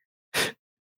away,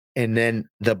 and then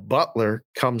the butler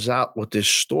comes out with this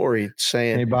story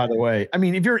saying, "Hey, by the way, I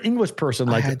mean, if you're an English person,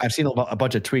 like I've seen a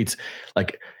bunch of tweets,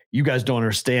 like." You guys don't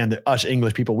understand that us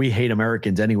English people, we hate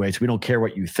Americans anyway, so we don't care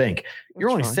what you think. You're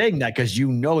only saying that because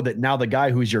you know that now the guy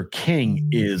who's your king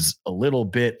is a little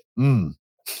bit,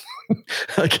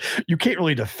 like you can't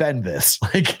really defend this.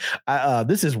 Like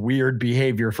this is weird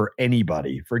behavior for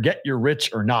anybody. Forget you're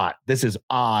rich or not. This is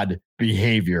odd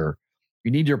behavior.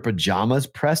 You need your pajamas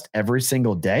pressed every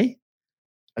single day.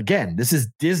 Again, this is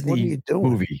Disney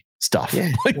movie stuff.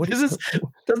 Yeah, like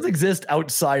doesn't exist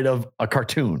outside of a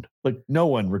cartoon. Like no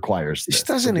one requires this. This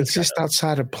doesn't exist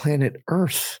outside of planet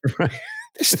Earth. Right.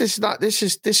 This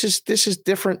is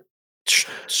different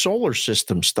solar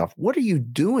system stuff. What are you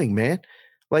doing, man?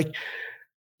 Like,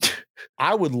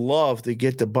 I would love to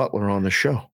get the butler on the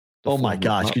show. Oh my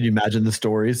gosh. Can you imagine the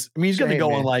stories? I mean, he's going to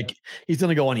go on he's going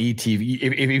to go on ETV.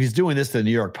 If he's doing this to the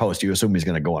New York Post, you assume he's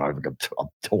going to go on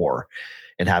a tour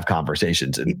and have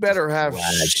conversations. And he better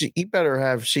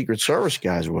have Secret Service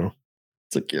guys with him.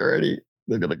 Security.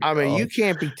 They're gonna I mean, you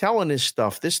can't be telling this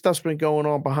stuff. This stuff's been going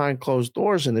on behind closed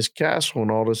doors in this castle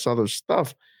and all this other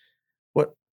stuff.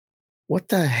 What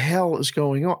the hell is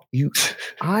going on? You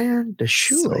iron the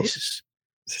shoelaces.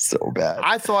 So bad.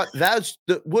 I thought that's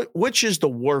which is the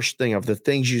worst thing of the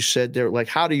things you said there. Like,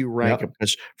 how do you rank them?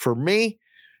 Because for me,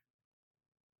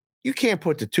 you can't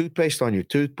put the toothpaste on your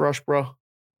toothbrush, bro.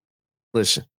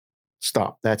 Listen,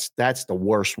 stop. That's the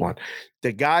worst one.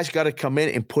 The guy's got to come in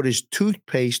and put his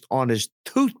toothpaste on his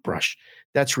toothbrush.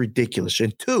 That's ridiculous.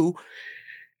 And 2,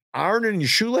 ironing your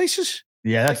shoelaces.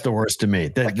 Yeah, that's the worst to me.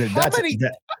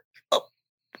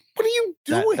 What are you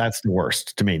doing? That's the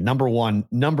worst to me. Number 1.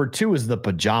 Number 2 is the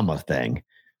pajama thing.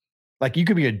 Like you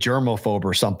could be a germaphobe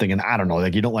or something, and I don't know,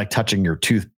 like you don't like touching your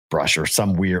toothbrush or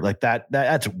some weird like that.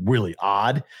 That's really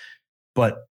odd.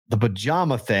 But the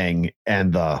pajama thing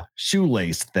and the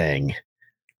shoelace thing,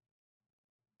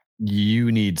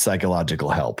 you need psychological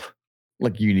help.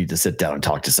 Like you need to sit down and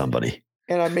talk to somebody.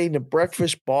 And I mean, the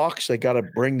breakfast box, they got to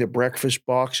bring the breakfast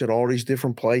box at all these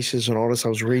different places and all this.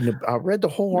 I read the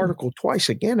whole article twice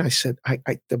again. I said,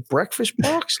 the breakfast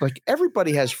box, like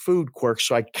everybody has food quirks.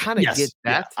 So I kind of get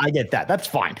that. Yeah, I get that. That's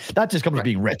fine. That just comes to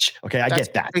being rich. Okay. I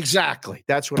get that. Exactly.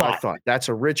 That's what I thought. That's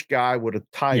a rich guy with a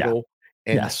title. Yeah.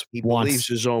 And he believes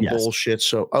his own bullshit.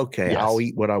 So, okay, I'll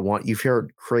eat what I want. You've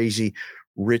heard crazy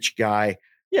rich guy.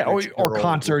 Yeah, or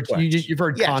concerts. You've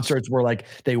heard concerts where like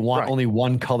they want only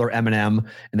one color M&M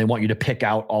and they want you to pick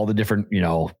out all the different,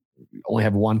 only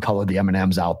have one color of the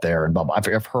M&Ms out there and blah, blah.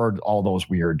 I've heard all those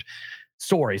weird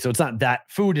stories. So it's not that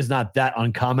food is not that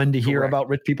uncommon to hear about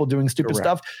rich people doing stupid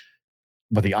stuff.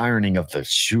 But the ironing of the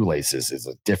shoelaces is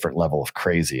a different level of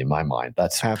crazy in my mind.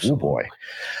 That's oh boy.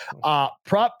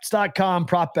 Props.com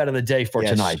prop bet of the day for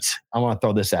tonight. I want to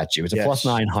throw this at you. It's a plus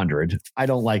 900. I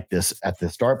don't like this at the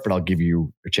start, but I'll give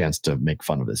you a chance to make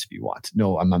fun of this if you want.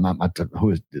 No, I'm this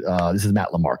is Matt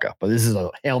LaMarca, but this is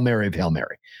a Hail Mary of Hail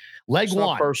Mary. Leg one.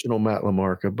 Not personal Matt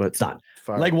LaMarca, but it's not.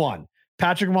 Leg 1.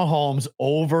 Patrick Mahomes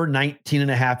over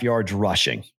 19.5 yards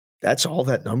rushing. That's all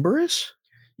that number is?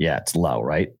 Yeah, it's low,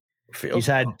 right? He's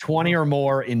had 20 or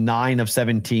more in 9 of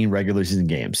 17 regular season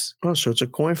games. Oh, so it's a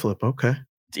coin flip. Okay.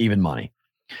 It's even money.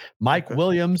 Mike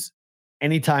Williams,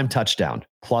 anytime touchdown,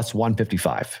 plus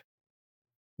 155.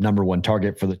 Number 1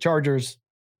 target for the Chargers.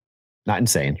 Not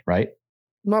insane, right?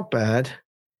 Not bad.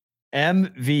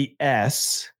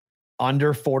 MVS,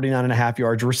 under 49.5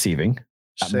 yards receiving.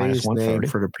 Say minus his 130.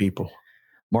 Name for the people.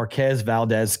 Marquez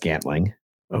Valdez-Scantling.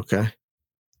 Okay.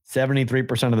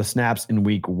 73% of the snaps in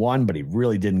week 1, but he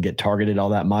really didn't get targeted all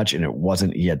that much.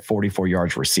 And he had 44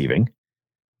 yards receiving.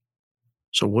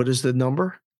 So what is the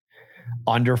number?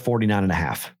 Under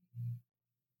 49.5.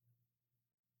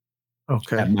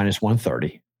 Okay. At minus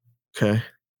 130. Okay.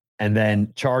 And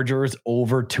then Chargers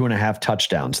over 2.5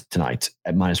 touchdowns tonight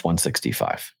at minus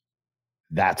 165.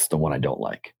 That's the one I don't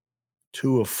like.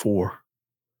 2 of 4.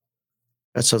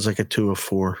 That sounds like a 2 of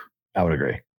 4. I would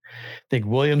agree. I think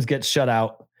Williams gets shut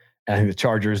out. And I think the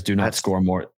Chargers do not score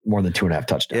more than 2.5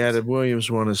 touchdowns. Yeah, the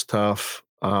Williams one is tough.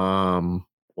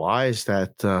 Why is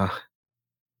that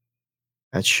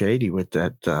that's shady with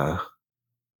that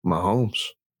Mahomes?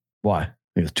 Why?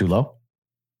 Think it's too low?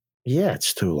 Yeah,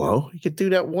 it's too low. You could do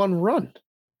that one run.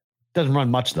 Doesn't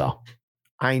run much though.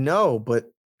 I know,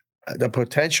 but the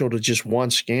potential to just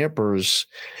one scamper is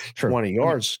 20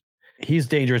 yards. He's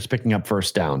dangerous picking up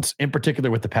first downs, in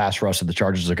particular with the pass rush that the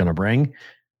Chargers are going to bring.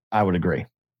 I would agree.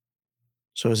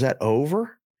 So is that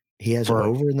over? He has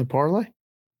over in the parlay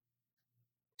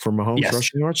for Mahomes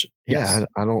rushing yards? Yes. Yeah,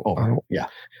 I don't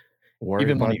worry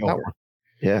even about money that over. one.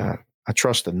 Yeah, I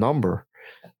trust the number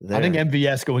there. I think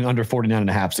MVS going under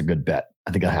 49.5 is a good bet.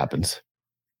 I think that happens.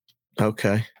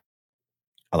 Okay.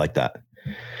 I like that.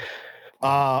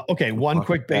 Okay, one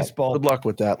quick baseball. Good luck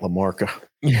with that, LaMarca.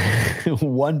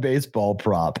 One baseball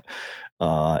prop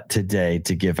today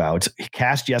to give out.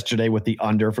 Cashed yesterday with the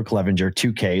under for Clevenger,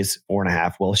 2Ks,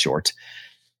 4.5, well short.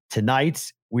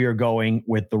 Tonight, we are going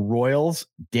with the Royals,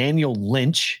 Daniel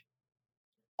Lynch,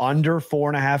 under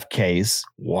 4.5 Ks.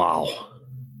 Wow.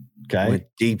 Okay. Went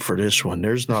deep for this one.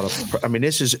 There's not a, I mean,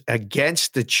 this is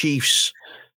against the Chiefs.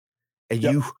 And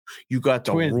you got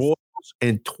the Twins. Royals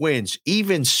and Twins.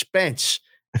 Even Spence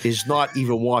is not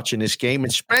even watching this game.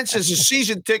 And Spence is a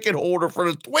season ticket holder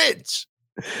for the Twins.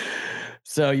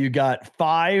 So you got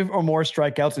 5 or more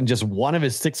strikeouts in just one of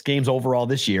his 6 games overall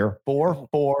this year. 4,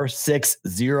 4, 6,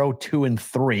 0, 2, and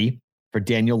 3 for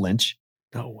Daniel Lynch.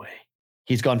 No way.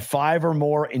 He's gone 5 or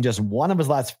more in just one of his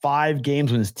last 5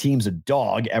 games when his team's a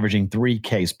dog, averaging 3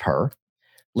 Ks per.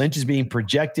 Lynch is being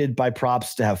projected by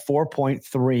props to have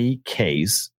 4.3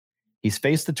 Ks. He's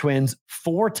faced the Twins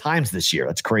 4 times this year.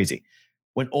 That's crazy.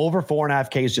 Went over 4.5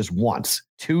 Ks just once.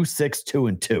 2, 6, 2,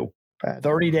 and 2.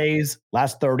 30 days,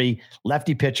 last 30.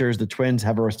 Lefty pitchers, the Twins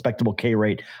have a respectable K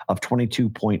rate of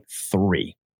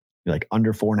 22.3. Like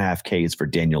under 4.5 Ks for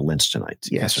Daniel Lynch tonight.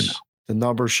 Yes or no? The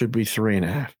number should be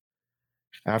 3.5.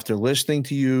 After listening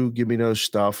to you, give me those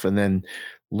stuff, and then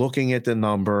looking at the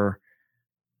number,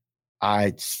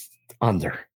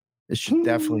 under. It should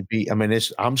definitely be. I mean,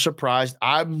 I'm surprised.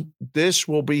 This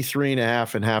will be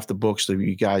 3.5 and half the books that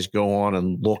you guys go on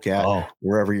and look at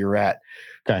wherever you're at.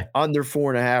 Okay. Under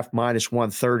 4.5 minus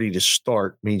 130 to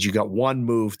start means you got one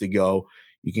move to go.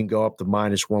 You can go up to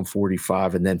minus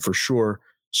 145, and then for sure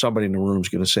somebody in the room is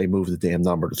going to say move the damn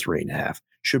number to 3.5.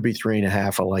 Should be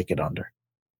 3.5. I like it under.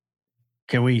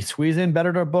 Can we squeeze in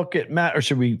better to book it, Matt, or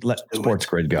should we let Sports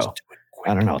Grid go?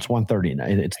 I don't know. It's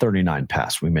 139. It's 39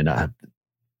 past. We may not have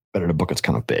better to book. It's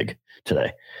kind of big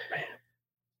today.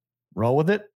 Roll with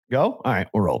it. Go. All right.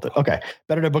 We'll roll with it. Okay.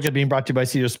 Better to book it being brought to you by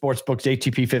Caesars Sportsbooks.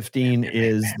 ATP 15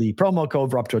 is the promo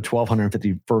code for up to a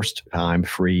 $1,250 first time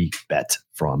free bet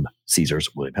from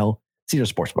Caesars William Hill,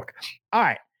 Caesars Sportsbook. All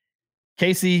right.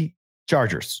 KC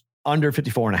Chargers under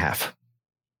 54.5.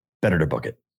 Better to book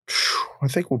it. I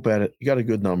think we'll bet it. You got a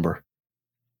good number.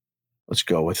 Let's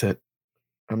go with it.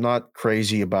 I'm not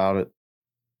crazy about it.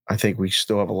 I think we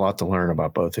still have a lot to learn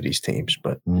about both of these teams,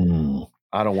 but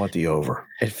I don't want the over.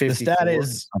 At 54,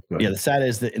 the stat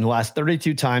is that in the last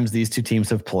 32 times these two teams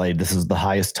have played, this is the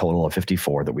highest total of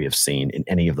 54 that we have seen in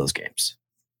any of those games.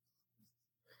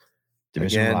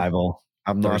 Division rival.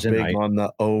 I'm not big on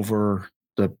the over.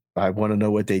 I want to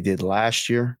know what they did last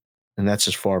year. And that's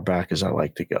as far back as I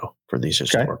like to go for these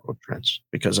historical trends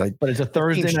but it's a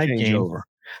Thursday night game. Over.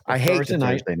 I hate Thursday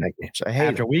night games. I hate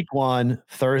after week 1,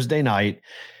 Thursday night.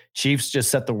 Chiefs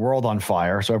just set the world on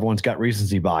fire, so everyone's got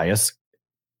recency bias.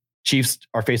 Chiefs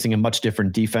are facing a much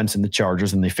different defense in the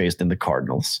Chargers than they faced in the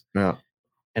Cardinals. Yeah,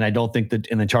 and I don't think that.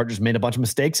 And the Chargers made a bunch of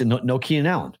mistakes and no Keenan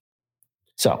Allen.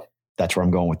 So that's where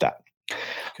I'm going with that.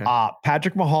 Okay.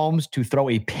 Patrick Mahomes to throw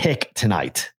a pick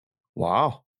tonight.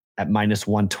 Wow. At minus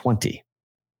 120.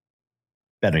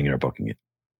 Betting it or booking it?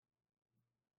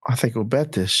 I think we'll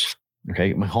bet this.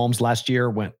 Okay. Mahomes last year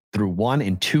went through 1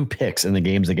 and 2 picks in the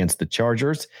games against the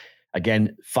Chargers.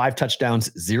 Again, 5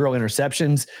 touchdowns, 0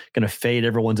 interceptions. Going to fade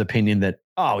everyone's opinion that,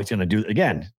 he's going to do it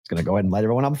again. He's going to go ahead and light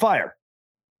everyone on fire.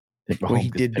 Well, he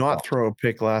did not throw a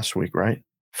pick last week, right?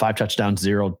 5 touchdowns,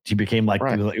 0. He became like the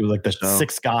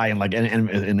 6th guy in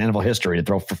NFL history to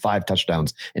throw for 5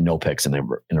 touchdowns and no picks in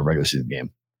a regular season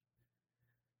game.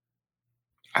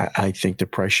 I think the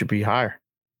price should be higher.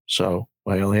 So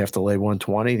I only have to lay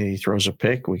 120. Then he throws a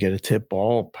pick. We get a tip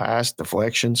ball, pass,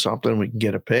 deflection, something. We can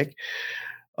get a pick.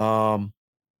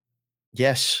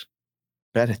 Yes,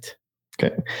 bet it.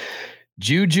 Okay.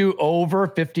 Juju over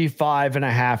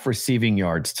 55.5 receiving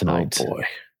yards tonight. Oh boy.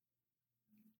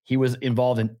 He was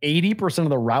involved in 80% of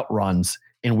the route runs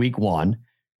in week 1,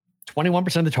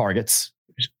 21% of the targets.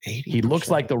 He looks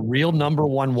like the real number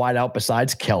 1 wideout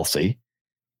besides Kelsey.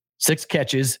 6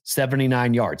 catches,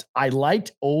 79 yards. I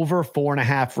liked over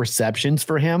 4.5 receptions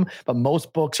for him, but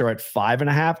most books are at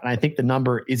 5.5. And I think the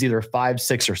number is either 5,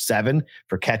 6, or 7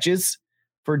 for catches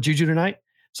for Juju tonight.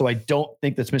 So I don't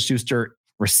think that Smith-Schuster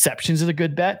receptions is a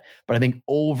good bet, but I think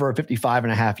over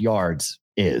 55.5 yards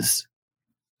is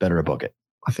better to book it.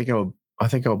 I think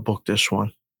I'll book this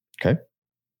one. Okay.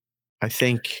 I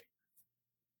think,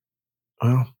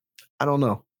 well, I don't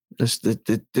know. This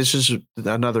is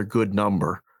another good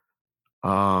number.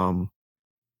 I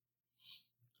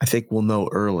think we'll know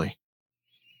early.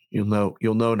 You'll know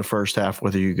in the first half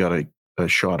whether you got a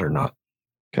shot or not.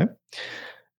 Okay.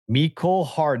 Mecole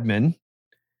Hardman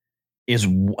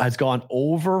has gone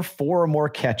over 4 or more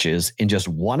catches in just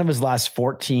one of his last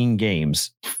 14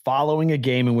 games, following a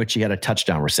game in which he had a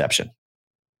touchdown reception.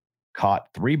 Caught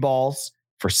 3 balls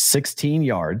for 16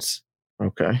 yards.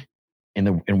 Okay.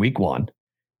 In week 1,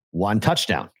 1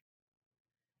 touchdown.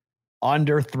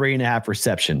 Under 3.5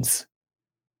 receptions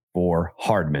for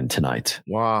Hardman tonight.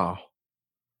 Wow.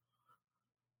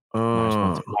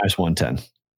 Minus 110.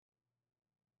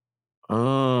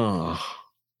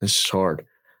 This is hard.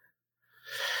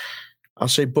 I'll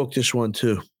say book this one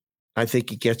too. I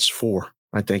think it gets 4.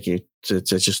 I think it's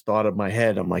just thought of my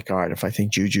head. I'm like, all right, if I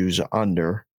think Juju's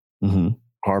under,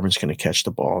 Hardman's going to catch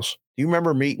the balls. Do you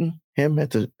remember meeting him at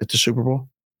the Super Bowl?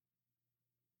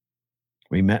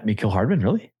 We met Mecole Hardman,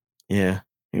 really? Yeah,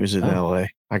 he was in LA.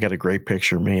 I got a great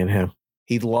picture of me and him.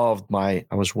 He loved I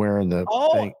was wearing the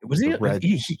thing. Was he red.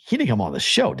 He didn't come on the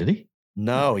show, did he?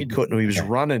 No, he couldn't. He was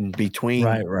running between.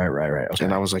 Right. Okay.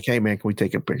 And I was like, hey, man, can we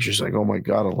take a picture? He's like, oh, my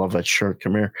God, I love that shirt.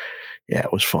 Come here. Yeah,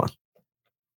 it was fun.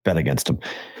 Bet against him.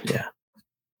 Yeah.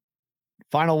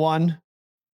 Final one,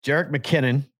 Jerick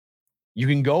McKinnon. You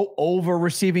can go over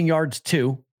receiving yards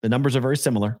too. The numbers are very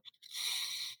similar.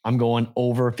 I'm going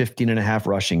over 15.5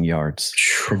 rushing yards.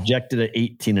 Projected at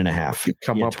 18.5. You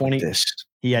come up with this.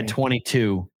 He had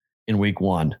 22 in week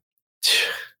 1.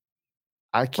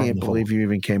 I can't believe you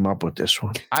even came up with this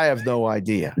one. I have no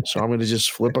idea. So I'm going to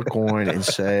just flip a coin and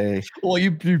say. Well,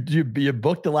 you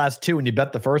booked the last 2 and you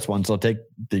bet the first one. So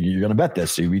you're going to bet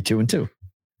this. So you'll be 2 and 2.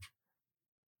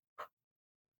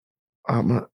 I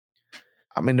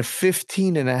mean, the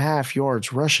 15.5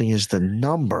 yards rushing is the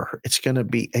number. It's going to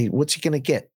be, what's he going to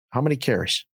get? How many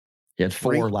carries? He had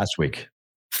 4 last week.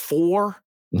 4?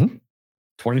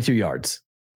 22 yards.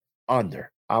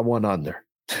 Under. I want under.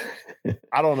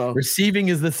 I don't know. Receiving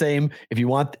is the same. If you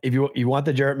want the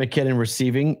Jerick McKinnon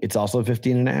receiving, it's also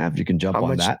 15.5. You can jump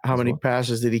on that. How many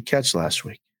passes did he catch last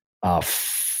week? 4,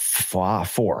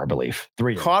 I believe.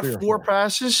 3. Caught 4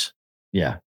 passes?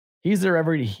 Yeah. He's there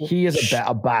he is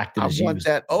a back that is I want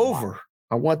that over.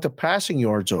 I want the passing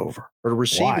yards over, or the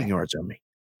receiving yards, I mean.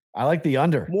 I like the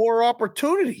under. More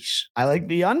opportunities. I like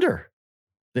the under.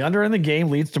 The under in the game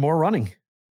leads to more running.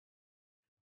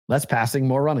 Less passing,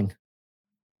 more running.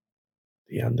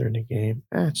 The under in the game.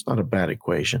 It's not a bad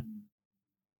equation.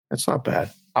 That's not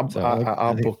bad.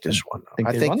 I'll book this one.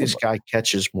 I think this guy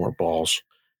catches more balls.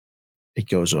 It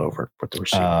goes over with the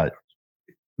receiver.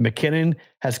 McKinnon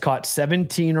has caught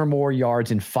 17 or more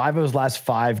yards in 5 of his last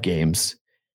 5 games,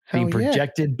 being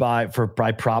projected by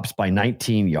props by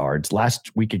 19 yards.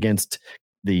 Last week against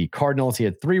the Cardinals, he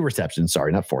had 3 receptions.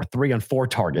 Sorry, not 4. 3 on 4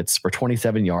 targets for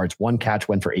 27 yards. 1 catch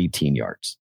went for 18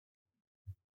 yards.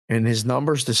 And his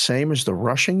number's the same as the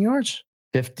rushing yards?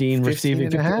 15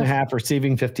 receiving, 15.5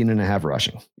 receiving, 15.5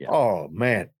 rushing. Yeah. Oh,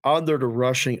 man. Under the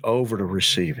rushing, over the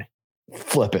receiving.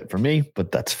 Flip it for me,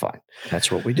 but that's fine.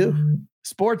 That's what we do.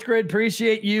 Sports Grid,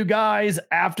 appreciate you guys.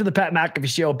 After the Pat McAfee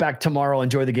show, back tomorrow.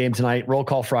 Enjoy the game tonight. Roll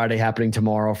Call Friday happening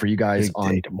tomorrow for you guys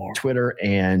on Twitter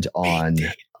and on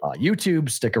YouTube.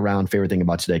 Stick around. Favorite thing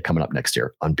about today coming up next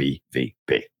year on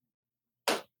BVB.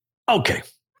 Okay.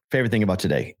 Favorite thing about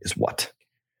today is what?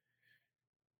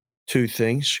 2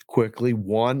 things quickly.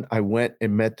 1, I went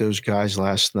and met those guys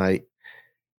last night.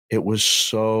 It was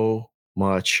so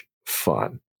much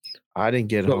fun. I didn't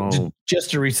get home.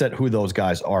 Just to reset who those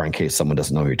guys are in case someone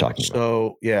doesn't know who you're talking about.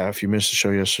 So, yeah, if you missed the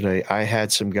show yesterday, I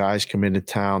had some guys come into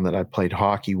town that I played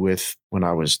hockey with when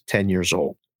I was 10 years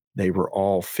old. They were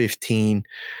all 15.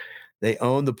 They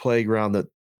owned the playground that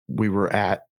we were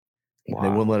at. Wow. They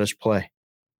wouldn't let us play.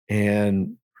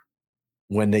 And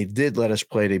when they did let us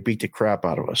play, they beat the crap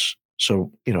out of us.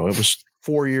 So, it was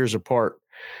 4 years apart,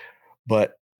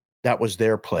 but that was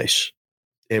their place.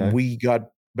 And we got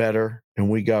better and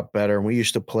we got better. And we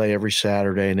used to play every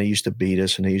Saturday and they used to beat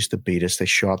us and they used to beat us. They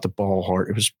shot the ball hard.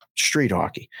 It was street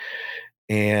hockey.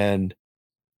 And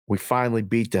we finally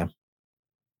beat them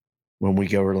when we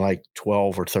were like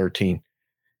 12 or 13.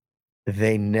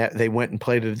 they went and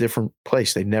played at a different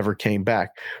place. They never came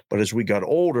back. But as we got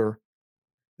older,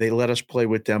 they let us play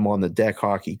with them on the deck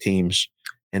hockey teams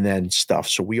and then stuff.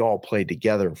 So we all played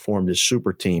together and formed this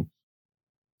super team.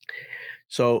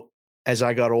 So as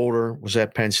I got older, was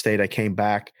at Penn State, I came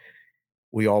back.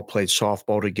 We all played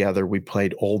softball together. We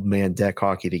played old man deck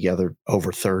hockey together,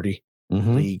 over 30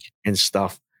 league and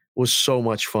stuff. It was so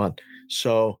much fun.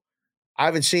 So I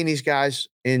haven't seen these guys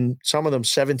in, some of them,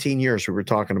 17 years. We were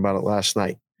talking about it last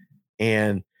night.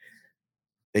 And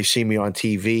they've seen me on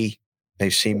TV.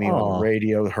 They've seen me on the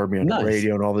radio, heard me on the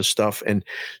radio and all this stuff. And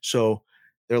so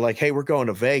they're like, hey, we're going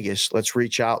to Vegas. Let's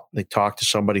reach out. They talked to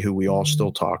somebody who we all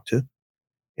still talk to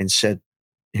and said,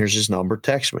 here's his number.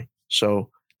 Text me. So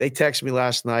they texted me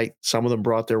last night. Some of them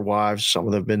brought their wives. Some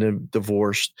of them have been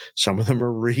divorced. Some of them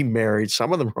are remarried.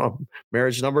 Some of them are on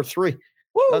marriage number 3.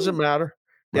 Woo! Doesn't matter.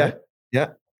 Right.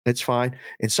 Yeah, it's fine.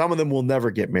 And some of them will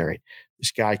never get married.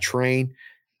 This guy, Train,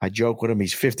 I joke with him.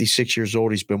 He's 56 years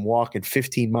old. He's been walking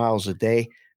 15 miles a day.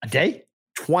 A day?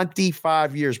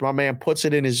 25 years. My man puts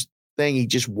it in his thing. He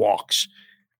just walks.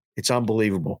 It's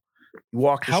unbelievable. He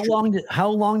walked. How long did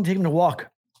it take him to walk?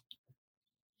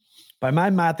 By my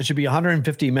math, it should be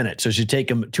 150 minutes. So it should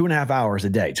take him 2.5 hours a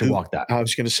day to walk that. I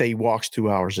was going to say he walks 2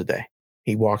 hours a day.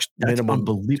 He walks minimum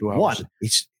 2 hours.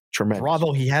 He's tremendous.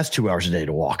 Bravo, he has 2 hours a day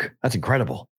to walk. That's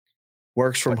incredible.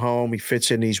 Works from home. He fits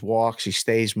in these walks. He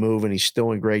stays moving. He's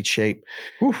still in great shape.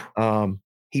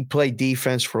 He played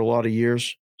defense for a lot of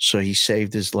years, so he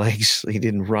saved his legs. He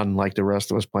didn't run like the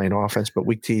rest of us playing offense, but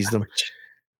we teased him.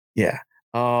 Yeah.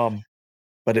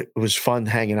 But it was fun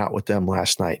hanging out with them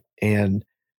last night. And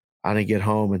I didn't get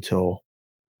home until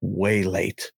way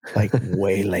late, like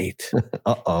way late.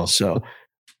 So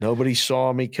nobody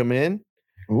saw me come in.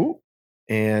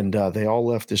 And they all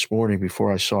left this morning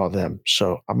before I saw them.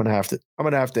 So I'm gonna have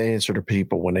to answer to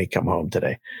people when they come home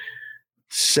today.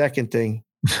 Second thing,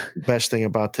 best thing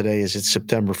about today is it's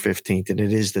September 15th, and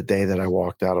it is the day that I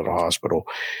walked out of the hospital.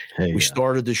 We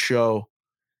started the show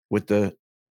with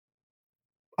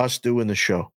us doing the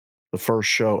show, the first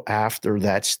show after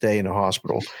that stay in the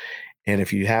hospital. And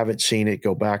if you haven't seen it,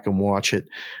 go back and watch it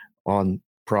on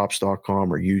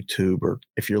props.com or YouTube, or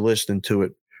if you're listening to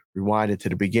it, rewind it to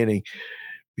the beginning,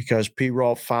 because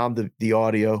P-Roll found the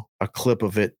audio, a clip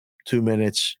of it, 2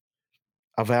 minutes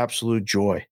of absolute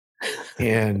joy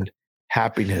and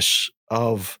happiness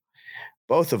of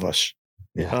both of us.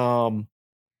 Yeah.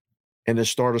 And the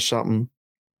start of something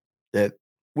that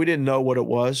we didn't know what it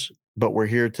was, but we're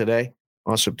here today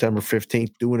on September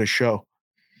 15th doing a show.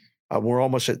 We're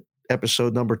almost at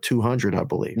episode number 200, I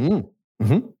believe.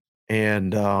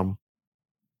 And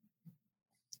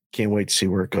can't wait to see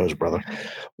where it goes, brother.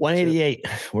 188.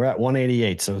 We're at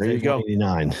 188. So there you go.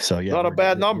 189. So yeah, not a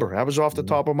bad number. That was off the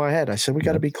top of my head. I said we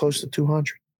got to be close to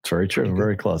 200. It's very true. We're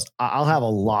very close. I'll have a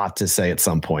lot to say at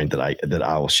some point that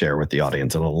I will share with the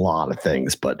audience on a lot of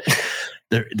things, but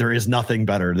there is nothing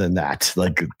better than that.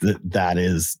 Like that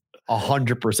is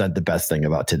 100% the best thing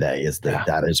about today is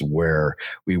that is where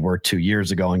we were 2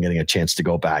 years ago and getting a chance to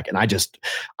go back. And I just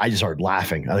started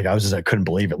laughing. I couldn't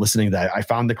believe it. Listening to that, I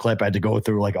found the clip. I had to go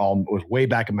through it was way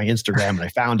back in my Instagram, and I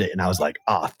found it, and I was like,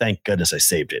 thank goodness I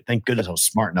saved it. Thank goodness I was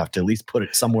smart enough to at least put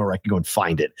it somewhere where I can go and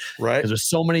find it. Right. Because there's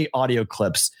so many audio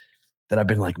clips that I've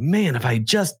been like, man, if I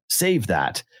just saved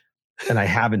that. And I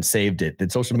haven't saved it.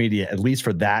 That social media, at least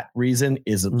for that reason,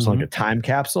 is like a time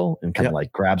capsule and kind of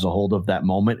like grabs a hold of that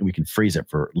moment, and we can freeze it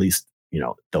for at least,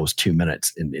 those 2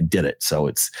 minutes and did it. So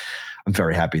I'm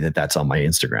very happy that that's on my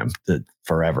Instagram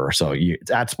forever. So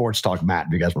it's at Sports Talk Matt.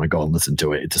 If you guys want to go and listen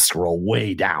to it, it's a scroll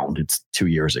way down. It's 2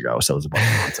 years ago. So there's a bunch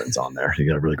of nonsense on there. You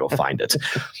got to really go find it.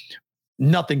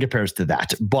 Nothing compares to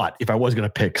that. But if I was going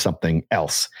to pick something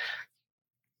else,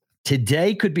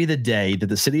 today could be the day that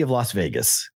the city of Las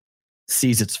Vegas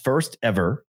sees its first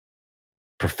ever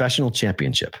professional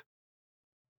championship.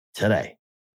 Today,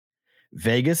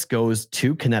 Vegas goes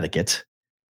to Connecticut.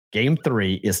 Game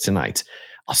 3 is tonight.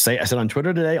 I said on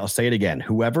Twitter today, I'll say it again.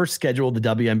 Whoever scheduled the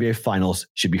WNBA finals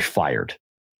should be fired.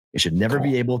 It should never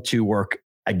be able to work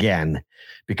again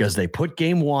because they put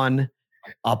game 1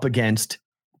 up against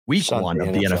week Sunday 1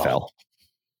 of the NFL.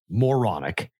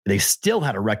 Moronic. They still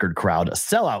had a record crowd, a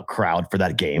sellout crowd for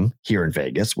that game here in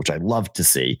Vegas, which I love to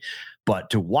see.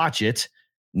 But to watch it,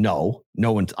 no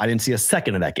one. I didn't see a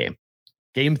second of that game.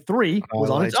 Game 3 was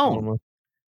on its own.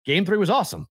 Game 3 was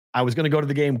awesome. I was going to go to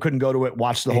the game, couldn't go to it.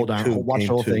 Watch the whole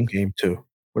thing. Game 2.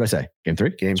 What did I say? Game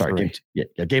 3? Game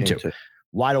 2. Game 2.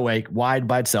 Wide awake, wide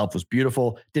by itself, was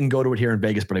beautiful. Didn't go to it here in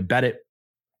Vegas, but I bet it.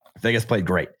 Vegas played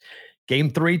great.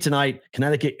 Game 3 tonight.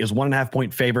 Connecticut is 1.5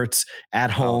 point favorites at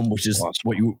home, which is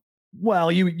awesome.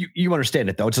 Well, you understand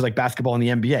it though. It's just like basketball in the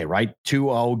NBA, right?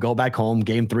 2-0, go back home.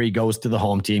 Game 3 goes to the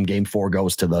home team. Game 4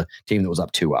 goes to the team that was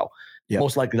up 2-0. Yep.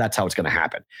 Most likely that's how it's going to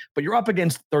happen. But you're up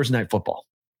against Thursday Night Football,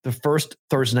 the first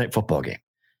Thursday Night Football game.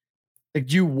 Like,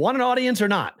 do you want an audience or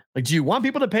not? Like, do you want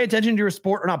people to pay attention to your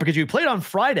sport or not? Because you played on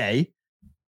Friday,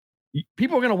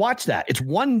 people are going to watch that. It's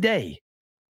one day.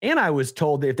 And I was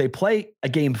told that if they play a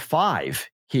game 5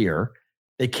 here,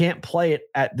 they can't play it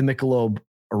at the Michelob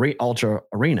Ultra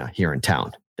Arena here in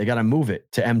town. They got to move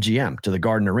it to MGM, to the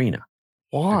Garden Arena.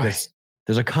 Why? Because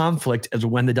there's a conflict as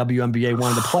when the WNBA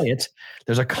wanted to play it.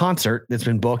 There's a concert that's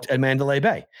been booked at Mandalay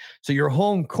Bay. So your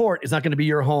home court is not going to be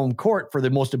your home court for the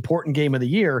most important game of the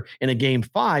year in a game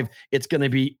 5. It's going to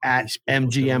be at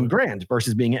MGM Grand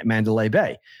versus being at Mandalay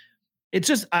Bay. It's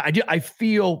just, I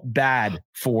feel bad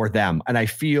for them. And I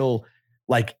feel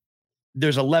like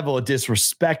there's a level of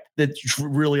disrespect that's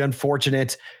really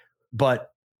unfortunate. But,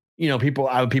 people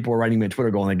were writing me on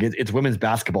Twitter going like, it's women's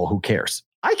basketball. Who cares?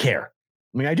 I care.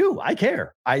 I mean, I do. I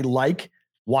care. I like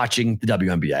watching the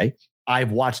WNBA.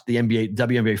 I've watched the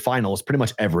WNBA finals pretty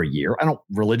much every year. I don't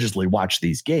religiously watch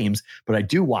these games, but I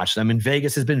do watch them. And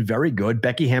Vegas has been very good.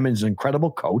 Becky Hammon is an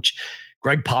incredible coach.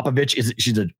 Greg Popovich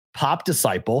she's a Pop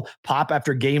disciple. Pop,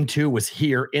 after game 2, was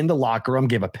here in the locker room,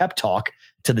 gave a pep talk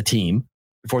to the team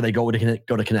before they go to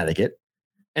Connecticut.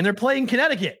 And they're playing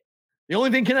Connecticut. The only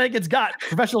thing Connecticut's got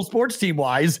professional sports team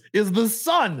wise is the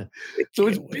Sun. So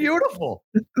it's beautiful.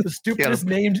 The stupidest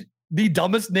named, the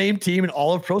dumbest named team in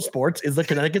all of pro sports is the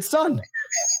Connecticut Sun.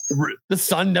 The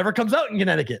Sun never comes out in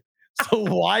Connecticut. So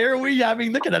why are we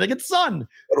having the Connecticut Sun?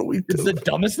 It's the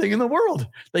dumbest thing in the world.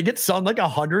 They get sun like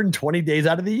 120 days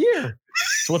out of the year.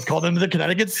 So let's call them the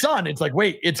Connecticut Sun. It's like,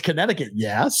 wait, it's Connecticut.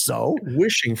 Yeah, so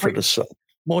wishing for the sun.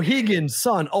 Mohegan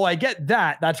Sun. Oh, I get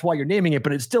that. That's why you're naming it,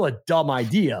 but it's still a dumb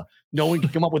idea. No one can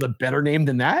come up with a better name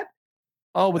than that.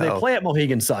 Oh, but they play at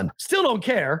Mohegan Sun. Still don't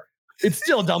care. It's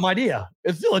still a dumb idea.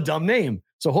 It's still a dumb name.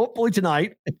 So hopefully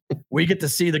tonight we get to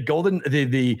see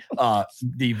the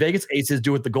Vegas Aces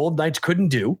do what the Golden Knights couldn't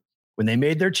do when they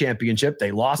made their championship.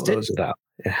 They lost it. Close it out.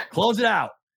 Yeah. Close it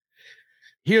out.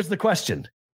 Here's the question.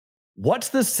 What's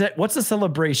the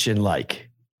celebration like?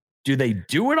 Do they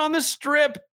do it on the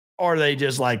Strip, or they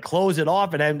just like close it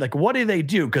off and like, what do they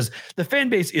do? Because the fan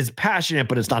base is passionate,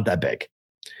 but it's not that big.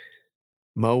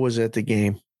 Mo was at the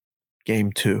game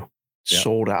 2,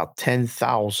 sold out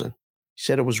 10,000. He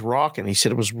said it was rocking. He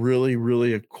said it was really,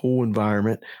 really a cool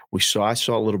environment. I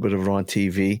saw a little bit of it on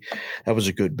TV. That was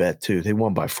a good bet too. They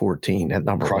won by 14. That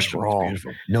number was wrong.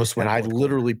 No sweat. And I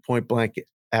literally point blank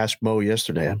asked Mo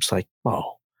yesterday. I was like,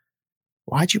 Mo,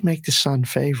 why'd you make the Sun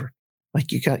favorite? Like,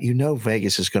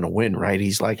 Vegas is going to win, right?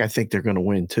 He's like, I think they're going to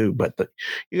win too, but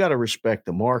you got to respect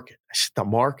the market. I said, the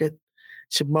market? I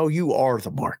said, Mo, you are the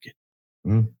market.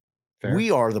 We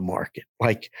are the market.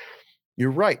 Like, you're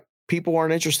right. People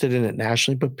aren't interested in it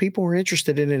nationally, but people are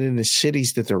interested in it in the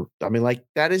cities that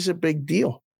that is a big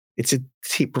deal. It's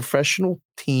a professional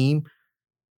team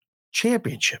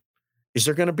championship. Is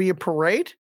there going to be a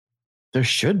parade? There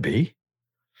should be.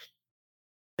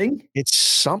 It's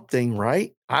something,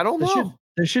 right? I don't know.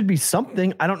 There should be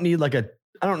something. I don't need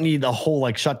the whole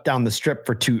like shut down the Strip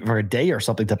for a day or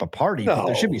something type of party. No. But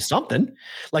there should be something.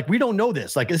 Like, we don't know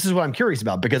this. Like, this is what I'm curious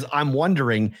about, because I'm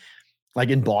wondering, like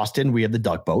in Boston, we have the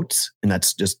duck boats, and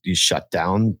that's just, you shut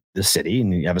down the city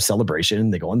and you have a celebration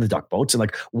and they go on the duck boats. And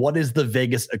like, what is the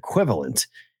Vegas equivalent?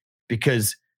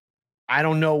 Because I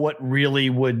don't know what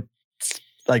really would,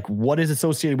 like, what is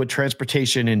associated with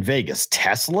transportation in Vegas?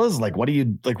 Teslas? Like, what do you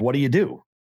do?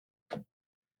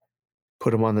 Put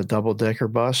them on the double-decker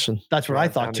bus, and that's what I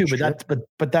thought too.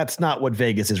 But that's not what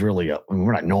Vegas is really.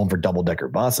 We're not known for double-decker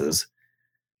buses.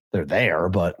 They're there,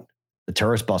 but the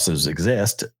tourist buses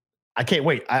exist. I can't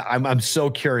wait. I'm so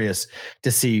curious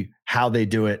to see how they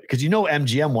do it, because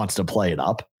MGM wants to play it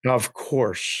up. Of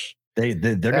course. They're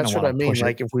going to want to push it. That's what I mean.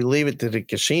 Like, if we leave it to the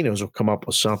casinos, we'll come up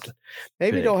with something.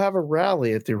 Maybe they'll have a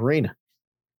rally at the arena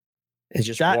and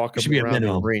just walk up around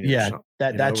the arena. Yeah,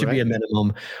 that should be a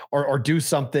minimum, or do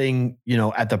something,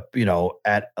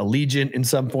 at Allegiant in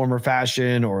some form or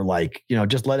fashion, or like,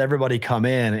 just let everybody come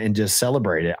in and just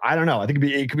celebrate it. I don't know. I think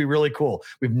it could be really cool.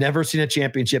 We've never seen a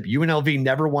championship. UNLV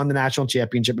never won the national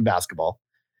championship in basketball.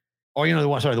 Oh,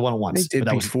 the one once. They did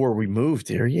before we moved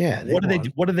here. Yeah. What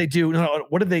did they do? No,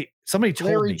 what did they? Somebody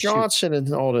told Larry me. Johnson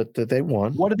and all that they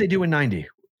won. What did they do in 90?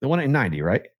 They won it in 90,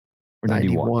 right? Or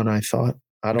 91? I thought.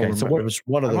 I don't remember. So it was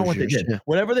one of those years. They did.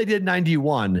 Whatever they did in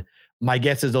 91, my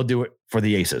guess is they'll do it for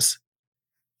the Aces.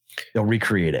 They'll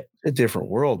recreate it. It's a different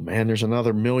world, man. There's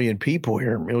another million people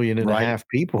here, 1.5 million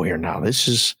people here now.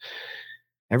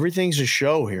 Everything's a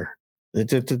show here. They're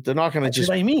not going to That's just.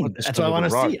 what I mean. That's what I want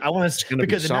to see. I want to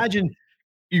because imagine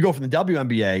you go from the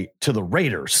WNBA to the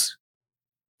Raiders.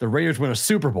 The Raiders win a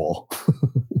Super Bowl.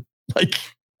 Like,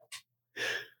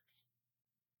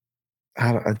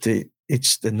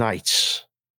 it's the Knights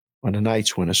when the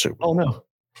Knights win a Super Bowl. Oh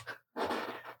no,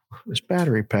 this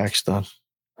battery pack's done.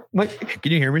 Mike,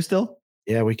 can you hear me still?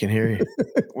 Yeah, we can hear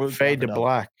you. Fade to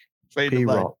black. Fade to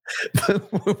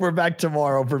black. We're back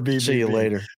tomorrow for BBB. See you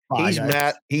later. Bye, He's guys.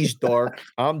 Matt. He's Dark.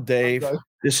 I'm Dave.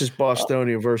 This is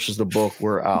Bostonia versus the book.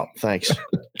 We're out. Thanks.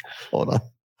 Hold on.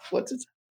 What's it?